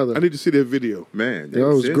scissored each other. I need to see that video. man. Yo,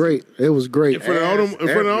 it was great. It was great. In front of all them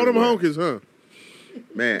everywhere. honkers, huh?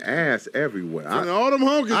 Man, ass everywhere. In front of all them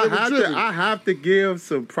honkers, I they were have tripping. I have to give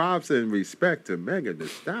some props and respect to Megan Thee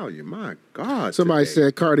Stallion. My God, Somebody today.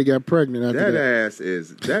 said Cardi got pregnant after that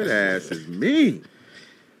that. ass is mean.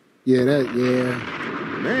 Yeah,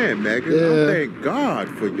 Man, Megan, Yeah. I thank God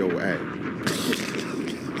for your ass.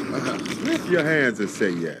 Lift your hands and say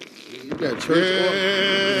yes. You got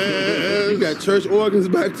church. You got church organs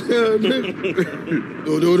back there, nigga.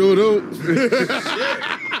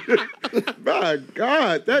 My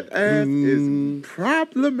God, that ass is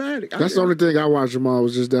problematic. That's the only thing I watched, Jamal,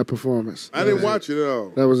 was just that performance. I didn't watch it at all.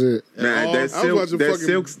 That was it. Man, I that was Silk, watching that fucking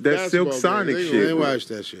Silk, that Silk basketball Sonic games. They shit. I ain't was- watched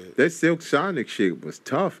that shit. That Silk Sonic shit was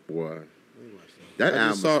tough, boy. That I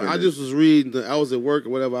album. just was reading. I was at work or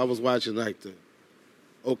whatever. I was watching like the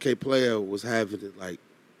OK Player was having it like,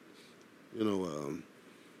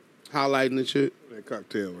 highlighting and shit. That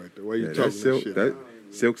cocktail right there. Why you that talking Silk, that shit? that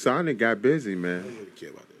Silk Sonic got busy, man.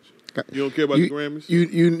 You don't care about the Grammys?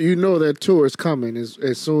 You know that tour is coming as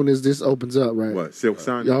soon as this opens up, right? What, Silk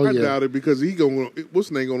Sonic? Oh, I yeah. doubt it because he going. What's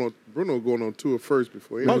the name going on? Bruno going on tour first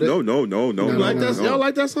before. Oh no. No, Like no, that? no. Y'all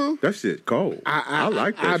like that song? That shit cold. I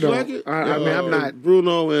like that. I shit. don't. Like it? I mean, I'm not.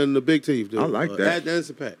 Bruno and the Big Teeth. Dude. I like that. That's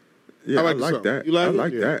a pack. Yeah, I I like the like song. that. You like I it?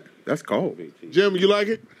 like Yeah. that. That's cold. Jim, you like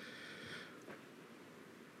it?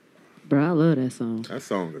 Bro, I love that song. That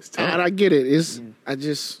song is And tough. I get it. I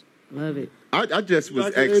just Love it. I just was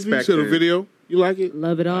Like it? You said expecting a video. You like it?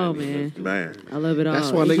 Love it all, man. Man, I love it all.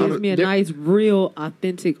 That's why it they- gives me a they- nice, real,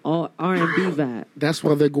 authentic R&B vibe. that's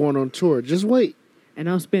why they're going on tour. Just wait. And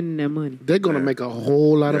I'm spending that money. They're gonna Yeah. make a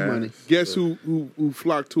whole lot of Yeah. money. Guess who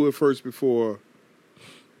flocked to it first before?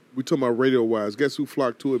 We talking about radio wise. Guess who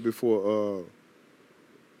flocked to it before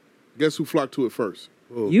Guess who flocked to it first?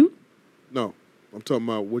 You? No, I'm talking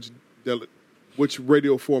about which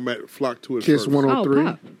radio format flocked to it Kiss first. 103. Oh,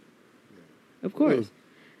 pop. Of course.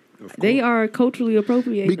 They are culturally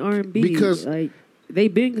appropriating R&B because like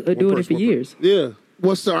they've been doing it for years. Yeah.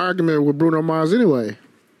 What's the argument with Bruno Mars anyway?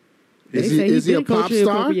 They say Is he a been pop culturally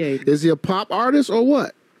star? appropriating. Is he a pop artist or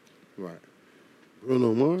what? Right.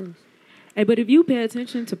 Bruno Mars. Hey, but if you pay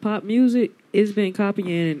attention to pop music, it's been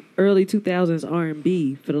copying early 2000s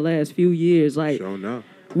R&B for the last few years. Like Sure enough.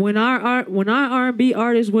 when our R&B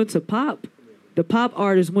artists went to pop, the pop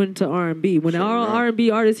artists went to R&B. When our R&B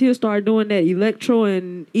artists here started doing that electro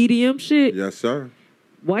and EDM shit, Yes, sir.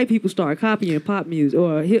 white people started copying pop music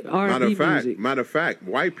or R&B music. Matter of fact,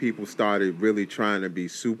 white people started really trying to be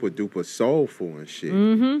super duper soulful and shit.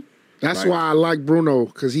 Mm-hmm. That's Like- why I like Bruno,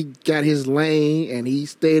 because he got his lane and he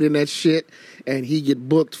stayed in that shit and he get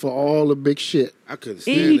booked for all the big shit. I couldn't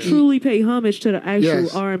And he truly paid homage to the actual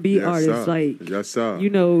Yes. R&B Yes, artists. sir. Like, Yes, sir. you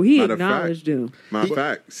know, he Matter of acknowledged fact- them. Matter of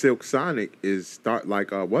fact, Silk Sonic is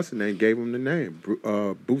what's the name? Gave him the name,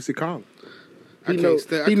 Bootsy Collins. He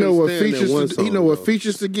know what features. He know what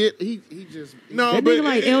features to get. He just No, That but nigga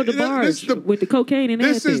like El DeBarge with the cocaine and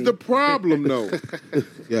this is everything. the problem, though.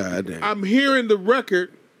 Yeah, damn. I'm hearing the record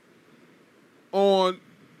on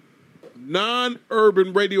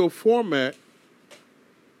non-urban radio format.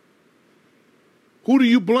 Who do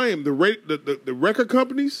you blame? The record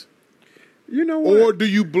companies? You know what? Or do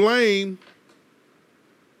you blame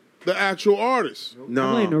the actual artists? No.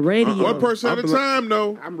 I blame the radio. One person at a I'm bla- time,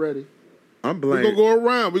 though. I'm ready. I'm We're blaming. gonna go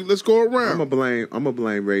around. Let's go around. I'm gonna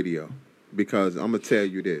blame radio because I'm gonna tell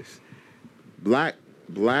you this: black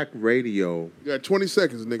radio, You got 20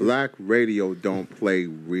 seconds, nigga. black radio don't play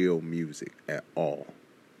real music at all.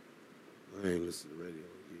 I ain't listen to radio.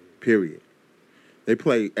 Period. They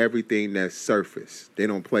play everything that's surface. They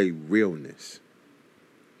don't play realness.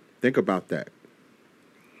 Think about that.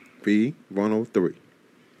 V103.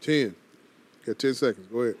 10. Got 10 seconds.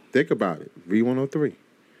 Go ahead. Think about it. V103.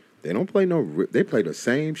 They don't play they play the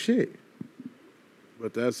same shit.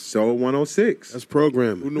 But that's Soul 106. That's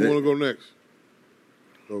programming. Who want to go next?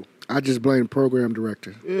 Go. I just blame program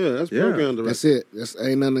director. Yeah, that's Yeah. program director. That's it. That's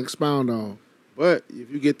ain't nothing to expound on. But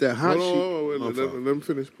if you get that hot Hold on, sheet, hold on, wait, My let fault. him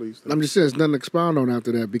finish, please. I'm just saying there's nothing to expound on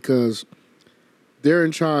after that because they're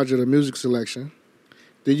in charge of the music selection.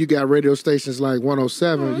 Then you got radio stations like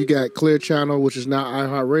 107. You got Clear Channel, which is now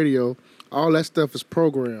iHeartRadio. All that stuff is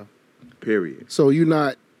programmed. Period. So you're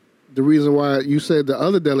not the reason why you said the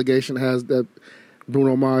other delegation has that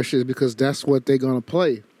Bruno Mars shit is because that's what they're gonna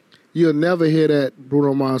play. You'll never hear that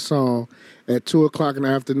Bruno Mars song at 2:00 in the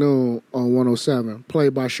afternoon on 107,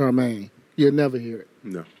 played by Charmaine. You'll never hear it.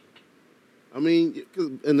 No. I mean,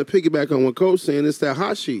 and to piggyback on what Coach saying, it's that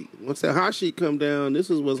hot sheet. Once that hot sheet come down, this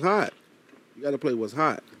is what's hot. You got to play what's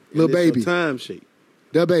hot. Lil And it's your Baby. time sheet.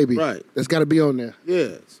 The baby, Right. That's got to be on there.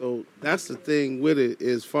 Yeah, so that's the thing with it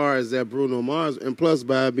as far as that Bruno Mars, and plus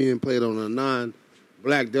by it being played on a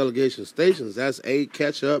non-black delegation stations, that's A,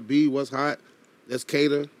 catch up, B, what's hot, that's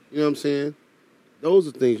cater, you know what I'm saying? Those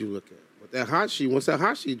are things you look at. But that hot sheet, once that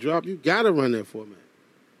hot sheet drop, you got to run that format.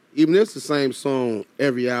 Even if it's the same song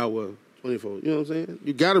every hour, 24, you know what I'm saying?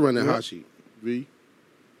 You got to run that hot sheet. V.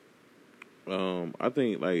 I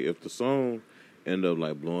think like if the song end up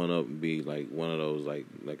like blowing up and be like one of those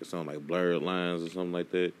like a song like Blurred Lines or something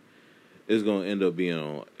like that, it's gonna end up being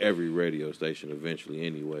on every radio station eventually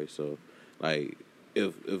anyway. So like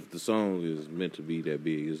if the song is meant to be that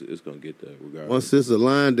big, it's gonna get that regardless. Once it's a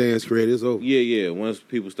line dance created, it's over. Yeah. Once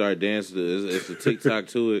people start dancing, it's a TikTok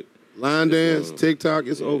to it. Line dance, TikTok,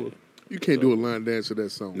 it's over. You can't do a line dance to that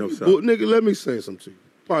song. No, sir. Well, nigga, let me say something to you.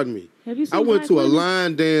 Pardon me. Have you seen I went Black to a Women?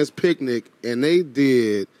 line dance picnic, and they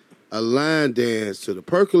did a line dance to the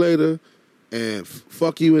Percolator and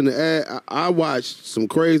Fuck You in the Ass. I watched some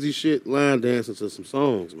crazy shit line dancing to some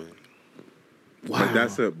songs, man. But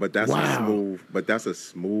that's a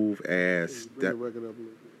smooth ass.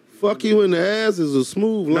 Fuck You in the Ass is a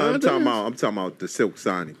smooth No, line I'm dance. talking about the Silk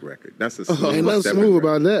Sonic record. That's a smooth. Ain't nothing stepping smooth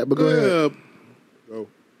record. about that. But go ahead. Go.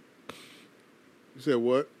 You said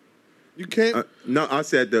what? You can't. No, I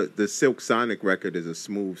said the Silk Sonic record is a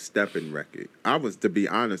smooth stepping record. To be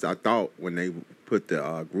honest, I thought when they put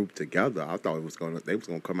the group together, I thought they was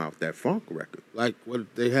gonna come out with that funk record. Like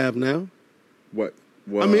what they have now? What?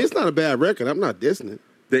 I mean, it's not a bad record. I'm not dissing it.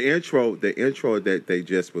 The intro that they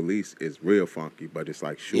just released is real funky, but it's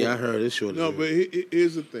like short. Yeah, I heard it's short. No, but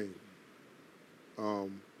here's the thing.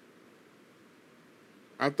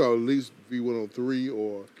 I thought at least V103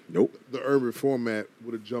 or the urban format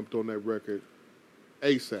would have jumped on that record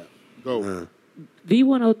ASAP. Go.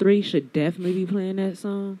 V103 should definitely be playing that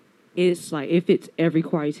song. it's like it fits every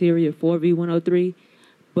criteria for V103.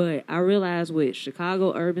 But I realize with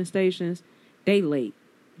Chicago urban stations, they late.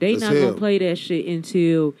 They not gonna play that shit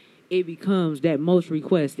until it becomes that most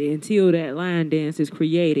requested, until that line dance is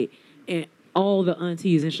created and all the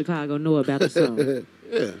aunties in Chicago know about the song.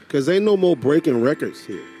 Yeah, because ain't no more breaking records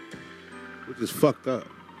here, which is fucked up.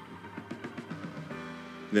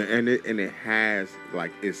 And it has,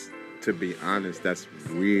 like, it's, to be honest, that's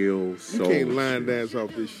real soul. You can't line dance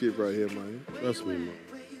off this shit right here, man. Trust me, man.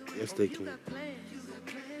 Yes, they can.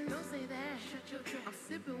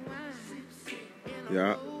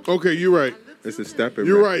 Yeah. Okay, you're right. It's a stepping.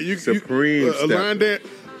 You're right. You supreme a line dance,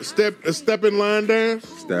 a stepping line dance.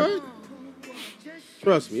 Step. Right?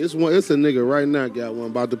 Trust me, it's a nigga right now got one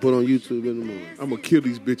about to put on YouTube in the morning. I'm gonna kill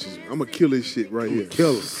these bitches. I'm gonna kill this shit right here.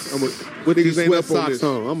 Kill them. With these sweat socks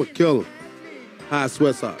on. I'm gonna kill them. High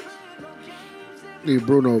sweat socks. Need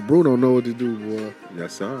Bruno know what to do, boy.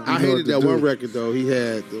 Yes, sir. I hated that one record though. He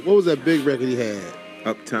had what was that big record he had?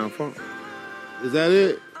 Uptown Funk. Is that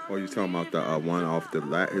it? Or you talking about the one off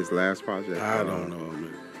his last project? I don't know,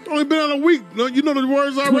 man. Only been on a week. No, you know the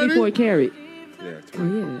words already. 24 Karat. Yeah,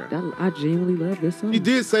 I genuinely love this song. He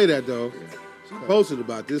did say that though. She posted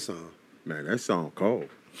about this song. Man, that song cold.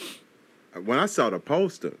 When I saw the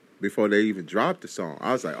poster before they even dropped the song,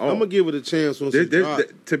 I was like, "Oh, I'm gonna give it a chance once it drops."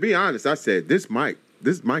 To be honest, I said this mic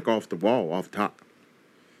off the wall, off top.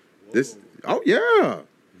 This, oh yeah,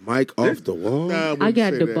 mic off the wall. Nah, I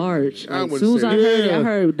got DeBarge. As soon as I heard it, I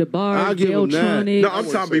heard DeBarge, Deltronic. No, I'm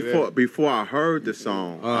talking before I heard the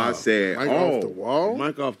song. I said, Mike off the wall.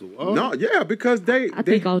 Mike off the wall. No, yeah, because I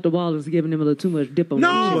think off the wall is giving them a little too much dip on.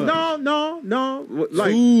 No.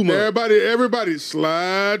 Like everybody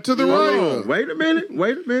slide to the right. Wait a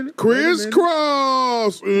minute.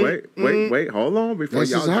 Crisscross. Wait. Hold on before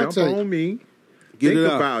y'all jump on me. Think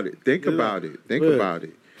about it. Think about it.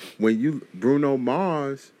 When Bruno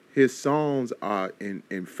Mars, his songs are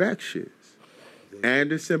infectious.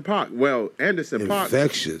 Anderson .Paak. Well, Anderson .Paak.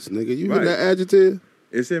 Infectious, nigga. You hear that adjective?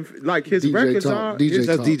 It's like his DJ records talk, are.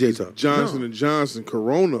 That's DJ talk. Johnson and Johnson,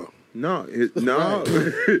 Corona. No.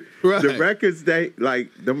 The records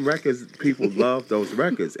them records. People love those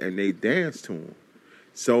records and they dance to them.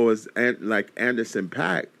 So it's like Anderson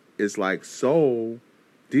 .Paak is like soul,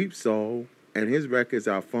 deep soul, and his records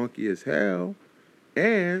are funky as hell,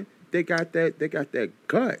 and they got that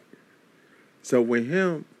gut. So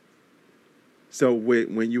when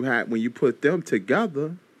you put them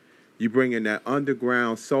together, you bring in that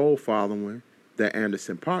underground soul following that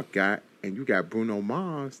Anderson .Paak got, and you got Bruno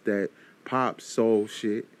Mars, that pop soul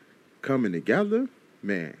shit coming together.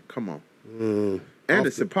 Man, come on.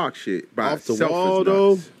 Anderson .Paak shit by off the itself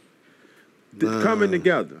wall is though. Coming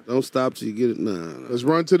together. Don't stop till you get it. Nah. Let's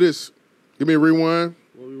run to this. Give me a rewind.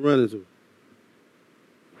 What we running to?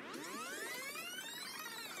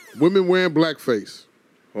 Women wearing blackface.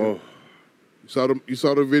 Oh, you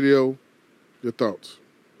saw the video. Your thoughts?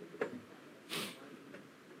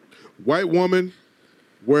 White woman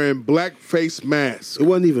wearing blackface mask. It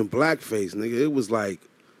wasn't even blackface, nigga. It was like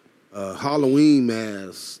a Halloween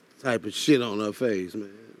mask type of shit on her face, man.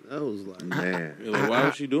 That was like, man. Why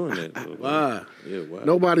was she doing that? Why? Yeah, why?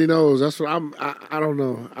 Nobody knows. That's what I don't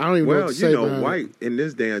know. I don't even know what to say. Well, in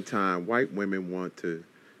this day and time, white women want to,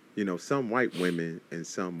 some white women and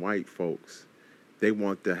some white folks, they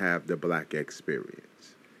want to have the black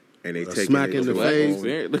experience, and they take smack it in the face.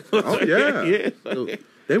 Oh yeah.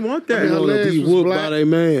 They want that. Her legs was whooped black. by their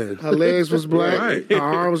man. Her legs was black. Right. Her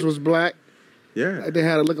arms was black. Yeah, They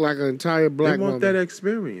had to look like an entire black they want woman. that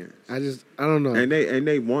experience, I don't know. and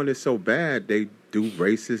they want it so bad they do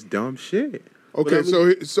racist dumb shit. Okay,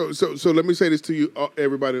 so let me say this to you,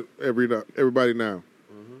 everybody now.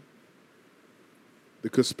 The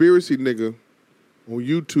conspiracy nigga on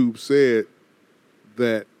YouTube said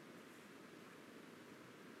that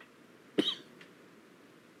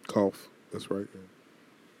cough. That's right.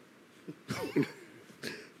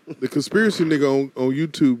 The conspiracy nigga on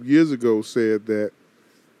YouTube years ago said that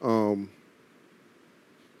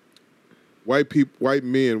white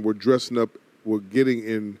men were dressing up, were getting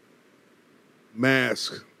in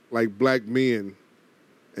masks like black men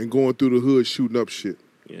and going through the hood shooting up shit.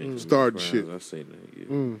 Yeah, starting shit. I say that.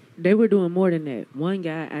 Yeah. They were doing more than that. One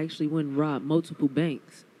guy actually went and robbed multiple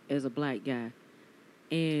banks as a black guy.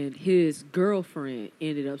 And his girlfriend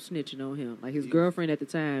ended up snitching on him. Like his girlfriend at the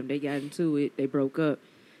time, they got into it, they broke up.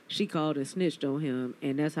 She called and snitched on him,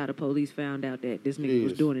 and that's how the police found out that this nigga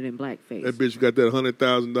was doing it in blackface. That bitch got that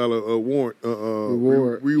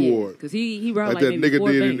 $100,000 reward. Because he robbed like like that maybe nigga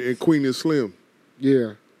 4 did banks. in Queen and Slim.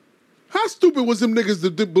 Yeah. How stupid was them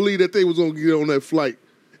niggas to believe that they was gonna get on that flight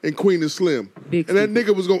and Queen and Slim. Big and that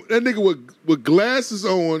nigga with glasses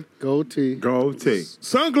on, gold teeth,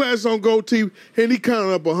 sunglasses on, gold teeth, and he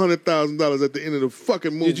counted up $100,000 at the end of the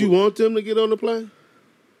fucking movie. Did you want them to get on the plane?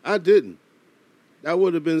 I didn't. That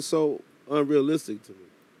would have been so unrealistic to me.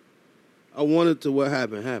 I wanted to what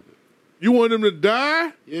happened happen. You want them to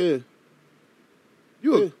die? Yeah.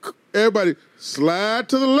 Everybody slide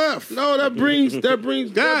to the left. No, that brings God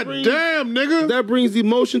damn, nigga. That brings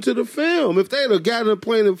emotion to the film. If they'd have gotten a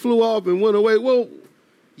plane and flew off and went away, well,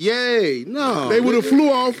 yay. No. They would have flew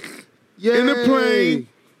off in the plane.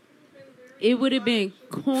 It would have been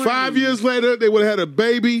corny. 5 years later, they would have had a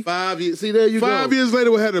baby. 5 years. See, there you go. 5 years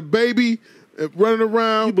later, we had a baby running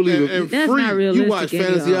around. You believe it? And That's free. not realistic. You watched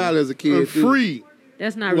Fantasy Island as a kid. And free.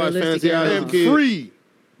 That's not You watched realistic. Fantasy Island as a kid. Free.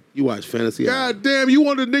 You watch Fantasy Island. God damn, you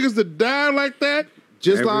want the niggas to die like that?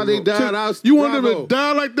 Just like they died out. You want them to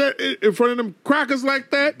die like that in front of them crackers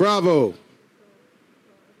like that? Bravo.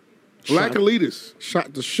 Black elitists.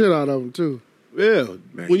 Shot the shit out of them, too. Yeah.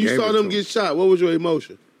 Man, when you gave saw it them to get shot, what was your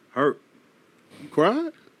emotion? Hurt. You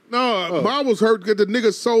cried? No, I was hurt because the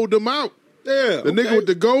nigga sold them out. Yeah. The nigga with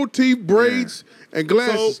the gold teeth, braids, and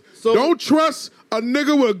glasses. So- Don't trust a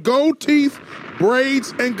nigga with gold teeth,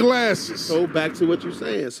 braids, and glasses. So back to what you're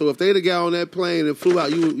saying. So if they'd have got on that plane and flew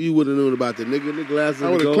out, you would have known about the nigga in the glasses. I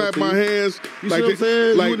would have clapped my hands. You see what I'm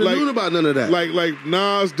saying? You wouldn't have known about none of that. Like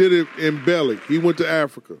Nas did it in Belly. He went to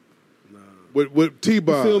Africa with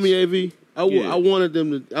T-Boz. You feel me, AV? I wanted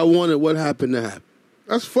them to. I wanted what happened to happen.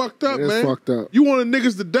 That's fucked up, That's man. fucked up. You wanted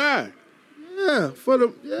niggas to die. Yeah,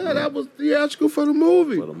 that was theatrical for the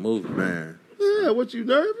movie. For the movie. Man. Yeah, what you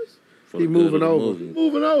nervous? For He the moving good of the over. movie.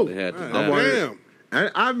 Moving over. They had to I die.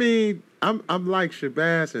 wanted- I mean, I'm like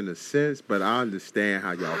Shabazz in a sense, but I understand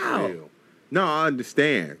how y'all feel. No, I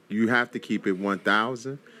understand. You have to keep it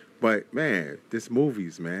 1,000. But man, this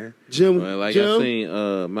movie's man. Jim, Well, like Jim, I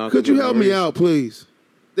seen Malcolm. could you help me Maurice. out, please?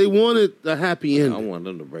 They wanted a happy I ending. want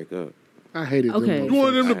them to break up. I hated Okay. them. You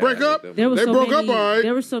wanted them to break up? There was They so broke many, up, all right.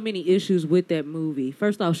 There were so many issues with that movie.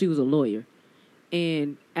 First off, she was a lawyer.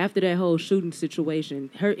 And after that whole shooting situation,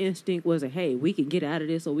 her instinct was, hey, we can get out of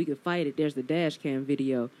this or we can fight it. There's the dash cam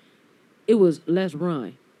video. It was, let's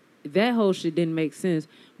run. That whole shit didn't make sense.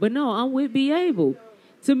 But no, I'm with Be Able.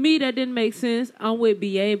 To me, that didn't make sense. I'm with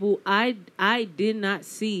Be Able. I did not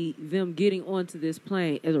see them getting onto this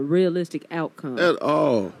plane as a realistic outcome. At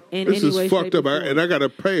all. In This any is way, fucked shape, up, or form. and I got to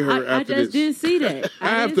pay her I after just this. didn't see that. I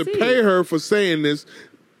have to didn't see pay it. her for saying this.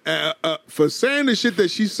 For saying the shit that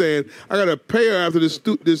she's saying, I gotta pay her after this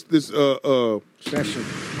Session.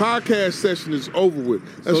 podcast session is over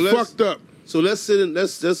with. That's let's- fucked up. So let's sit in.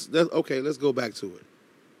 Let's okay. Let's go back to it.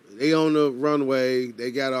 They on the runway.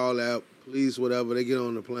 They got all that police, whatever. They get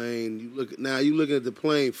on the plane. You looking at the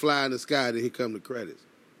plane fly in the sky. Then here come the credits.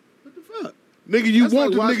 What the fuck? Nigga, you That's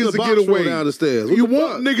want like the watching niggas the to box get roll away. down the stairs. What You the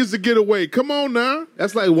want fuck? niggas to get away. Come on now.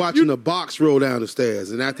 That's like watching the box roll down the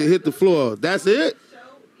stairs, and after it hit the floor, that's it.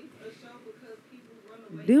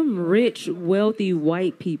 Them rich, wealthy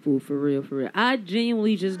white people, for real. I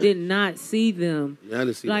genuinely just did not see them. Yeah, I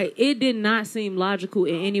didn't see Like, it did not seem logical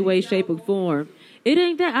in any way, shape, or form. It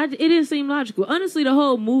ain't that. It didn't seem logical. Honestly, the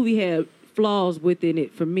whole movie had flaws within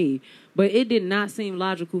it for me. But it did not seem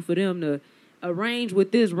logical for them to arrange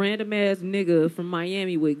with this random-ass nigga from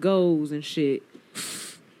Miami with goals and shit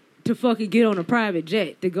to fucking get on a private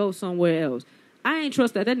jet to go somewhere else. I ain't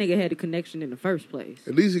trust that nigga had a connection in the first place.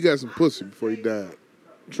 At least he got some pussy before he died.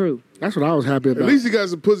 True. That's what I was happy about. At least he got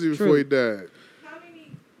some pussy before he died.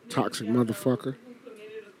 Toxic motherfucker.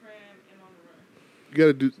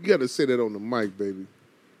 You gotta say that on the mic, baby.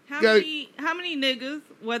 How many niggas,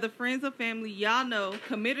 whether friends or family, y'all know,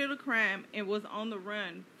 committed a crime and was on the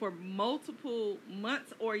run for multiple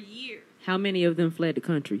months or years? How many of them fled the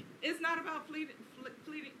country? It's not about fleeting.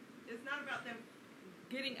 It's not about them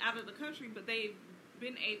getting out of the country, but they've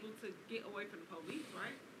been able to get away from the police,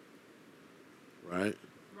 right? Right.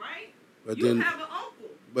 Right? But You then, have an uncle.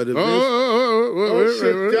 but if Oh,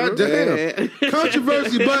 shit, goddamn.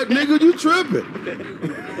 Controversy, but nigga, you tripping.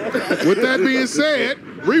 With that being said,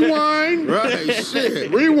 rewind. Right,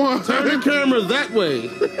 shit. Rewind. Turn the camera that way.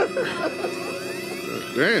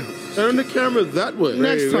 Damn. Turn the camera that way.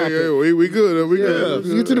 Next topic. Hey, we good. We good.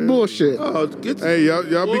 Let's get to the bullshit. Oh, get to, Hey, y'all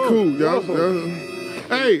be Whoa, cool. whoa.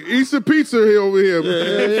 Hey, eat some pizza here over here.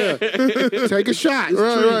 Yeah. Take a shot.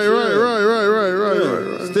 Right.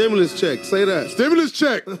 Stimulus check. Say that. Stimulus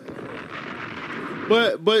check.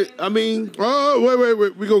 But I mean, Oh,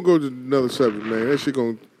 wait. We gonna go to another subject, man. That shit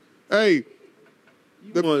gonna. Hey,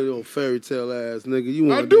 you want your fairy tale ass nigga. You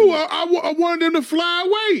want I do. I wanted them to fly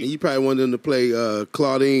away. And you probably wanted them to play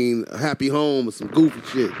Claudine, Happy Home, or some goofy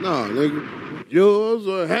shit. No, nigga. Yours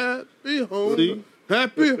a happy home. See?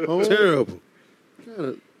 Happy home. Terrible.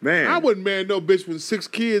 Man, I wouldn't marry no bitch with 6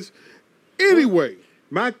 kids anyway.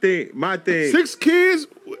 My thing. 6 kids?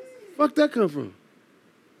 Fuck that come from?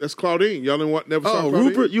 That's Claudine. Y'all didn't never saw Oh, Claudine?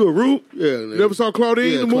 Rupert? You a Roop? Yeah. Nigga. Never saw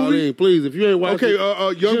Claudine, Yeah, the movie? Claudine, please. If you ain't watching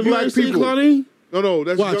Okay, young Jim, black you ain't seen people. Claudine? No,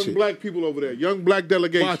 that's Watch young it. black people over there. Young black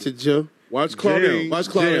delegation. Watch it, Jim. Watch Claudine. Jim, Watch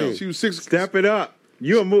Claudine. She was 6. Step it up.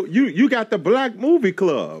 You got the black movie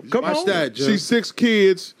club. Come Watch on. that, Jim. She's 6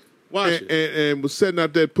 kids. Watch and was setting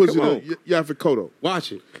out that pussy Come on. to Yaphet Kotto.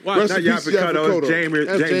 Watch it. Rest Not in peace, Yaphet Kotto, it's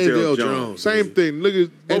James Earl Jones. Same thing. Look at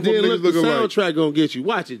both And of them then niggas look, the looking like. soundtrack gonna get you.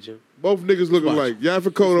 Watch it, Jim. Both niggas looking Watch like.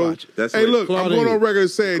 Yaphet Kotto. Watch it. That's Hey, what look, I'm Claudine. going on record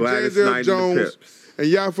as saying Gladys James Earl Knight and the Jones Pips. and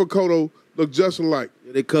Yaphet Kotto look just alike.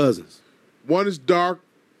 Yeah, they cousins. One is dark,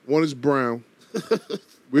 one is brown.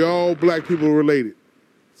 We all black people related,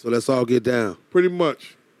 So let's all get down. pretty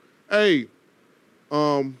much. Hey,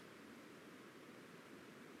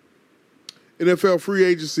 NFL free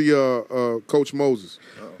agency, Coach Moses,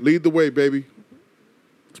 lead the way, baby.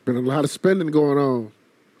 It's been a lot of spending going on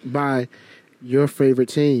by your favorite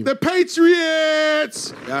team. The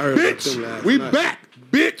Patriots, I heard about them bitch. last We night. back,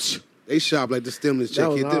 bitch. They shop like the stimulus check That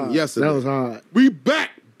was hit them hard. yesterday. That was hard. We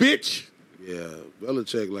back, bitch. Yeah,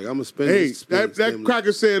 Belichick, like, I'm going to spend Hey, this. that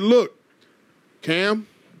cracker said, "Look, Cam,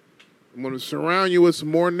 I'm gonna surround you with some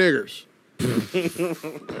more niggers." I'm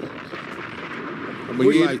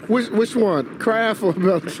gonna get Which one? Kraft or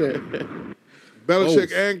Belichick? Belichick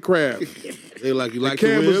Both. and Kraft. They like, you like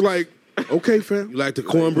Cam the was ribs? like, "Okay, fam. You like the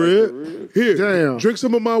cornbread? Here, Damn. drink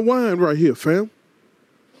some of my wine right here, fam."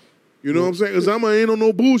 You know what I'm saying? Because I ain't on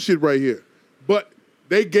no bullshit right here. But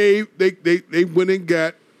they went and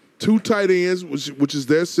got 2 tight ends, which is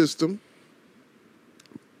their system.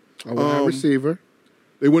 A wide receiver.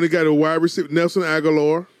 They went and got a wide receiver, Nelson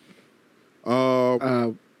Aguilar.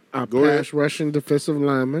 A Go ahead. pass rushing defensive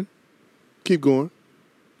lineman. Keep going.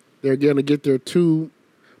 They're going to get their 2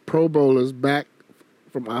 Pro Bowlers back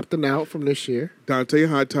from opting out from this year. Dante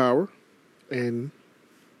Hightower. And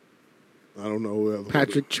I don't know who else.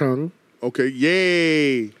 Patrick Chung. Okay,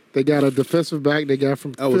 yay. They got a defensive back they got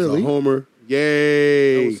from That was Philly. a homer.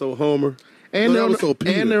 Yay. That was so homer. And, No, they're that on, was so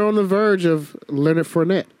Peter. and they're on the verge of Leonard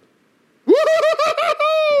Fournette. Woo!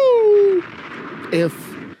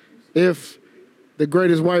 If the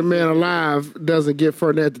greatest white man alive doesn't get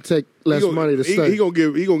Fournette to take less money to stay. He gonna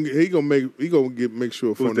make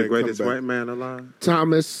sure Who's the Fournette greatest come back. white man alive?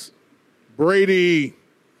 Thomas. Brady,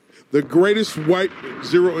 the greatest white.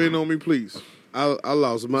 Zero in on me, please. I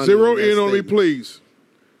lost money. Zero on that in on me, statement. please.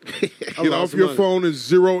 I Get lost off your money. phone and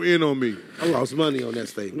zero in on me. I lost money on that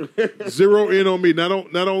statement. Zero in on me. Not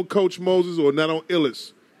on Coach Moses or not on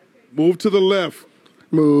Illis. Move to the left.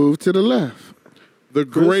 Move to the left. The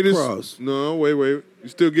Chris greatest. Cross. No, wait. You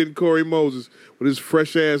still getting Corey Moses with his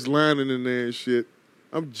fresh ass lining in there and shit.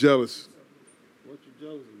 I'm jealous. What you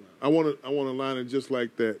jealous I want a lining just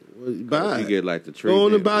like that. about? Buy You it. get like the tree. Go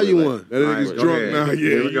on and buy you one. That nigga's All right, go drunk ahead. now. Yeah,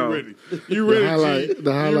 Here we you go. ready? You ready? highlight- G?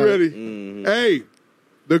 the highlight. You ready? Mm-hmm. Hey,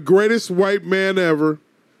 the greatest white man ever,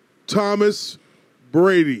 Thomas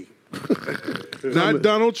Brady. Not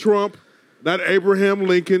Donald Trump. Not Abraham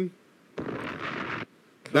Lincoln.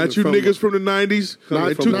 Not you from- niggas from the 90s. Not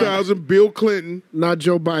In from- 2000, Bill Clinton. Not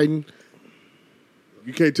Joe Biden.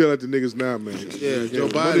 You can't tell that to niggas now, man. Yeah, Joe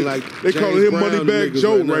Biden Money- like they James calling him Brown to Moneybag niggas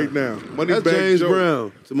Joe right now. right now. That's Moneybag James Joe.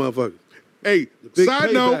 Brown. It's a motherfucker. Hey, big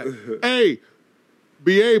side note. Hey,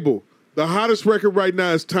 be able. The hottest record right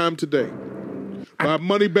now is Time Today by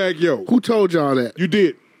Moneybag Yo. Who told y'all that? You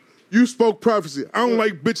did. You spoke prophecy. I don't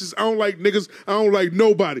like bitches. I don't like niggas. I don't like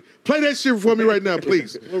nobody. Play that shit for me right now,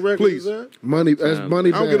 please. What record Please. is that? Money. That's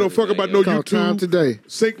money. I don't give no fuck about no Called Time YouTube, Today.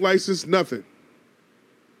 sync license, nothing.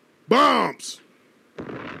 Bombs.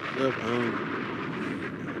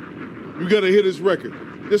 You gotta hear this record.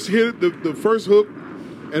 Just hit the first hook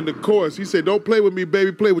and the chorus. He said, "Don't play with me,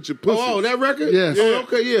 baby. Play with your pussy." Oh, that record? Yes. Oh,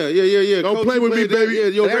 okay, yeah. Don't Coach, play you with me, played that. baby. Yeah,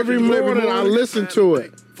 your Every record you play morning I listen to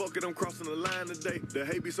it. Fuck it, I'm crossing the line today. The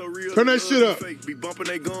hate be so real. Turn that shit up. Be bumping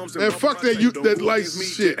their gums And fuck that that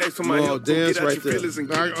license shit. Oh, dance right there.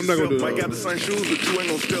 I'm not gonna do Might that. got the same shoes, but you ain't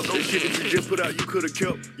gonna step. That shit that you just put out, you could have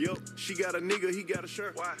kept. Yo, she got a nigga, he got a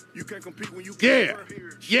shirt. Why? You can't compete when you Yeah. can't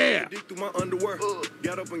wear. Yeah. Dick through my underwear.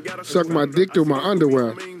 Got up and got a Suck my dick through my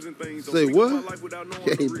underwear. Say what?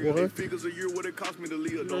 Hey, boy. Figures a year what it cost me to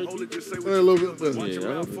live. Don't hold it, just say A what little bit. Watch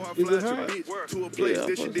around before I Is fly it hot? to a place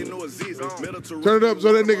that she didn't know exists. Met her to Turn it up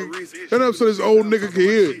so that nigga nigga. Turn up so this old nigga can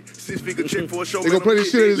hear it. 6 figure check for a show. They gonna play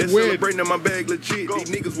this shit at his wedding. Celebrating my bag legit. These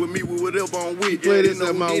niggas with me with whatever on with. Play this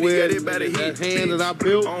at my wedding. That hand that I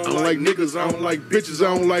built. I don't like niggas, I don't like bitches,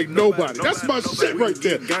 I don't like nobody. That's my shit right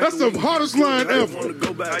there. That's the hardest line ever. I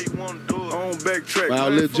don't backtrack. Wow,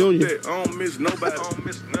 Lil Junior. I don't miss nobody.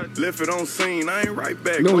 Left it on scene. I ain't right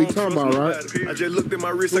back. Know what he talking about, right? I just looked at my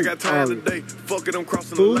wrist. I got time today. Fuck it, I'm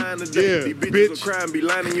crossing the line today. Yeah, These bitches will cry and be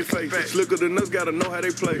lying in your face. Slicker than us, gotta know how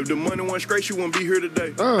they play. If the money wasn't straight, you wouldn't be here today.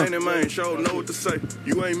 Ain't that man sure know what to say.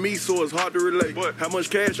 You ain't me, so it's hard to relate. How much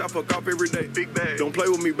cash I fuck off every day? Big bag. Don't play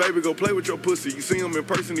with me, baby. Go play with your pussy. You see them in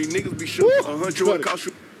person, these niggas be shooting. 100 would cost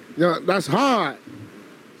you. Yeah, that's hard.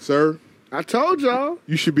 Sir, I told y'all.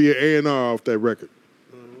 you should be an A&R off that record.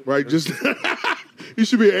 Right? Just you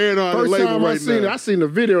should be an A&R on the First label time I right seen it, now. I seen the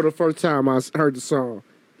video the first time I heard the song.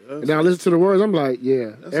 And now I listen to the words, I'm like,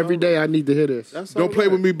 yeah, every day I need to hear this. Don't play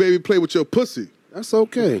with me, baby. Play with your pussy. That's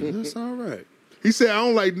okay. That's all right. He said, I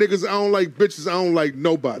don't like niggas, I don't like bitches, I don't like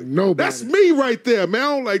nobody. Nobody. That's me right there, man. I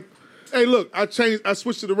don't like. Hey, look, I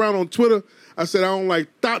switched it around on Twitter. I said, I don't like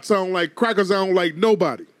thoughts, I don't like crackers, I don't like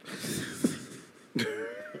nobody.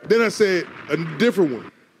 Then I said a different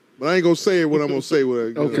one. But I ain't gonna say it what I'm gonna say.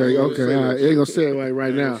 Okay, all right. You ain't gonna say it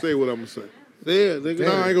right now. Say what I'm gonna say. Say it, nigga.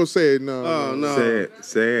 No, I ain't gonna say it. No. Oh, no.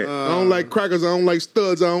 Say it. I don't like crackers, I don't like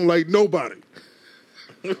studs, I don't like nobody.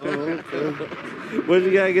 What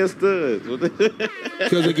you got against studs?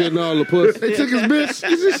 Because they're getting all the pussy. They took his bitch.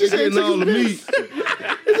 She said getting all the meat. He said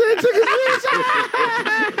they took his bitch.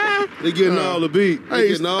 They getting all the beat. They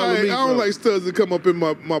getting all the meat. I don't like studs to come up in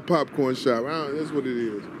my popcorn shop. That's what it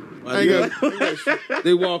is. I ain't got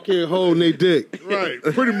they walk in holding their dick. Right,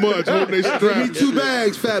 pretty much holding their strap. Give me 2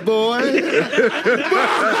 bags, fat boy.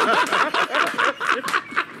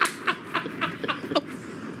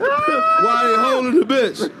 Why they holding the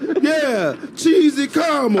bitch? Yeah, cheesy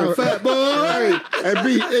caramel, fat boy.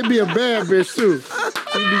 It be a bad bitch too.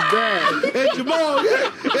 She be bad.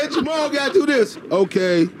 And Jamal got to do this.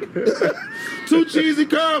 Okay. 2 cheesy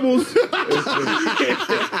caramels. Is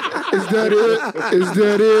that it? Is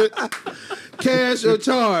that it? Cash or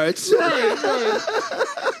charge?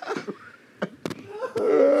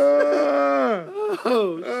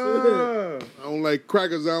 I don't like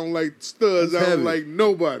crackers. I don't like studs. That's I don't heavy. like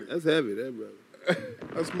nobody. That's heavy, that brother.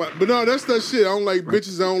 But no, that's that shit. I don't like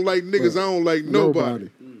bitches. I don't like niggas. I don't like nobody.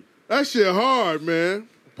 That shit hard, man.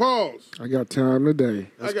 Pause. I got time today.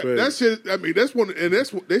 That shit. I mean, that's one, and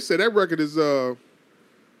that's what they said. That record is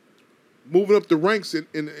moving up the ranks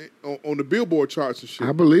on the Billboard charts and shit.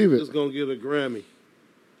 I believe it. Just gonna get a Grammy.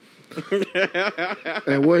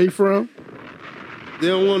 And where he from? They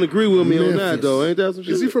don't want to agree with me on that, though. Ain't that some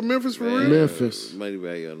shit? Is he from Memphis for real? Memphis.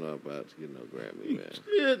 Moneybag, y'all know about to get no Grammy, man.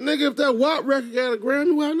 Yeah, nigga, if that WAP record got a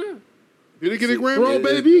Grammy, why not? Did he get a Grammy? Bro,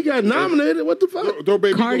 baby, he got nominated. What the fuck? Throw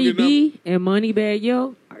Baby Cardi B and Moneybag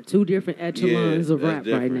Yo are 2 different echelons of rap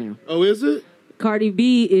right now. Oh, is it? Cardi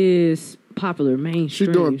B is popular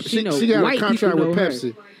mainstream. She got a contract with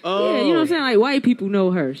Pepsi. Oh. Yeah, you know what I'm saying? Like, white people know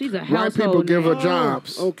her. She's a household White people give her name.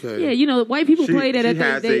 jobs. Okay. Yeah, you know, white people play that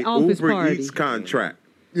at their office Uber party. Eats contract.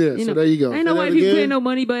 Yeah, You so know, there you go. Ain't no white people playing no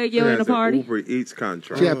Moneybag Yo in a party. Uber Eats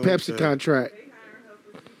contract. She had Pepsi contract.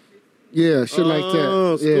 Yeah, shit like that.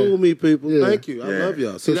 Oh, Yeah. school me, people. Yeah. Thank you. I love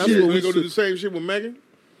y'all. See, So that's she what we go to should. the same shit with Megan.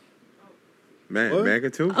 Man,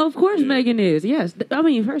 Megan too. Of course, Megan is. Yes, I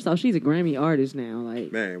mean, first off, she's a Grammy artist now.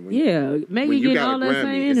 Like, Man, when, yeah, Megan when you getting got all a that Grammy,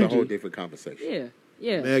 same it's energy. a whole different conversation. Yeah,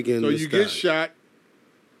 yeah. Megan So Thee you get Stallion. shot.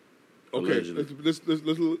 Okay, Allegedly. let's look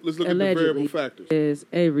at the Allegedly, variable factors. as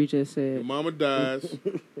Avery just Your said. mama dies.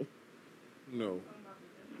 No.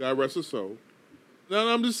 God rest her soul. No,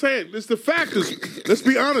 I'm just saying. It's the factors. Let's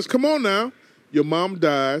be honest. Come on now. Your mom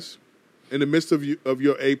dies in the midst of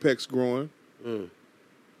your apex growing.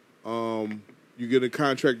 You get a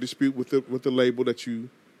contract dispute with the label that you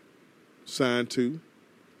signed to.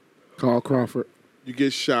 Carl Crawford. You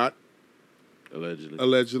get shot.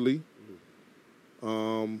 Allegedly.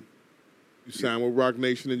 You sign with Rock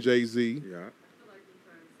Nation and Jay-Z. Yeah.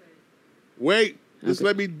 Wait. Just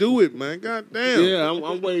let me do it, man. God damn. Yeah,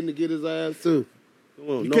 I'm waiting to get his ass too. Come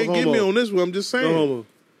on, You no can't homo. get me on this one. I'm just saying. No homo.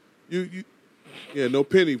 Yeah, no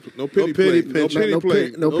penny play. No penny play. No penny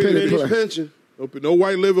play. pension. No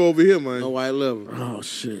white liver over here, man. No white liver. Oh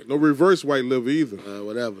shit. No reverse white liver either.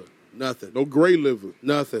 Whatever. Nothing. No gray liver.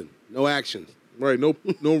 Nothing. No action. Right. No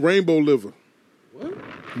rainbow liver.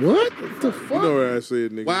 What the fuck? You know what I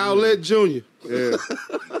said, nigga. Wild Lit Jr. Yeah.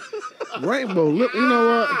 Rainbow lip. You know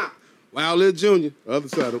what? Wild Lit Jr. Other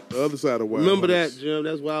side of Wild. Remember Horse. that, Jim?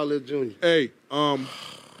 That's Wild Lit Jr. Hey,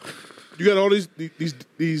 you got all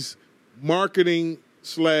these marketing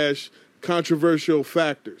 / controversial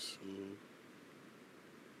factors.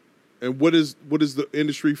 And what is the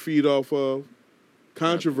industry feed off of?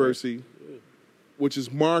 Controversy, which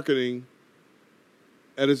is marketing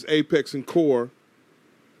at its apex and core.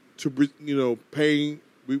 To pain,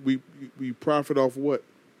 we profit off what?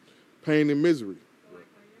 Pain and misery.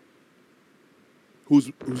 Who's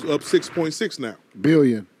up 6.6 now?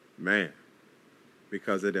 Billion. Man.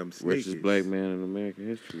 Because of them sneakies. Richest black man in American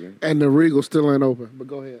history. Right? And the Regal still ain't open. But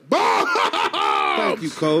go ahead. Thank you,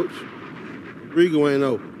 Coach. Regal ain't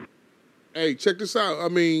open. Hey, check this out. I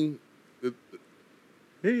mean,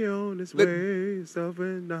 he on his way, stuff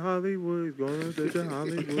in the Hollywood, he's going to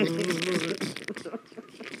Hollywood.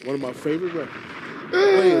 One of my favorite records. Go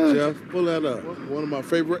ahead, Jeff. Pull that up. One of my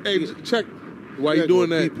favorite. Hey, check. Why you doing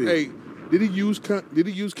that? Hey, did he use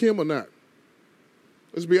Kim or not?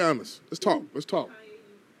 Let's be honest. Let's talk.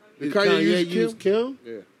 Did Kanye use Kim?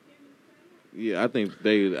 Yeah. Yeah, I think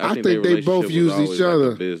they both use each other.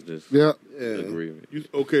 Like a business agreement.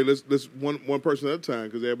 Okay, let's one person at a time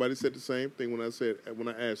because everybody said the same thing when I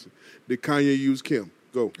asked him. Did Kanye use Kim?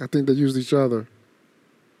 Go. I think they used each other.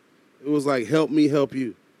 It was like help me help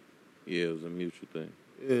you. Yeah, it was a mutual thing.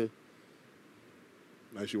 Yeah.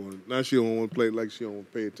 Now she don't want to play like she don't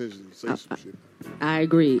want to pay attention and say some shit. I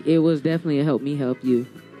agree. It was definitely a help me help you.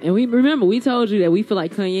 And we told you that we feel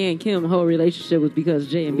like Kanye and Kim whole relationship was because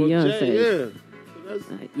Jay and Beyonce.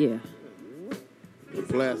 Yeah. The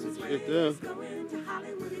classic shit there.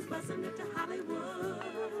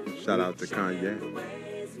 Shout out to Kanye.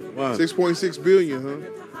 Wow. 6.6 billion, huh?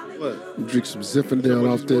 What? Drink some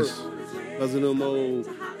Zinfandel off this. Because of them old.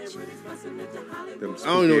 Them I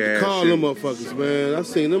don't know what to call them shoes. motherfuckers, man. I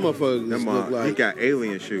seen them motherfuckers Them, look like. he got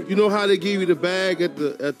alien shoes. You know how they give you the bag at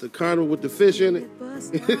the carnival with the fish in it?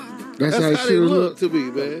 That's how they shoes look to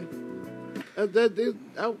me, man.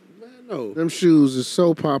 No. Them shoes is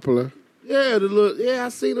so popular. Yeah, I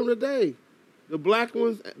seen them today. The black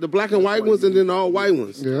ones, the black and white ones, and then the all white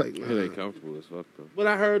ones. Yeah. Like, It ain't comfortable as fuck though. but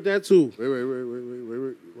I heard that too. Wait.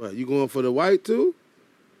 What, you going for the white too?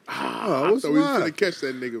 I what's thought we was wrong? finna catch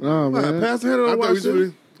that nigga. Oh, man. Pass the hand on I thought we was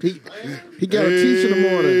Washington. He got a teach in the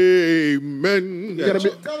morning. Amen. He got a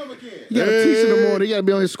teach in the morning. He got to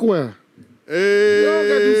be on his square. Hey, Y'all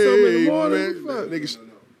gotta do something in the morning. man.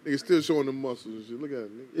 Nigga still showing them muscles and shit. Look at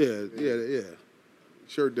it. Nigga. Yeah.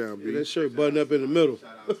 Shirt down, B. Yeah, that shirt buttoned up in the middle.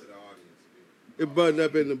 It buttoned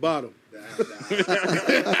up in the bottom.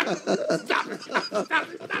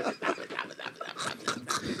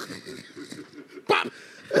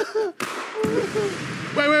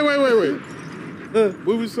 Wait.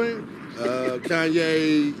 What we saying?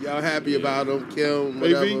 Kanye, y'all happy about him? Kim,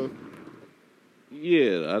 whatever.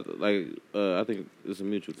 Yeah, I think it's a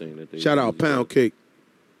mutual thing that they Shout out Pound Cake.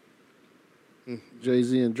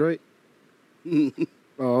 Jay-Z and Drake.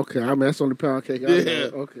 Oh, okay. I mean, that's on the Pound Cake. Yeah.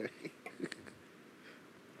 Okay.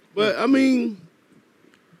 But I mean,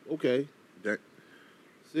 okay. That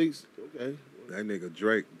 6. Okay. That nigga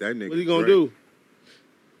Drake. That nigga. What he gonna Drake.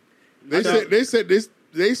 do?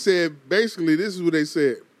 They said basically this is what they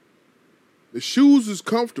said. The shoes is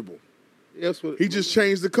comfortable. That's what He just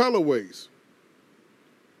changed the colorways.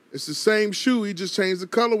 It's the same shoe. He just changed the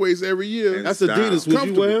colorways every year. And That's style. Adidas. Would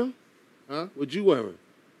you wear them? Huh? Would you wear them?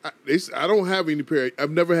 I don't have any pair.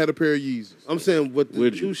 I've never had a pair of Yeezys. I'm saying, what the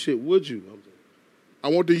new shit? Would you? I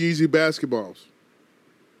want the Yeezy basketballs.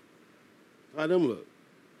 How them look?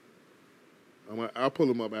 I'll pull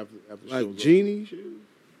them up after Like show's Genie shoes?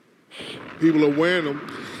 People are wearing them.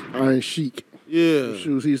 Iron Chic. Yeah. The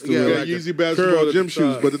shoes he used to Yeah, wear. like Yeezy basketball gym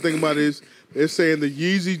shoes. But the thing about it is, they're saying the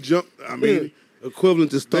Yeezy jump. I mean, equivalent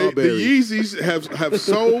to the Starberry. Yeezys have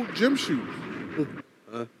sold gym shoes.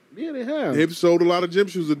 Yeah, they have. They've sold a lot of gym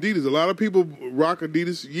shoes. Adidas. A lot of people rock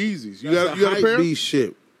Adidas Yeezys. You That's got a pair? hype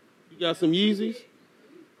shit. You got some Yeezys?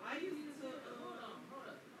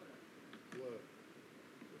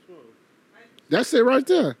 That's it right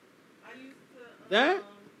there. That?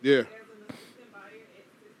 Yeah.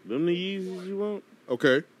 Them the Yeezys you want?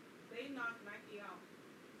 Okay. They knocked Nike off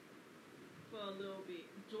for a little bit.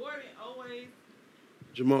 Jordan always.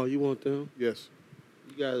 Jamal, you want them? Yes.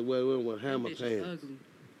 You guys wear what hammer pants.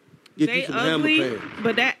 They Get you some ugly,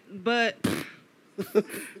 hammer pants. but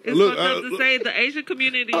it's Look, fucked up to say the Asian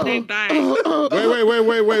community they buy.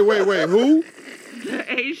 Wait. Who?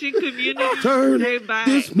 The Asian community Turn they buy.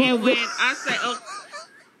 this And mother- when I say,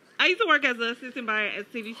 I used to work as an assistant buyer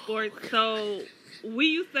at City Sports, so we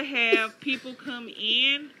used to have people come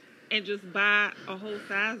in and just buy a whole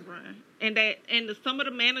size run, and some of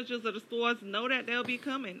the managers of the stores know that they'll be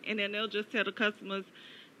coming, and then they'll just tell the customers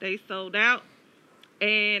they sold out,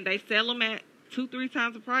 and they sell them at 2-3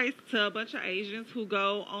 times the price to a bunch of Asians who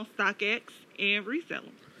go on StockX and resell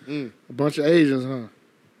them. A bunch of Asians, huh?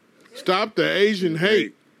 Stop the Asian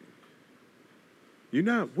hate. You're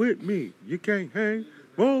not with me. You can't hang.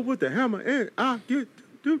 Roll with the hammer and I get.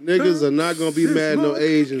 Niggas are not gonna be mad at no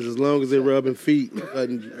Asians as long as they rubbing feet and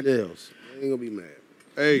cutting nails. They ain't gonna be mad.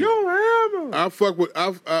 Hey, Yo, hammer. I fuck with.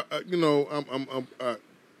 I'm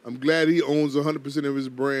glad he owns 100% of his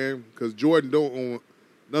brand because Jordan don't own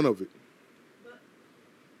none of it.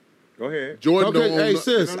 Go ahead. Jordan don't own. Hey,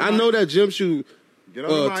 sis, I know that gym shoe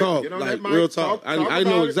talk, like real talk. I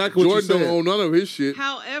know exactly what Jordan you don't own none of his shit.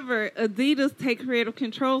 However, Adidas take creative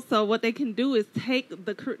control, so what they can do is take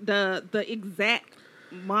the exact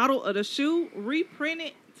model of the shoe, reprint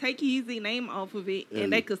it, take Yeezy name off of it,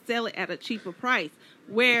 and they could sell it at a cheaper price.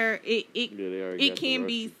 Where it can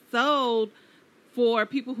be sold for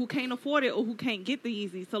people who can't afford it or who can't get the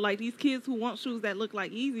Yeezys. So like these kids who want shoes that look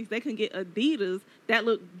like Yeezys, they can get Adidas that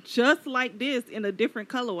look just like this in a different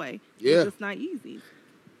colorway. Yeah. It's just not Yeezys.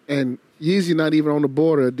 And Yeezy not even on the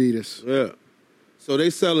border of Adidas. Yeah. So they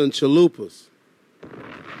selling chalupas.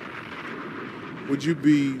 Would you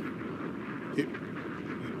be?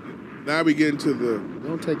 Now we get into the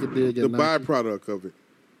Don't take a dig the at Nike. byproduct of it.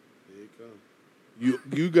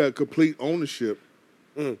 You got complete ownership.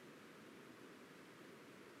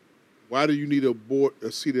 Why do you need a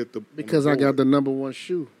seat at the? Because I got the number one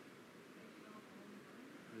shoe.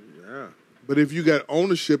 Yeah. But if you got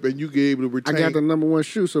ownership and you get able to retain, I got the number one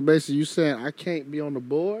shoe. So basically, you saying I can't be on the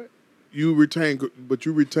board? you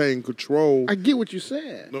retain control. I get what you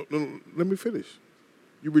said. No, let me finish.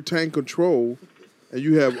 You retain control, and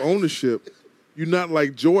you have ownership. You're not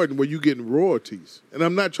like Jordan where you're getting royalties. And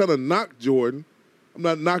I'm not trying to knock Jordan. I'm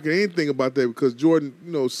not knocking anything about that because Jordan,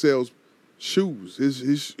 sells shoes.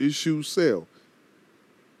 His shoes sell.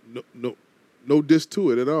 No diss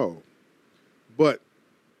to it at all. But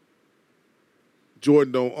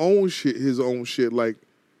Jordan don't own his own shit like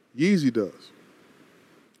Yeezy does.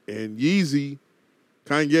 And Yeezy,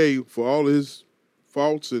 Kanye, for all his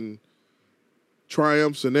faults and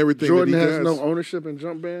triumphs and everything Jordan that he has no ownership in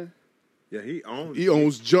Jumpman? Yeah, he owns. He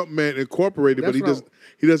owns Jumpman Incorporated, but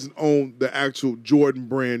he doesn't own the actual Jordan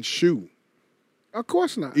brand shoe. Of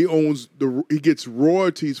course not. He owns he gets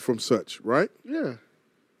royalties from such, right? Yeah.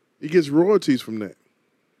 He gets royalties from that.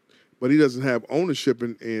 But he doesn't have ownership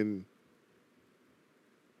in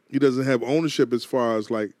he doesn't have ownership as far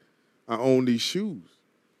as like I own these shoes.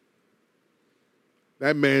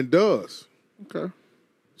 That man does. Okay.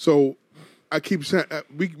 So I keep saying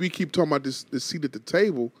we keep talking about this seat at the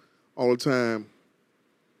table all the time.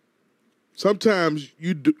 Sometimes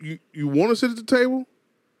you want to sit at the table.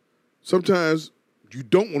 Sometimes you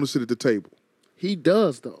don't want to sit at the table. He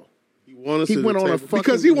does though. He went on a fucking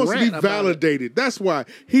because he wants to be rant about validated. That's why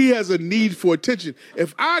he has a need for attention.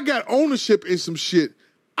 If I got ownership in some shit,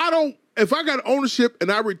 if I got ownership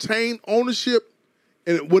and I retain ownership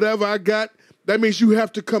in whatever I got, that means you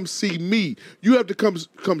have to come see me. You have to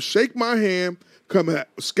come shake my hand,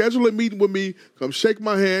 schedule a meeting with me, come shake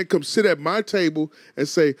my hand, come sit at my table and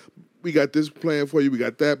say, we got this plan for you, we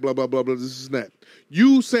got that, blah, blah, blah, blah, this is that.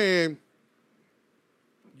 You saying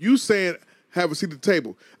have a seat at the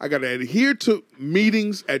table. I got to adhere to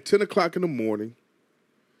meetings at 10 o'clock in the morning.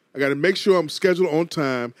 I got to make sure I'm scheduled on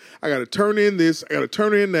time. I got to turn in this. I got to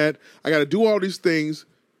turn in that. I got to do all these things.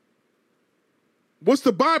 What's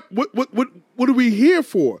the what are we here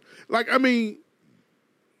for? Like, I mean,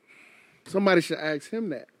 somebody should ask him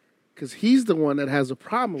that because he's the one that has a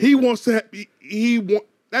problem. He wants to.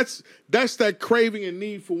 That's that craving and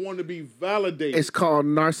need for one to be validated. It's called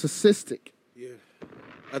narcissistic. Yeah,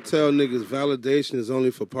 I tell niggas validation is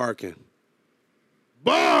only for parking.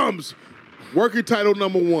 Bombs. Working title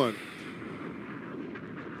number 1.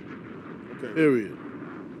 Okay. Period.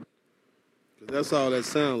 That's all that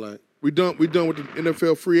sound like. We done with the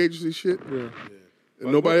NFL free agency shit. Yeah.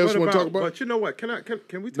 And nobody else want to talk about. But you know what? Can we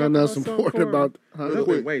talk Nothing about else something important about? I've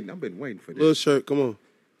been waiting for this. Little shirt, come on.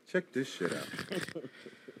 Check this shit out.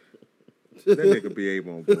 That nigga be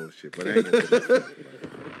able on bullshit, but I ain't gonna do that.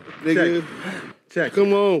 Nigga, check.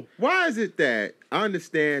 Come on. Why is it that I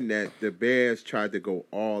understand that the Bears tried to go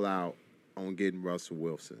all out on getting Russell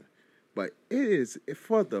Wilson, but it is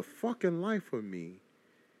for the fucking life of me.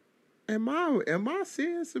 Am I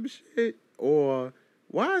seeing some shit, or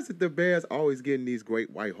why is it the Bears always getting these great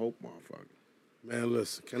white hope motherfuckers? Man,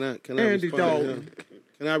 listen, can I Andy respond? Dalton.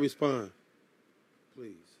 Can I respond?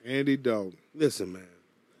 Please. Andy Dalton. Listen, man.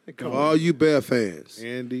 For all you Bear fans,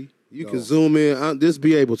 Andy, you can zoom in. This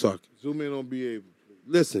be able talking. Zoom in on be able.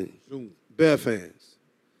 Listen, Zoom. Bear fans.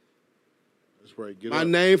 That's right. Get My up.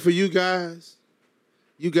 name for you guys.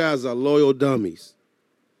 You guys are loyal dummies.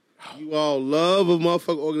 You all love a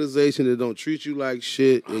motherfucking organization that don't treat you like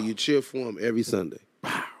shit, and you cheer for them every Sunday.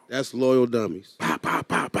 That's loyal dummies. Pow, pow,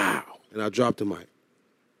 pow, pow. And I dropped the mic.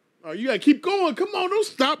 Oh, you gotta keep going. Come on, don't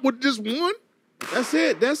stop with just one. That's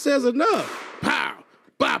it. That says enough. Pow,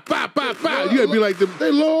 pow, pow, pow, pow. You gotta be like them.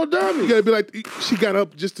 They loyal dummies. You gotta be like she got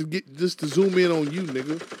up just to zoom in on you,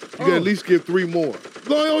 nigga. You gotta at least give 3 more.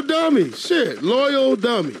 Loyal dummies. Shit. Loyal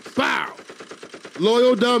dummies. Pow.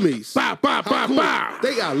 Loyal dummies. Pow, pow, pow, Cool. pow.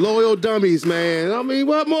 They got loyal dummies, man. I mean,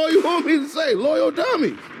 what more you want me to say? Loyal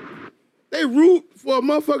dummies. They root for a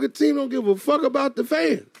motherfucking team, don't give a fuck about the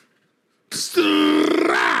fans.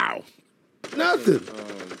 Nothing.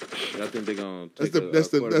 I think they're gonna take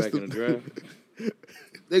That's a quarterback in the draft.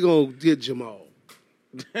 They gonna get Jamal.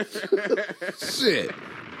 Shit.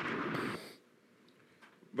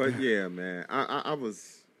 But yeah, man, I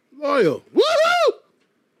was loyal. Woo-hoo!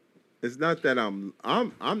 It's not that I'm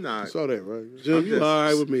not. I saw that, right? Jim, you all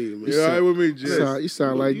right with me, man. You all right with me, Jim? You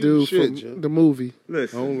sound like dude from the movie.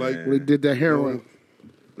 Listen, I don't like man. when he did that heroin.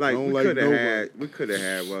 Like don't we like could have nobody.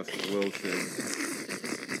 had Russell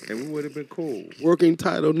Wilson, and we would have been cool. Working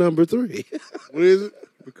title number 3. What is it?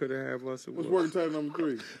 We could have had Russell What's Wilson. working title number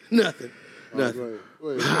 3? Nothing. Oh, Nothing. right. We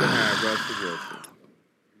Wait, could have had Russell Wilson.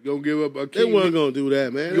 you gonna give up They Akeem? weren't gonna do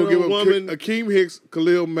that, man. You gonna give up woman. Akeem Hicks,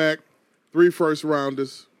 Khalil Mack, 3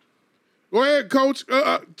 first-rounders. Go ahead, Coach.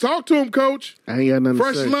 Talk to him, Coach. I ain't got nothing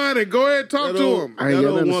Fresh to say. lining. Go ahead, talk to him. I ain't That got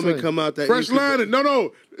old nothing to woman say. come out that Fresh lining.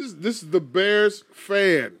 No. This is the Bears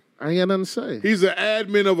fan. I ain't got nothing to say. He's an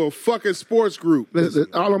admin of a fucking sports group. Listen,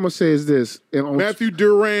 all I'm gonna say is this: and on, Matthew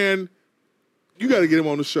Duran, you got to get him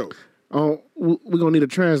on the show. we're gonna need a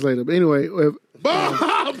translator. But anyway,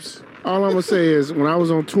 Bobs. all I'm gonna say is when I was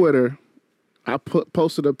on Twitter, I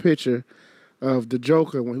posted a picture of the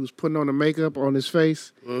Joker when he was putting on the makeup on his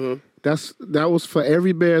face. That was for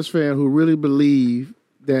every Bears fan who really believed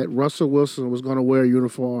that Russell Wilson was going to wear a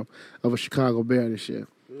uniform of a Chicago Bear this year.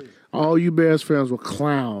 All you Bears fans were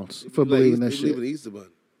clowns for believing that shit. Easter Bunny.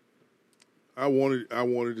 I wanted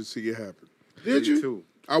to see it happen. Did you? Too.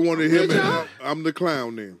 I wanted him. I'm the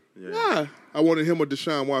clown then. Yeah. Why? I wanted him or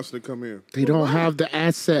Deshaun Watson to come here. They don't have the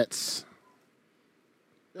assets.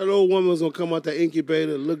 That old woman was gonna come out the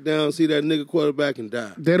incubator, look down, see that nigga quarterback, and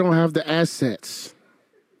die. They don't have the assets.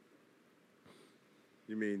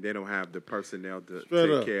 You mean they don't have the personnel to Straight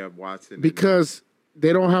take up. care of Watson? and Because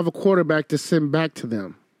they don't have a quarterback to send back to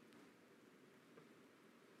them.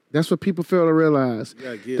 That's what people fail to realize. You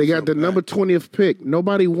gotta give They got the something number back. 20th pick.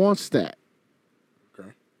 Nobody wants that. Okay.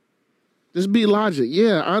 Just be logic.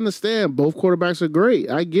 Yeah, I understand. Both quarterbacks are great.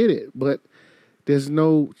 I get it. But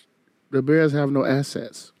the Bears have no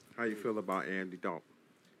assets. How you feel about Andy Dalton?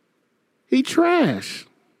 He trash.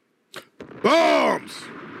 Bombs.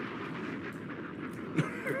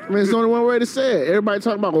 I mean, it's only one way to say it. Everybody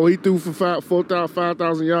talking about, he threw for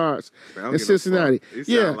 5,000 yards Man, I don't in give no Cincinnati. fuck.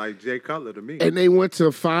 He Yeah. sound like Jay Cutler to me. And they went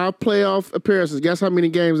to 5 playoff appearances. Guess how many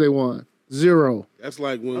games they won? 0. That's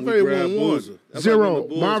like when I we thought he grabbed won one. Boozer. That's 0. like when the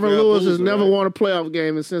Bulls Marvin grabbed Lewis has Boozer, never right? won a playoff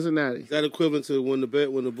game in Cincinnati. Is that equivalent to when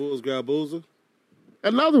the Bulls grabbed Boozer?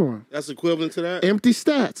 Another one. That's equivalent to that? Empty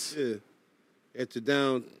stats. Yeah. At you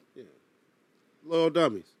down, yeah. Loyal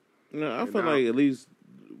dummies. No, I feel like at least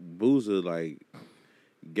Boozer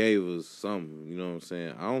gave us something. You know what I'm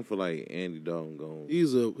saying? I don't feel like Andy Dalton going. He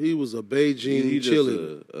was a Beijing He's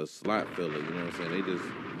chili. just a slot filler. You know what I'm saying?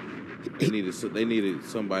 They needed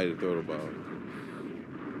somebody to throw the ball.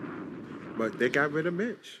 But they got rid of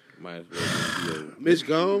Mitch. Might as well. Mitch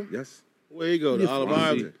gone? Yes. Where he go? To Olive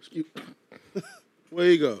Washington. Hardy? Where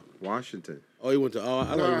he go? Washington. Oh, he went to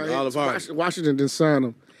Olive Hardy. Washington didn't sign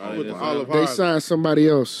him. Olive They Hardy. signed somebody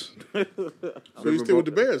else. So he's still with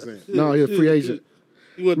the Bears then? No, he's a free agent.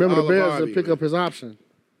 He went to Remember, the Olive Bears Hardy, didn't pick man. up his option.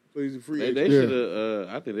 So he's a free They agent. should have.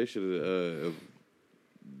 I think they should have. If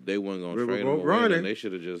they weren't going to trade him Riverboat away, running. then they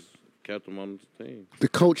should have just kept him on the team. The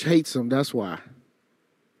coach hates him. That's why.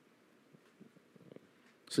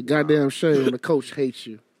 It's a goddamn shame when the coach hates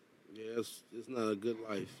you. Yeah, it's not a good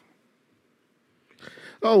life.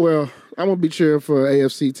 Oh, well, I'm going to be cheering for an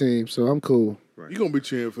AFC team, so I'm cool. You're going to be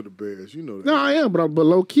cheering for the Bears. You know that. No, I am, but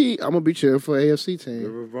low key, I'm going to be cheering for an AFC team.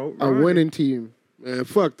 Riverboat A running. winning team. Man,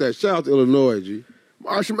 fuck that. Shout out to Illinois, G.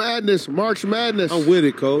 March Madness. I'm with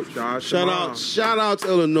it, coach. Josh Shout out to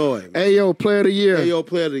Illinois. Man. Ayo, player of the year. Ayo,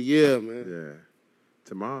 player of the year, man. Yeah.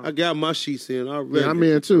 Tomorrow. I got my sheets in already. Yeah, I'm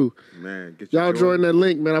in too. Man, get Y'all join that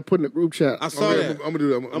link, man. I put in the group chat. I saw that. I'm going to do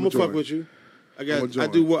that. I'm I'm gonna fuck with you. I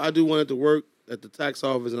join. do one at the work at the tax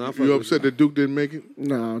office, and I fuck You with upset that Duke didn't make it?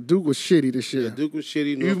 No, Duke was shitty this year. Yeah, Duke was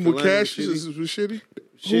shitty. North Even with Carolina Cassius was shitty?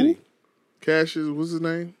 Shitty. Cassius, what's his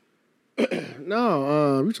name?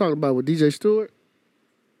 No, you talking about with DJ Stewart?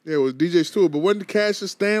 Yeah, it was DJ Stewart, but wasn't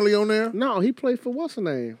Cassius Stanley on there? No, he played for what's the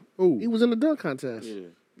name? Who? He was in the dunk contest. Yeah.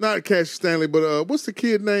 Not Cassius Stanley, but what's the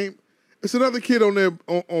kid name? It's another kid on there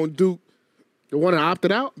on Duke. The one that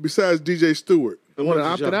opted out? Besides DJ Stewart. The one that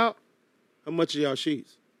opted out? How much are y'all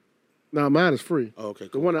sheets? No, mine is free. Oh, okay,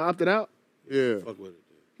 The one that opted out? Yeah. Fuck with it.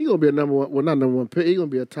 He gonna be a number one. Well, not number one pick. He gonna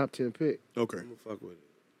be a top 10 pick. Okay. I'm gonna fuck with it.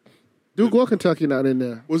 Duke or Kentucky not in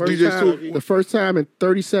there. What's First DJ time- Stewart? The first time in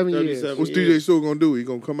 37 years. What's DJ Stewart gonna do? He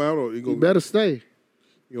gonna come out or he He gonna? better stay.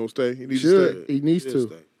 He gonna stay. He needs Should. to stay. He needs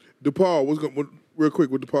to. DePaul, real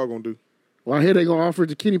quick? What DePaul gonna do? Well, I hear they gonna offer it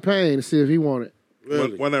to Kenny Payne to see if he want it.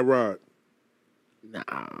 Why not Rod? Nah.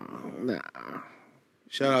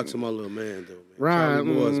 Shout out to my little man, though, man. Rod,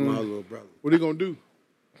 Charlie Moore is my little brother. What he gonna do?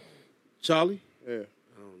 Charlie? Yeah.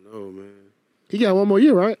 I don't know, man. He got one more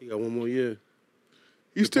year, right? He got one more year.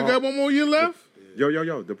 You still got one more year left? Yo,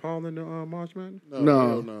 DePaul in the March Madness?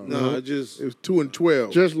 No. No, it just It was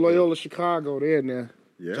 2-12. Just Loyola Chicago there now.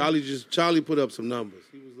 Yeah. Charlie put up some numbers.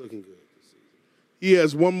 He was looking good. He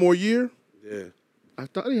has one more year. Yeah. I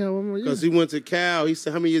thought he had one more year. Because he went to Cal. He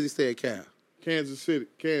said, how many years he stayed at Cal? Kansas City,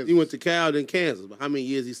 Kansas. He went to Cal, then Kansas. But how many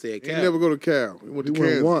years he stayed at He Cal? never go to Cal. He went to He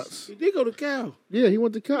went Kansas. once. He did go to Cal. Yeah, he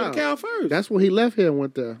went to Cal. Went to Cal first. That's when he left here and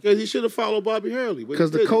went there. Because he should have followed Bobby Hurley. but he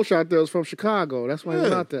Because the didn't. coach out there was from Chicago. That's why he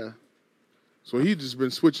was Yeah. out there. So he just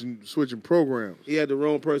been switching programs. He had the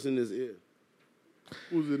wrong person in his ear.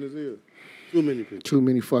 Who's in his ear? Too many people. Too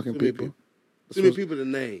many fucking Too many people. Too many people to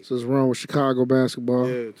name. So what's wrong with Chicago basketball?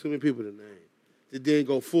 Yeah, too many people to name. To then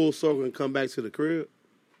go full circle and come back to the crib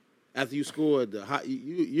after you scored the high.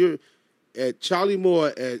 You're at Charlie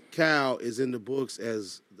Moore at Cal is in the books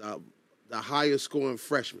as the highest scoring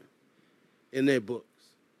freshman in their books.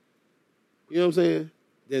 You know what I'm saying?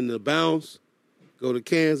 Then the bounce, go to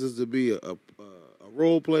Kansas to be a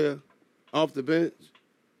role player off the bench.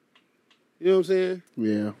 You know what I'm saying?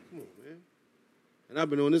 Yeah. Come on, man. And I've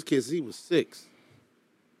been on this kid since he was 6.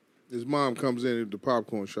 His mom comes in at the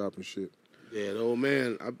popcorn shop and shit. Yeah, the old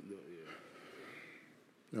man.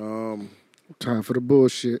 Time for the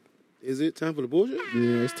bullshit. Is it time for the bullshit?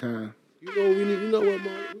 Yeah, it's time. You know we need. You know what,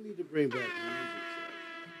 Mark? We need to bring back the music.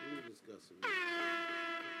 We need to discuss some music.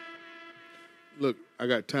 Look, I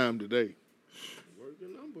got time today. Work your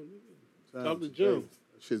number, nigga. Talk to Jim.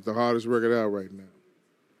 Shit's the hardest record out right now.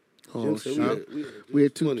 Oh, Jim said shit. We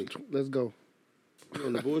had 2. Let's go. You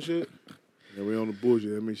on the bullshit? Yeah, we on the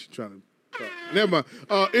bullshit. That means she's trying to. Never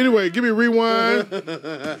mind. Anyway, give me a rewind.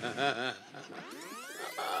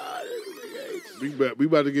 we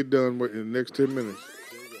about to get done in the next 10 minutes.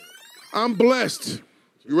 I'm blessed.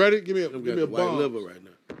 You ready? Give me a white bomb. liver right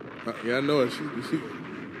now. Yeah, I know it. She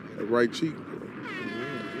that right cheek.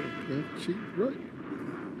 Yeah, cheek, right.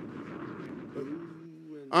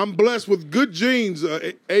 I'm blessed with good genes.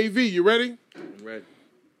 AV, you ready? I'm ready.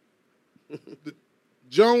 The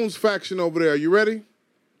Jones faction over there. You ready?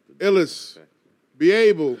 Illis, be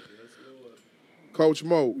able. Coach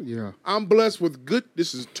Mo. Yeah. I'm blessed with good.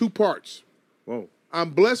 This is 2 parts. Whoa.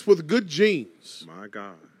 I'm blessed with good genes. My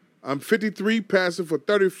God. I'm 53, passing for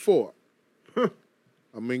 34.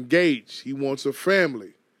 I'm engaged. He wants a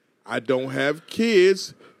family. I don't have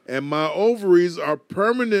kids, and my ovaries are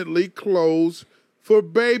permanently closed for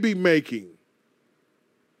baby making.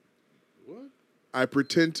 What? I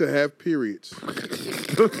pretend to have periods.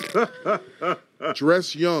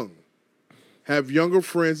 Dress young. Have younger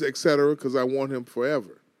friends, etc., because I want him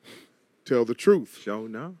forever. Tell the truth. Show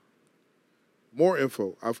no. More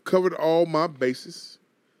info. I've covered all my bases.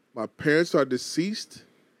 My parents are deceased,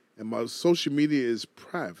 and my social media is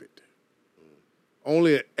private.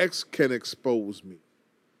 Only an ex can expose me.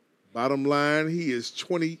 Bottom line, he is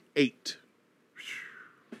 28.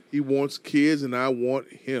 He wants kids, and I want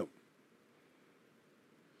him.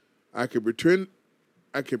 I can pretend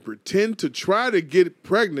to try to get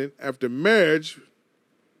pregnant after marriage,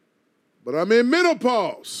 but I'm in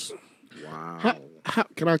menopause. Wow. How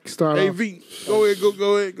can I start off? AV, go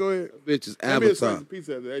ahead. Bitch is Hand me a slice Avatar. of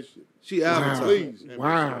pizza after that shit. She Avatar. Please. hand me a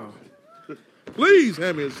Wow. slice. Please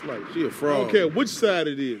hand me a slice. She a I fraud. don't care which side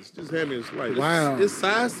it is. Just hand me a slice. Wow. There's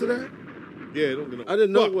size to that? Yeah, don't get no. I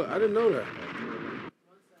didn't know Fuck. what. I didn't know that.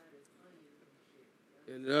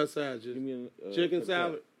 And the other side just chicken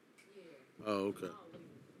salad. Oh, okay.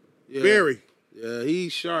 Yeah. Barry, Yeah,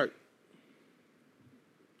 he's sharp.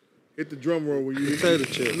 hit the drum roll when you Potato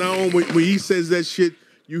chip. No, when he says that shit,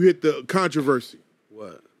 you hit the controversy.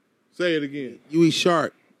 What? Say it again. You eat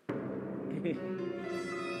shark.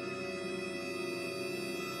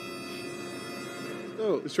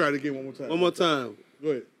 Let's try it again one more time. One more time. Go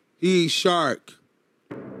ahead. He eats shark.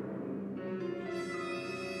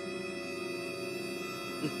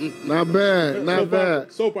 Not bad. Not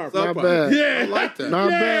bad. Soap opera. Not bad. Yeah. I like that. Not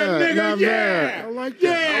Yeah, bad. nigga, Not yeah. bad. I like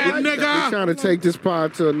that. Yeah, nigga. We're trying to take this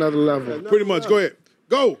pod to another level. Pretty much. Go ahead.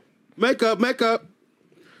 Go. Makeup.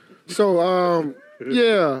 So,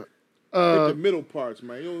 yeah. Hit the middle parts,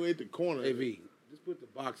 man. You don't hit the corner. AV, just put the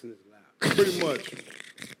box in his lap. Pretty much.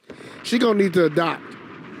 She gonna need to adopt.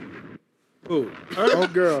 Who? Oh,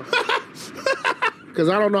 girl. Because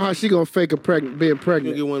I don't know how she gonna fake being You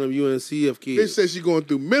pregnant. get one of them UNCF They kids. said she going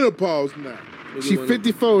through menopause now. She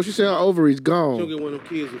 54. She said her ovaries She'll gone. get one of them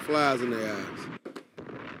kids with flies in their eyes.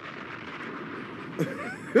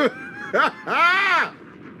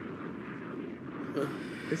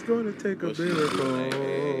 It's going to take a miracle.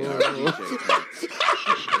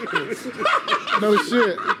 No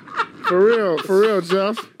shit. For real,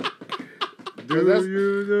 Jeff. Do you know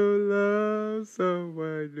love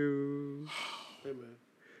someone new? Hey, man.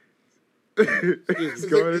 It's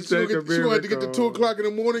going to take a miracle. She gonna have to get the 2 o'clock in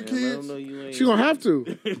the morning, kids. She gonna have to.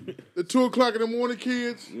 The 2 o'clock in the morning,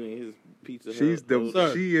 kids. You ain't his pizza. She is the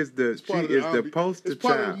poster It's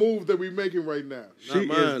part of child. the move that we making right now. She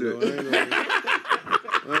Not mine, though.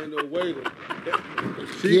 I ain't no waiter.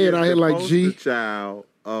 She Yeah, is I hear the like G. poster child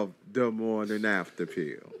of the morning after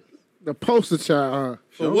pill. The poster child.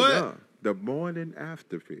 For what? Up. The morning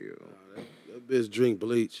after pill. That bitch drink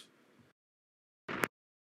bleach.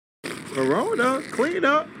 Corona, clean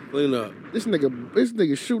up. Clean up. This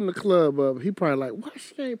nigga shooting the club up. He probably like, why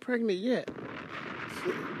she ain't pregnant yet?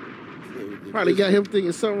 Probably got him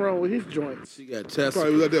thinking something wrong with his joints. She got tested.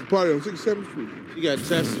 Probably was at that party on 67th Street. She got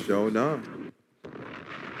tested. Show enough.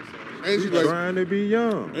 Ain't she She's like trying to be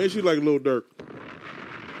young. Ain't she like Lil Durk?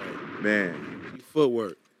 Man, She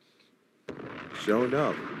footwork. show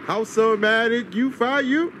enough. House-O-Matic, you fire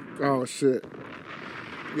you. Oh shit.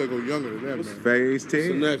 You gotta go younger than that, man. Phase What's the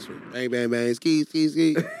 10. next one? Bang, bang, bang. Ski, ski,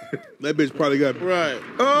 ski. That bitch probably got Right.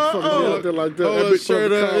 Fucking out there like that. Hold That her bitch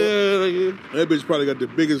shirt fucking up. collar. Yeah, that bitch probably got the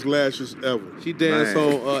biggest lashes ever. she danced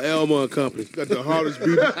Man. on Elma and Company. Got the hardest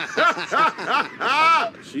beat.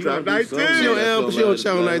 She Top gonna do 19. something She on that's Elma, gonna she on let-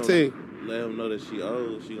 Channel let him- 19. Let him know that she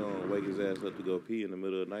old. She gonna wake his ass up to go pee in the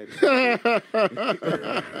middle of the night.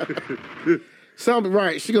 Something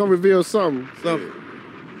right. She gonna reveal something. Something.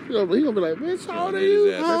 He gonna be like, bitch, how old are Hit his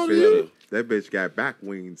you? ass How up old are to you? the- That bitch got back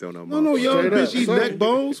wings on her No, young Straight up. bitch eat neck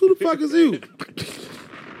bones. Who the fuck is you?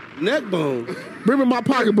 Neck bones. Bring me my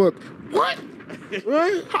pocketbook. What?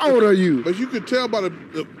 Right? How old are you? But you could tell by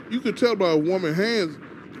a woman's hands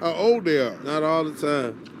how old they are. Not all the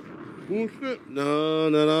time. Bullshit. No,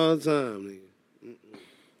 not all the time, nigga.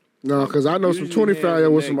 No, because I know some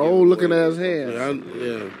 25-year-old with some old looking ass hands.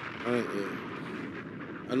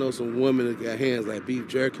 I know some women that got hands like beef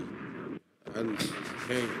jerky. Man,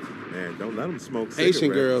 don't let them smoke Haitian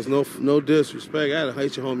cigarettes. girls, no disrespect. I had a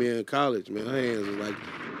Haitian homie in college, man. Her hands was like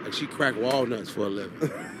she cracked walnuts for a living.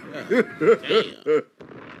 God damn.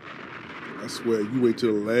 I swear, you wait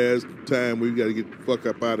till the last time we got to get the fuck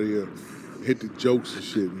up out of here, hit the jokes and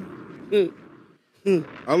shit.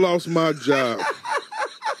 I lost my job.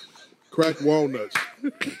 Crack walnuts.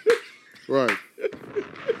 Right.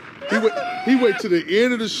 He wait till the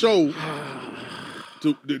end of the show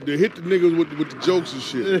to hit the niggas with the jokes and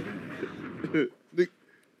shit.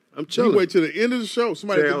 I'm chilling. He wait till the end of the show.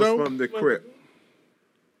 Somebody at the Tales door? from the crypt.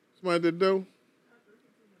 Somebody at the door?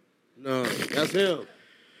 No, that's him.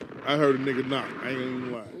 I heard a nigga knock. I ain't gonna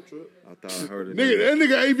even lie. I thought I heard it. That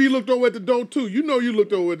nigga AV looked over at the door too. You know you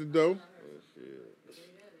looked over at the door.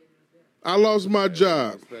 I lost my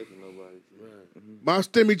job. My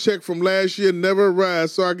stimmy check from last year never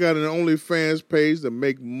arrived, so I got an OnlyFans page to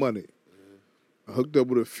make money. I hooked up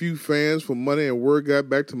with a few fans for money, and word got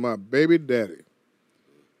back to my baby daddy.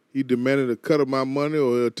 He demanded a cut of my money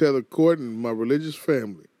or he'll tell the court and my religious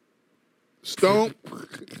family. Stomp,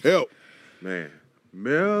 help. Man,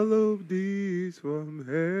 melodies from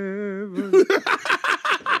heaven.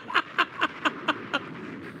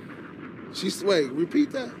 Wait,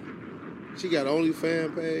 repeat that. She got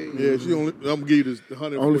OnlyFans page. Yeah, I'm gonna give you this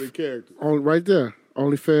 140 characters. Right there.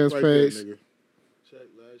 OnlyFans Right there, page. nigga.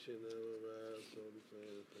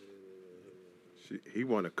 He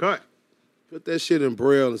want a cut. Put that shit in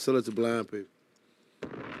Braille and sell it to blind people.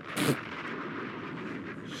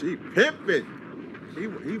 She pimping.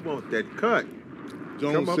 He want that cut.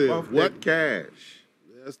 Jones Come up said, off what? that cash.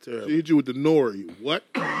 That's terrible. She hit you with the nori. What?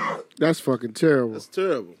 That's fucking terrible. That's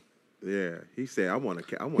terrible. Yeah, he said, I want a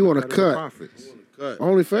cut. He want a of the cut. profits.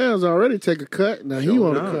 OnlyFans already take a cut. Now he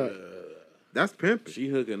want a cut. That's pimping. She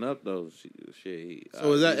hooking up though.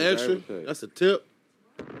 So is that extra? That's a tip.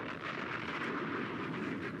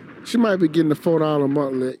 She might be getting the $4 a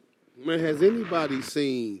month lick. Man, has anybody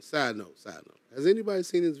seen? Side note. Has anybody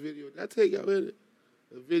seen this video? Did I tell y'all in it?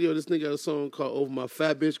 A video, this nigga got a song called Over My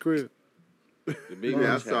Fat Bitch Crib. The big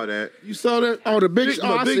Yeah, I saw that. You saw that? Oh, the big.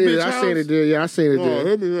 Oh, I seen it. I seen it there. Yeah, I seen it Oh, there.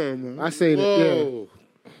 hit me there, man. I seen it. Yeah. Whoa.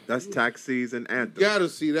 That's tax season anthem. Gotta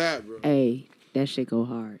see that, bro. Hey, that shit go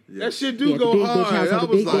hard. That shit Yeah, do the go big bitch hard. house on I the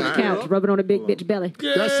was big bitch like, couch, rubbing on the big bitch belly.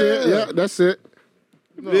 yeah. That's it. Yeah, that's it.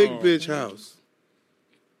 Big bitch house.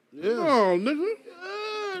 Yeah. No, nigga.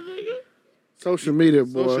 Yeah, nigga. Social media,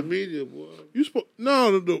 boy. Social media, boy.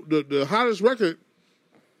 No, the hottest record.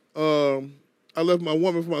 I left my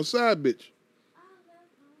woman for my side bitch.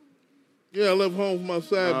 Yeah, I left home for my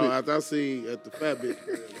side bitch. After I see at the fat bitch.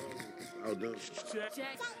 I was done.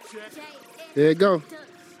 There you go.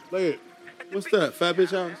 Play it. What's that? Fat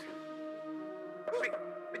bitch house?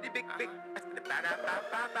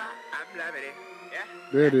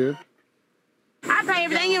 There it is. I pay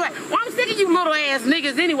everything anyway. Well, I'm sick of you little ass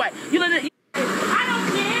niggas anyway. You little. I don't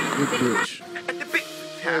care. Big bitch.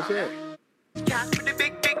 What's that?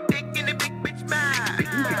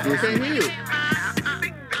 I can't hear it.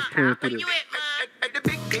 Playing through this.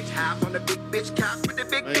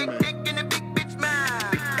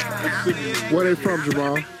 Where they from,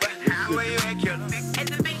 Jamal? See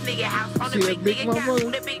that big motherfucker?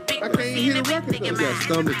 I can't hear the record though. She got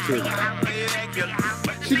stomach trick.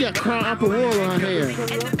 She got crown apple roll on her hand. Just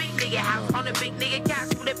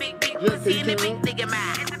can you turn it up?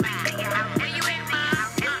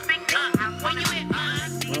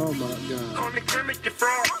 Oh my God.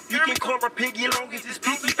 You can call my piggy long as it's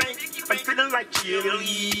piggy bank. I'm feeling like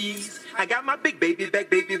cheerleaders. I got my big baby back,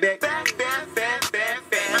 baby back. Back.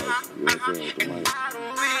 And I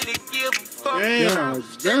don't really give a fuck. Damn.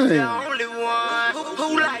 The only one who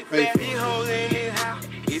like fatty hoes in his house.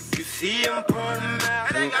 If you see him, point him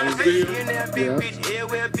out. I got a baby in that big bitch.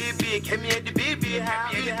 Everywhere big big. Came here at the big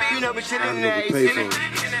house. You know we chillin' there. You see me?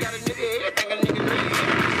 Got a nigga, think a nigga.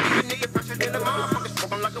 Nigga fresher than a motherfucker.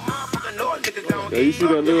 Smoking like a motherfucker. No niggas don't. Yeah, you see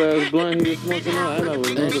that little ass blunt he was smoking on? I know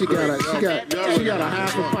it. And she got a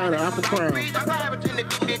half a pint of apple crown.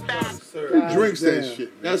 Who drinks that shit?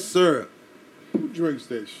 That's syrup. Who drinks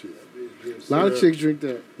that shit? A lot of chicks drink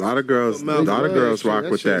that. A lot of girls rock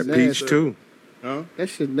with that. Peach too. Huh? That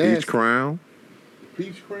shit nasty. Peach Crown.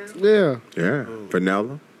 Peach Crown? Yeah. Yeah.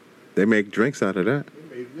 Vanilla. They make drinks out of that.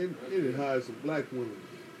 They did hire some black women.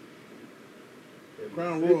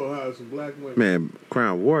 Crown Royal hired some black women. Man,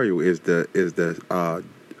 Crown Warrior is the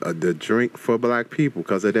drink for black people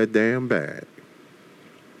because of that damn bag.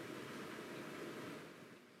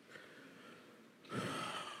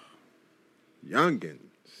 Youngins.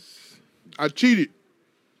 I cheated.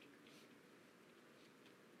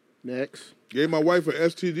 Next. Gave my wife an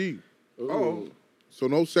STD. Oh. So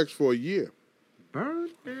no sex for a year. Burn.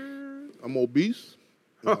 I'm obese.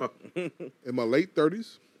 In my late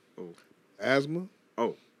 30s. Oh. Asthma.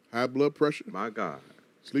 Oh. High blood pressure. My God.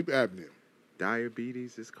 Sleep apnea.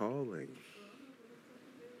 Diabetes is calling.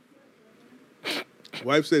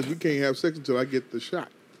 Wife says we can't have sex until I get the shot.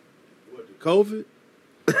 What, the COVID?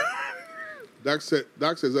 Doc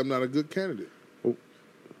says I'm not a good candidate. Oh.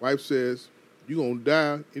 Wife says you're going to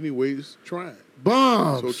die anyways trying.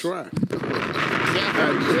 Bombs. So try.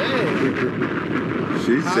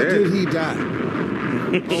 She How said did he die?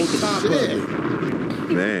 On top of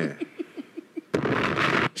it. Man.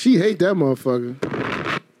 She hate that motherfucker.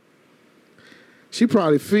 She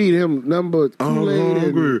probably feed him nothing but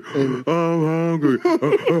Kool-Aid and I'm hungry.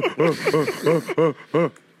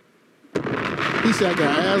 he said I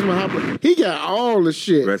got asthma. He got all the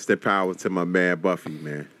shit. Rest in power to my man Buffy,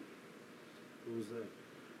 man. Who's that?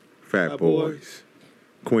 Fat Boys.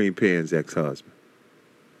 Queen Pen's ex-husband.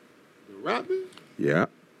 The rapper? Yeah.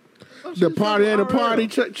 The party and the party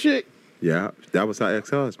chick. Yeah. That was her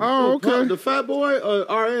ex-husband. Oh, okay. The fat boy or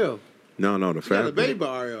RL? No, the She got a fat baby boy.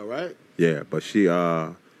 by RL, right? Yeah, but she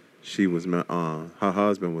was her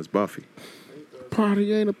husband was Buffy.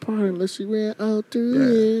 Party ain't a party unless you ran out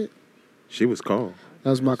to it. She was cold.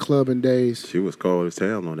 That was my clubbing days. She was cold as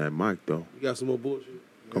hell on that mic though. You got some more bullshit?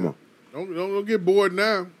 Come on. Don't get bored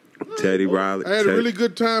now. Teddy Riley. I had a really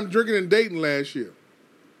good time drinking and dating last year.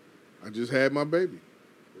 I just had my baby.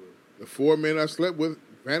 The 4 men I slept with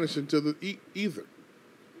vanished into the ether.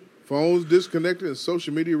 Phones disconnected and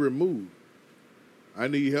social media removed. I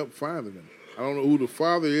need help finding them. I don't know who the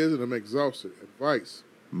father is and I'm exhausted. Advice.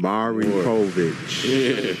 Mari Povich.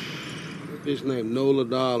 Yeah. Bitch named Nola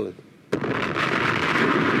Darling.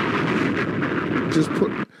 Just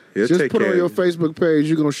put He'll just take put care on your of you. Facebook page.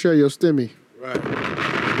 You're gonna share your stimmy. Right.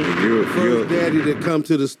 You First daddy that come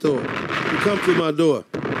to the store. You come to my door.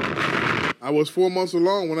 I was 4 months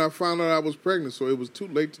along when I found out I was pregnant, so it was too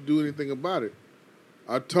late to do anything about it.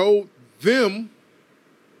 I told Them,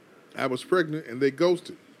 I was pregnant and they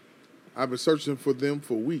ghosted. I've been searching for them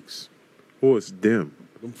for weeks. Who is them?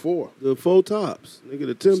 Them four. The four tops. Nigga,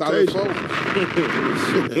 the Temptations.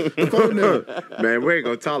 Man, we ain't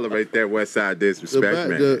gonna tolerate that West Side disrespect,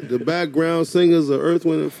 man. The background singers of Earth,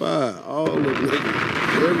 Wind, and Fire. All the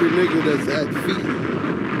niggas. Every nigga that's at feet.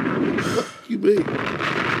 You mean?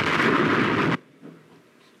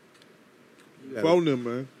 Phone them,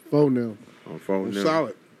 man. Phone them. On phone I'm them.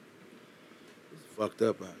 solid. It's fucked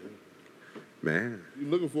up out here. Man. You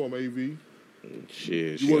looking for him, AV?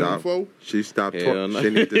 Shit. You want him for? She stopped Hell twerking. no.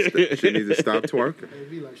 She need to stop twerking.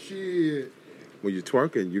 Be like, shit. When you're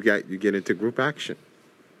twerking, you get into group action.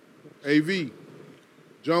 AV,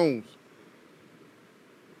 Jones,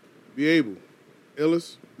 Be Able,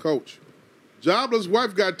 Ellis, Coach. Jobless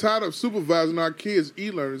wife got tired of supervising our kids'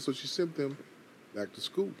 e-learning, so she sent them back to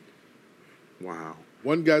school. Wow.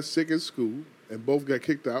 One got sick at school, and both got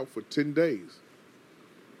kicked out for 10 days.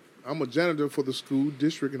 I'm a janitor for the school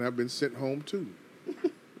district, and I've been sent home, too.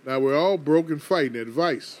 Now, we're all broke and fighting.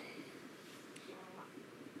 Advice.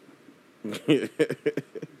 Yeah,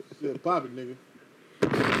 pop it, nigga.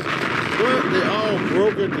 What? They all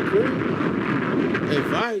broke at the crib?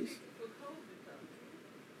 Advice?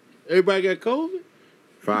 Everybody got COVID?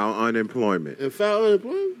 File unemployment. And file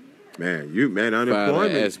unemployment? Man, File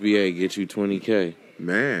unemployment. the SBA, get you 20K.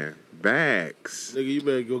 Man, bags. Nigga, you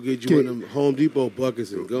better go get you one of them Home Depot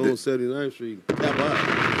buckets and go on 79th Street. Tap out.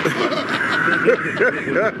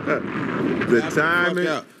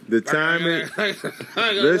 The timing.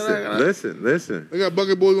 Listen. They got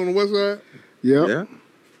bucket boys on the west side? Yep. Yeah.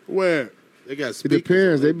 Where? They got It speakers.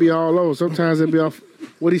 depends. They be all over. Sometimes they be off.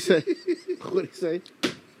 What'd he say? What'd he say?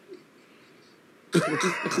 What'd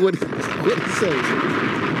he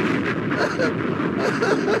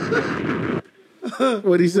say?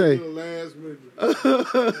 What'd he say?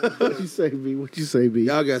 What'd you say, B? What'd you say, B?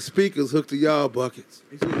 Y'all got speakers hooked to y'all buckets.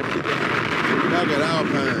 Y'all got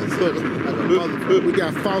Alpines. We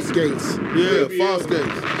got false gates. Yeah, false gates.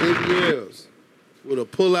 JBLs. With a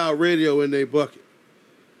pull-out radio in their bucket.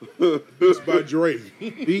 Beats by Dre.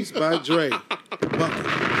 Beats by Dre. Bucket.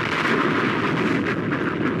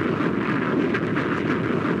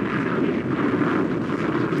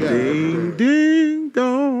 Ding, ding,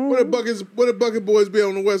 dong. Where the bucket boys be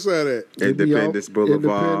on the west side at? Independence Boulevard.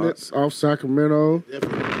 Independence, off Sacramento.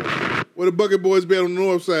 Where the bucket boys be on the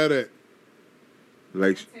north side at?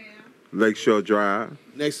 Lakeshore Drive.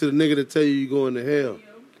 Next to the nigga that tell you you going to hell.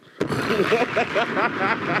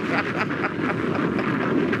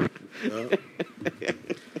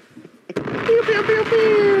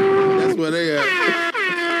 That's where they at.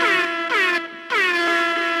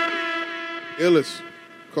 Illis,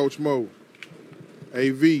 Coach Mo,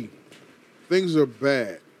 AV. Things are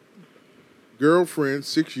bad. Girlfriend,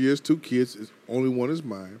 6 years, 2 kids, only one is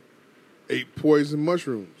mine. 8 poison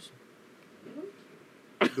mushrooms.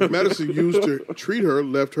 The medicine used to treat her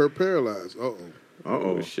left her paralyzed.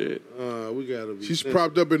 Oh, shit. We gotta be. She's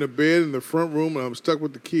propped up in a bed in the front room, and I'm stuck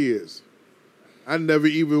with the kids. I never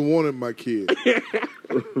even wanted my kid.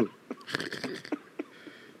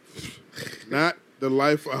 Not the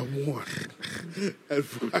life I want.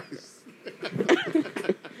 Advice.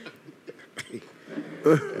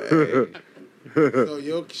 So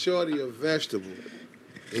your shorty a vegetable.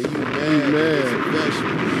 And you mad. It's a vegetable.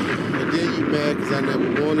 And then you mad because I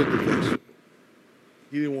never wanted the vegetable.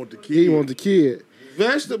 He didn't want the kid. He didn't want the kid.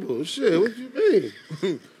 Vegetable? Shit, what you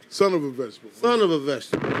mean? Son of a vegetable. Son of a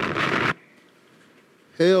vegetable.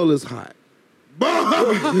 Hell is hot.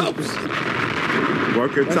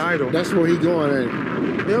 Work your title. That's where he going at.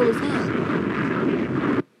 Hell is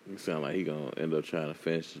hot. You sound like he gonna end up trying to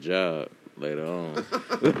finish the job later on.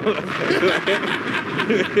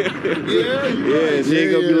 Yeah, she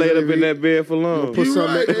ain't gonna be laid up in that bed for long. Put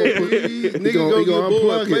something. Nigga gonna get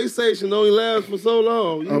bored. PlayStation only lasts for so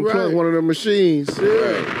long. You Unplug one of the machines.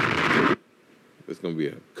 Yeah. It's gonna be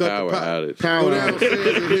a power outage. Go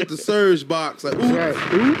downstairs and hit the surge box. Like,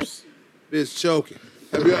 oops. Bitch choking.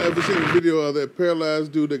 Have y'all ever seen a video of that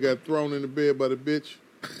paralyzed dude that got thrown in the bed by the bitch?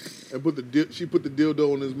 And she put the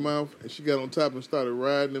dildo in his mouth, and she got on top and started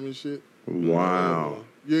riding him and shit? Wow.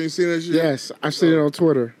 You ain't seen that shit? Yes, I seen it on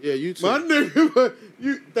Twitter. Yeah, you too. My nigga,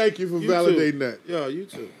 thank you for validating that. Yeah, you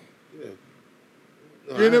too. Yeah.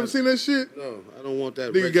 No, You ain't never seen that shit? No, I don't want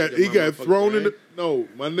that. Nigga he got thrown in the... No,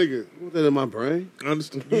 my nigga. I want that in my brain. I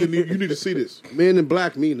understand. You need to see this. Men in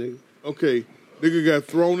black me, nigga. Okay. Nigga got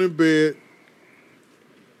thrown in bed.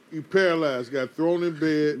 He paralyzed, got thrown in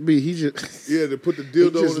bed. He just... Yeah, they put the dildo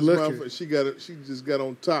in just his looking. mouth, and she just got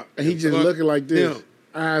on top. And he just looking like this.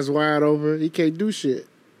 Eyes wide open. He can't do shit.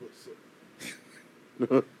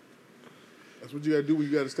 That's what you gotta do when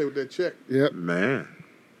you gotta stay with that check. Yep. Man.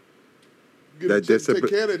 You get a check, take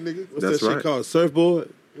care of that nigga. What's that shit called?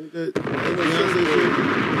 Surfboard?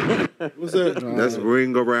 What's that? That's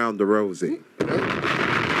Ring Around the Rosie. Whatever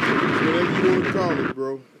you want to call it,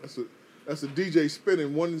 bro. That's a DJ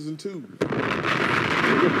spinning ones and twos.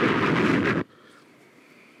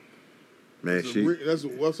 Man,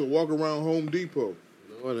 that's a walk around Home Depot.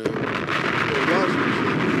 No, it ain't.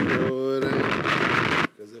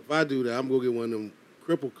 Because if I do that, I'm gonna get one of them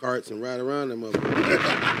cripple carts and ride around them up. I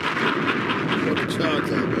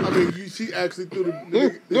mean, she actually threw the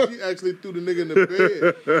nigga in the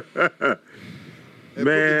bed. And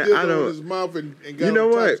Man, put the I dildo don't. in his mouth and got You know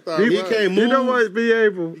him what? top He style can't right. move. You know what? Be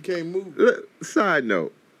able. He can't move. Look, side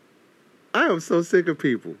note. I am so sick of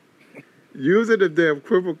people using the damn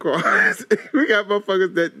cripple carts. We got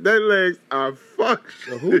motherfuckers that their legs are fucked.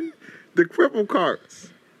 Who? The cripple carts.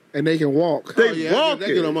 And they can walk. They walk.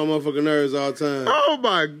 They get on my motherfucking nerves all the time. Oh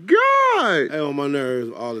my God. They on my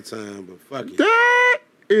nerves all the time, but fuck it. That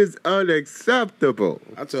is unacceptable.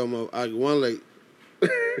 I tell them, one late.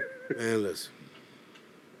 Man, listen.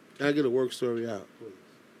 Can I get a work story out, please?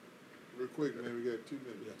 Real quick, man. We got 2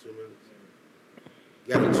 minutes. We got 2 minutes.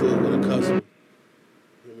 Got into it with a customer. Him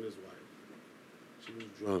and his wife. She was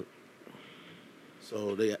drunk.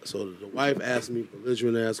 So the wife asked me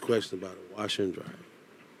belligerent ass question about a washer and dryer.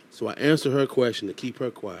 So I answered her question to keep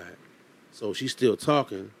her quiet. So she's still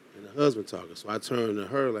talking, and the husband talking. So I turned to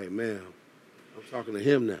her like, ma'am, I'm talking to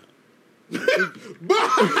him now.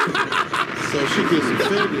 So she gets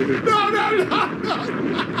offended.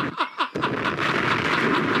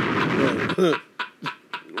 No.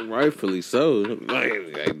 Rightfully so.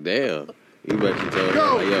 Like damn. You bet you told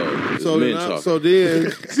her, like, yo, men talk. So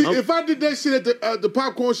then, see, if I did that shit at the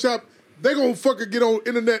popcorn shop, they gonna fucking get on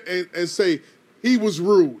internet and say he was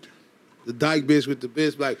rude. The dyke bitch with the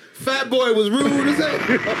bitch like, fat boy was rude as hell.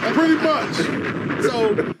 Pretty much.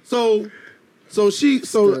 So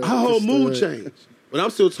her whole mood changed. But I'm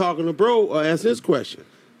still talking to bro or ask his question.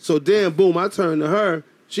 So then, boom, I turned to her.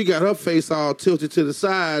 She got her face all tilted to the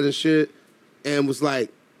side and shit and was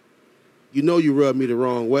like, you know you rubbed me the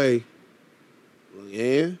wrong way. Well,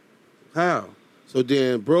 yeah? How? So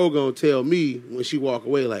then bro gonna tell me when she walk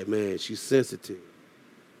away like, man, she's sensitive.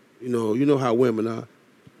 You know how women are.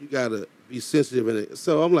 You gotta be sensitive in it.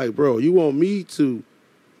 So I'm like, bro, you want me to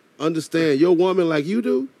understand your woman like you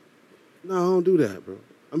do? No, I don't do that, bro.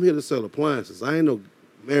 I'm here to sell appliances. I ain't no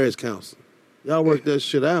marriage counselor. Y'all work that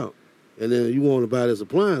shit out. And then you want to buy this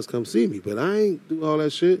appliance, come see me. But I ain't do all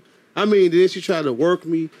that shit. I mean, then she tried to work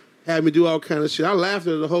me, had me do all kind of shit. I laughed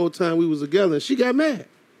at her the whole time we was together, and she got mad.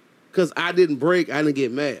 Because I didn't break, I didn't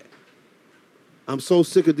get mad. I'm so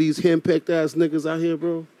sick of these henpecked ass niggas out here,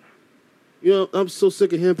 bro. You know, I'm so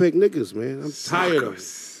sick of henpecked niggas, man. I'm tired of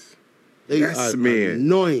it. They are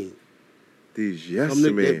annoying. These yes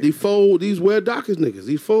men. These wear dockers niggas.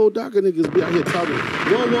 These fold docker niggas be out here talking.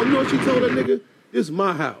 You know what she told that nigga? This is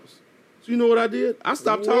my house. So you know what I did? I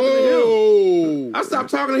stopped talking to him. I stopped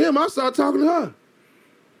talking to him. I started talking to her.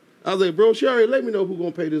 I was like, bro, she already let me know who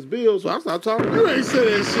gonna pay this bill, so I started talking to her. You ain't said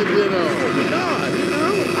that shit then.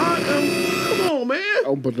 Come on, man.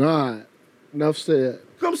 Oh, Bernard. Enough said.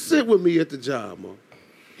 Come sit with me at the job, man.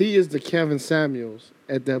 He is the Kevin Samuels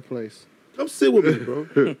at that place. Come sit with me, bro.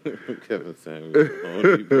 Kevin Samuels.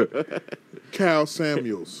 Cal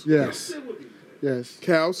Samuels. Yes. Yes.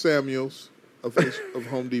 Cal Samuels of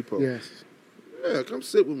Home Depot. Yes. Yeah, come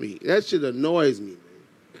sit with me. That shit annoys me, man.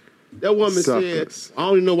 That woman said, I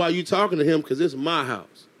don't even know why you talking to him because it's my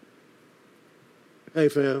house. Hey,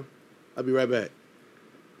 fam. I'll be right back.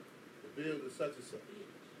 The bill is such and such.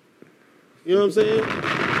 You know what I'm saying?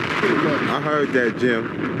 I heard that,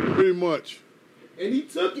 Jim. Pretty much. And he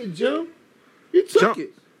took it, Jim. He took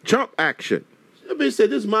it. Chump action. That bitch said,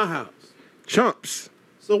 this is my house. Chumps.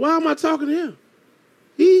 So why am I talking to him?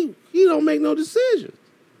 He don't make no decisions.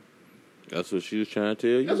 That's what she was trying to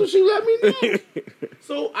tell you. That's what she let me know.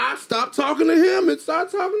 So I stopped talking to him and started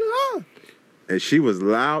talking to her. And she was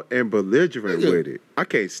loud and belligerent with it. I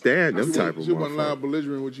can't stand them type of She wasn't motherfuckers. loud and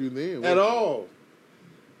belligerent with you then. At all.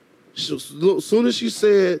 As soon as she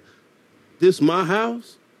said, this my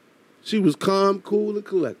house, she was calm, cool, and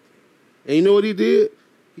collected. And you know what he did?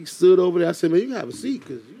 He stood over there. I said, man, you can have a seat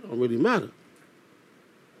because you don't really matter.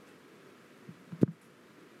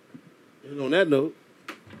 And on that note,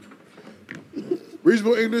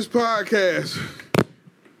 Reasonable English Podcast.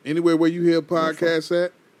 Anywhere where you hear podcasts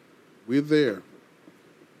at, we're there.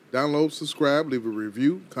 Download, subscribe, leave a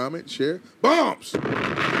review, comment, share. Bombs!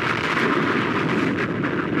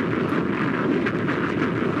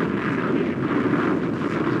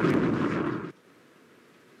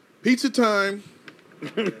 Pizza time.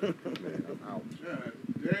 Man, I'm out.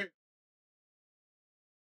 Dang.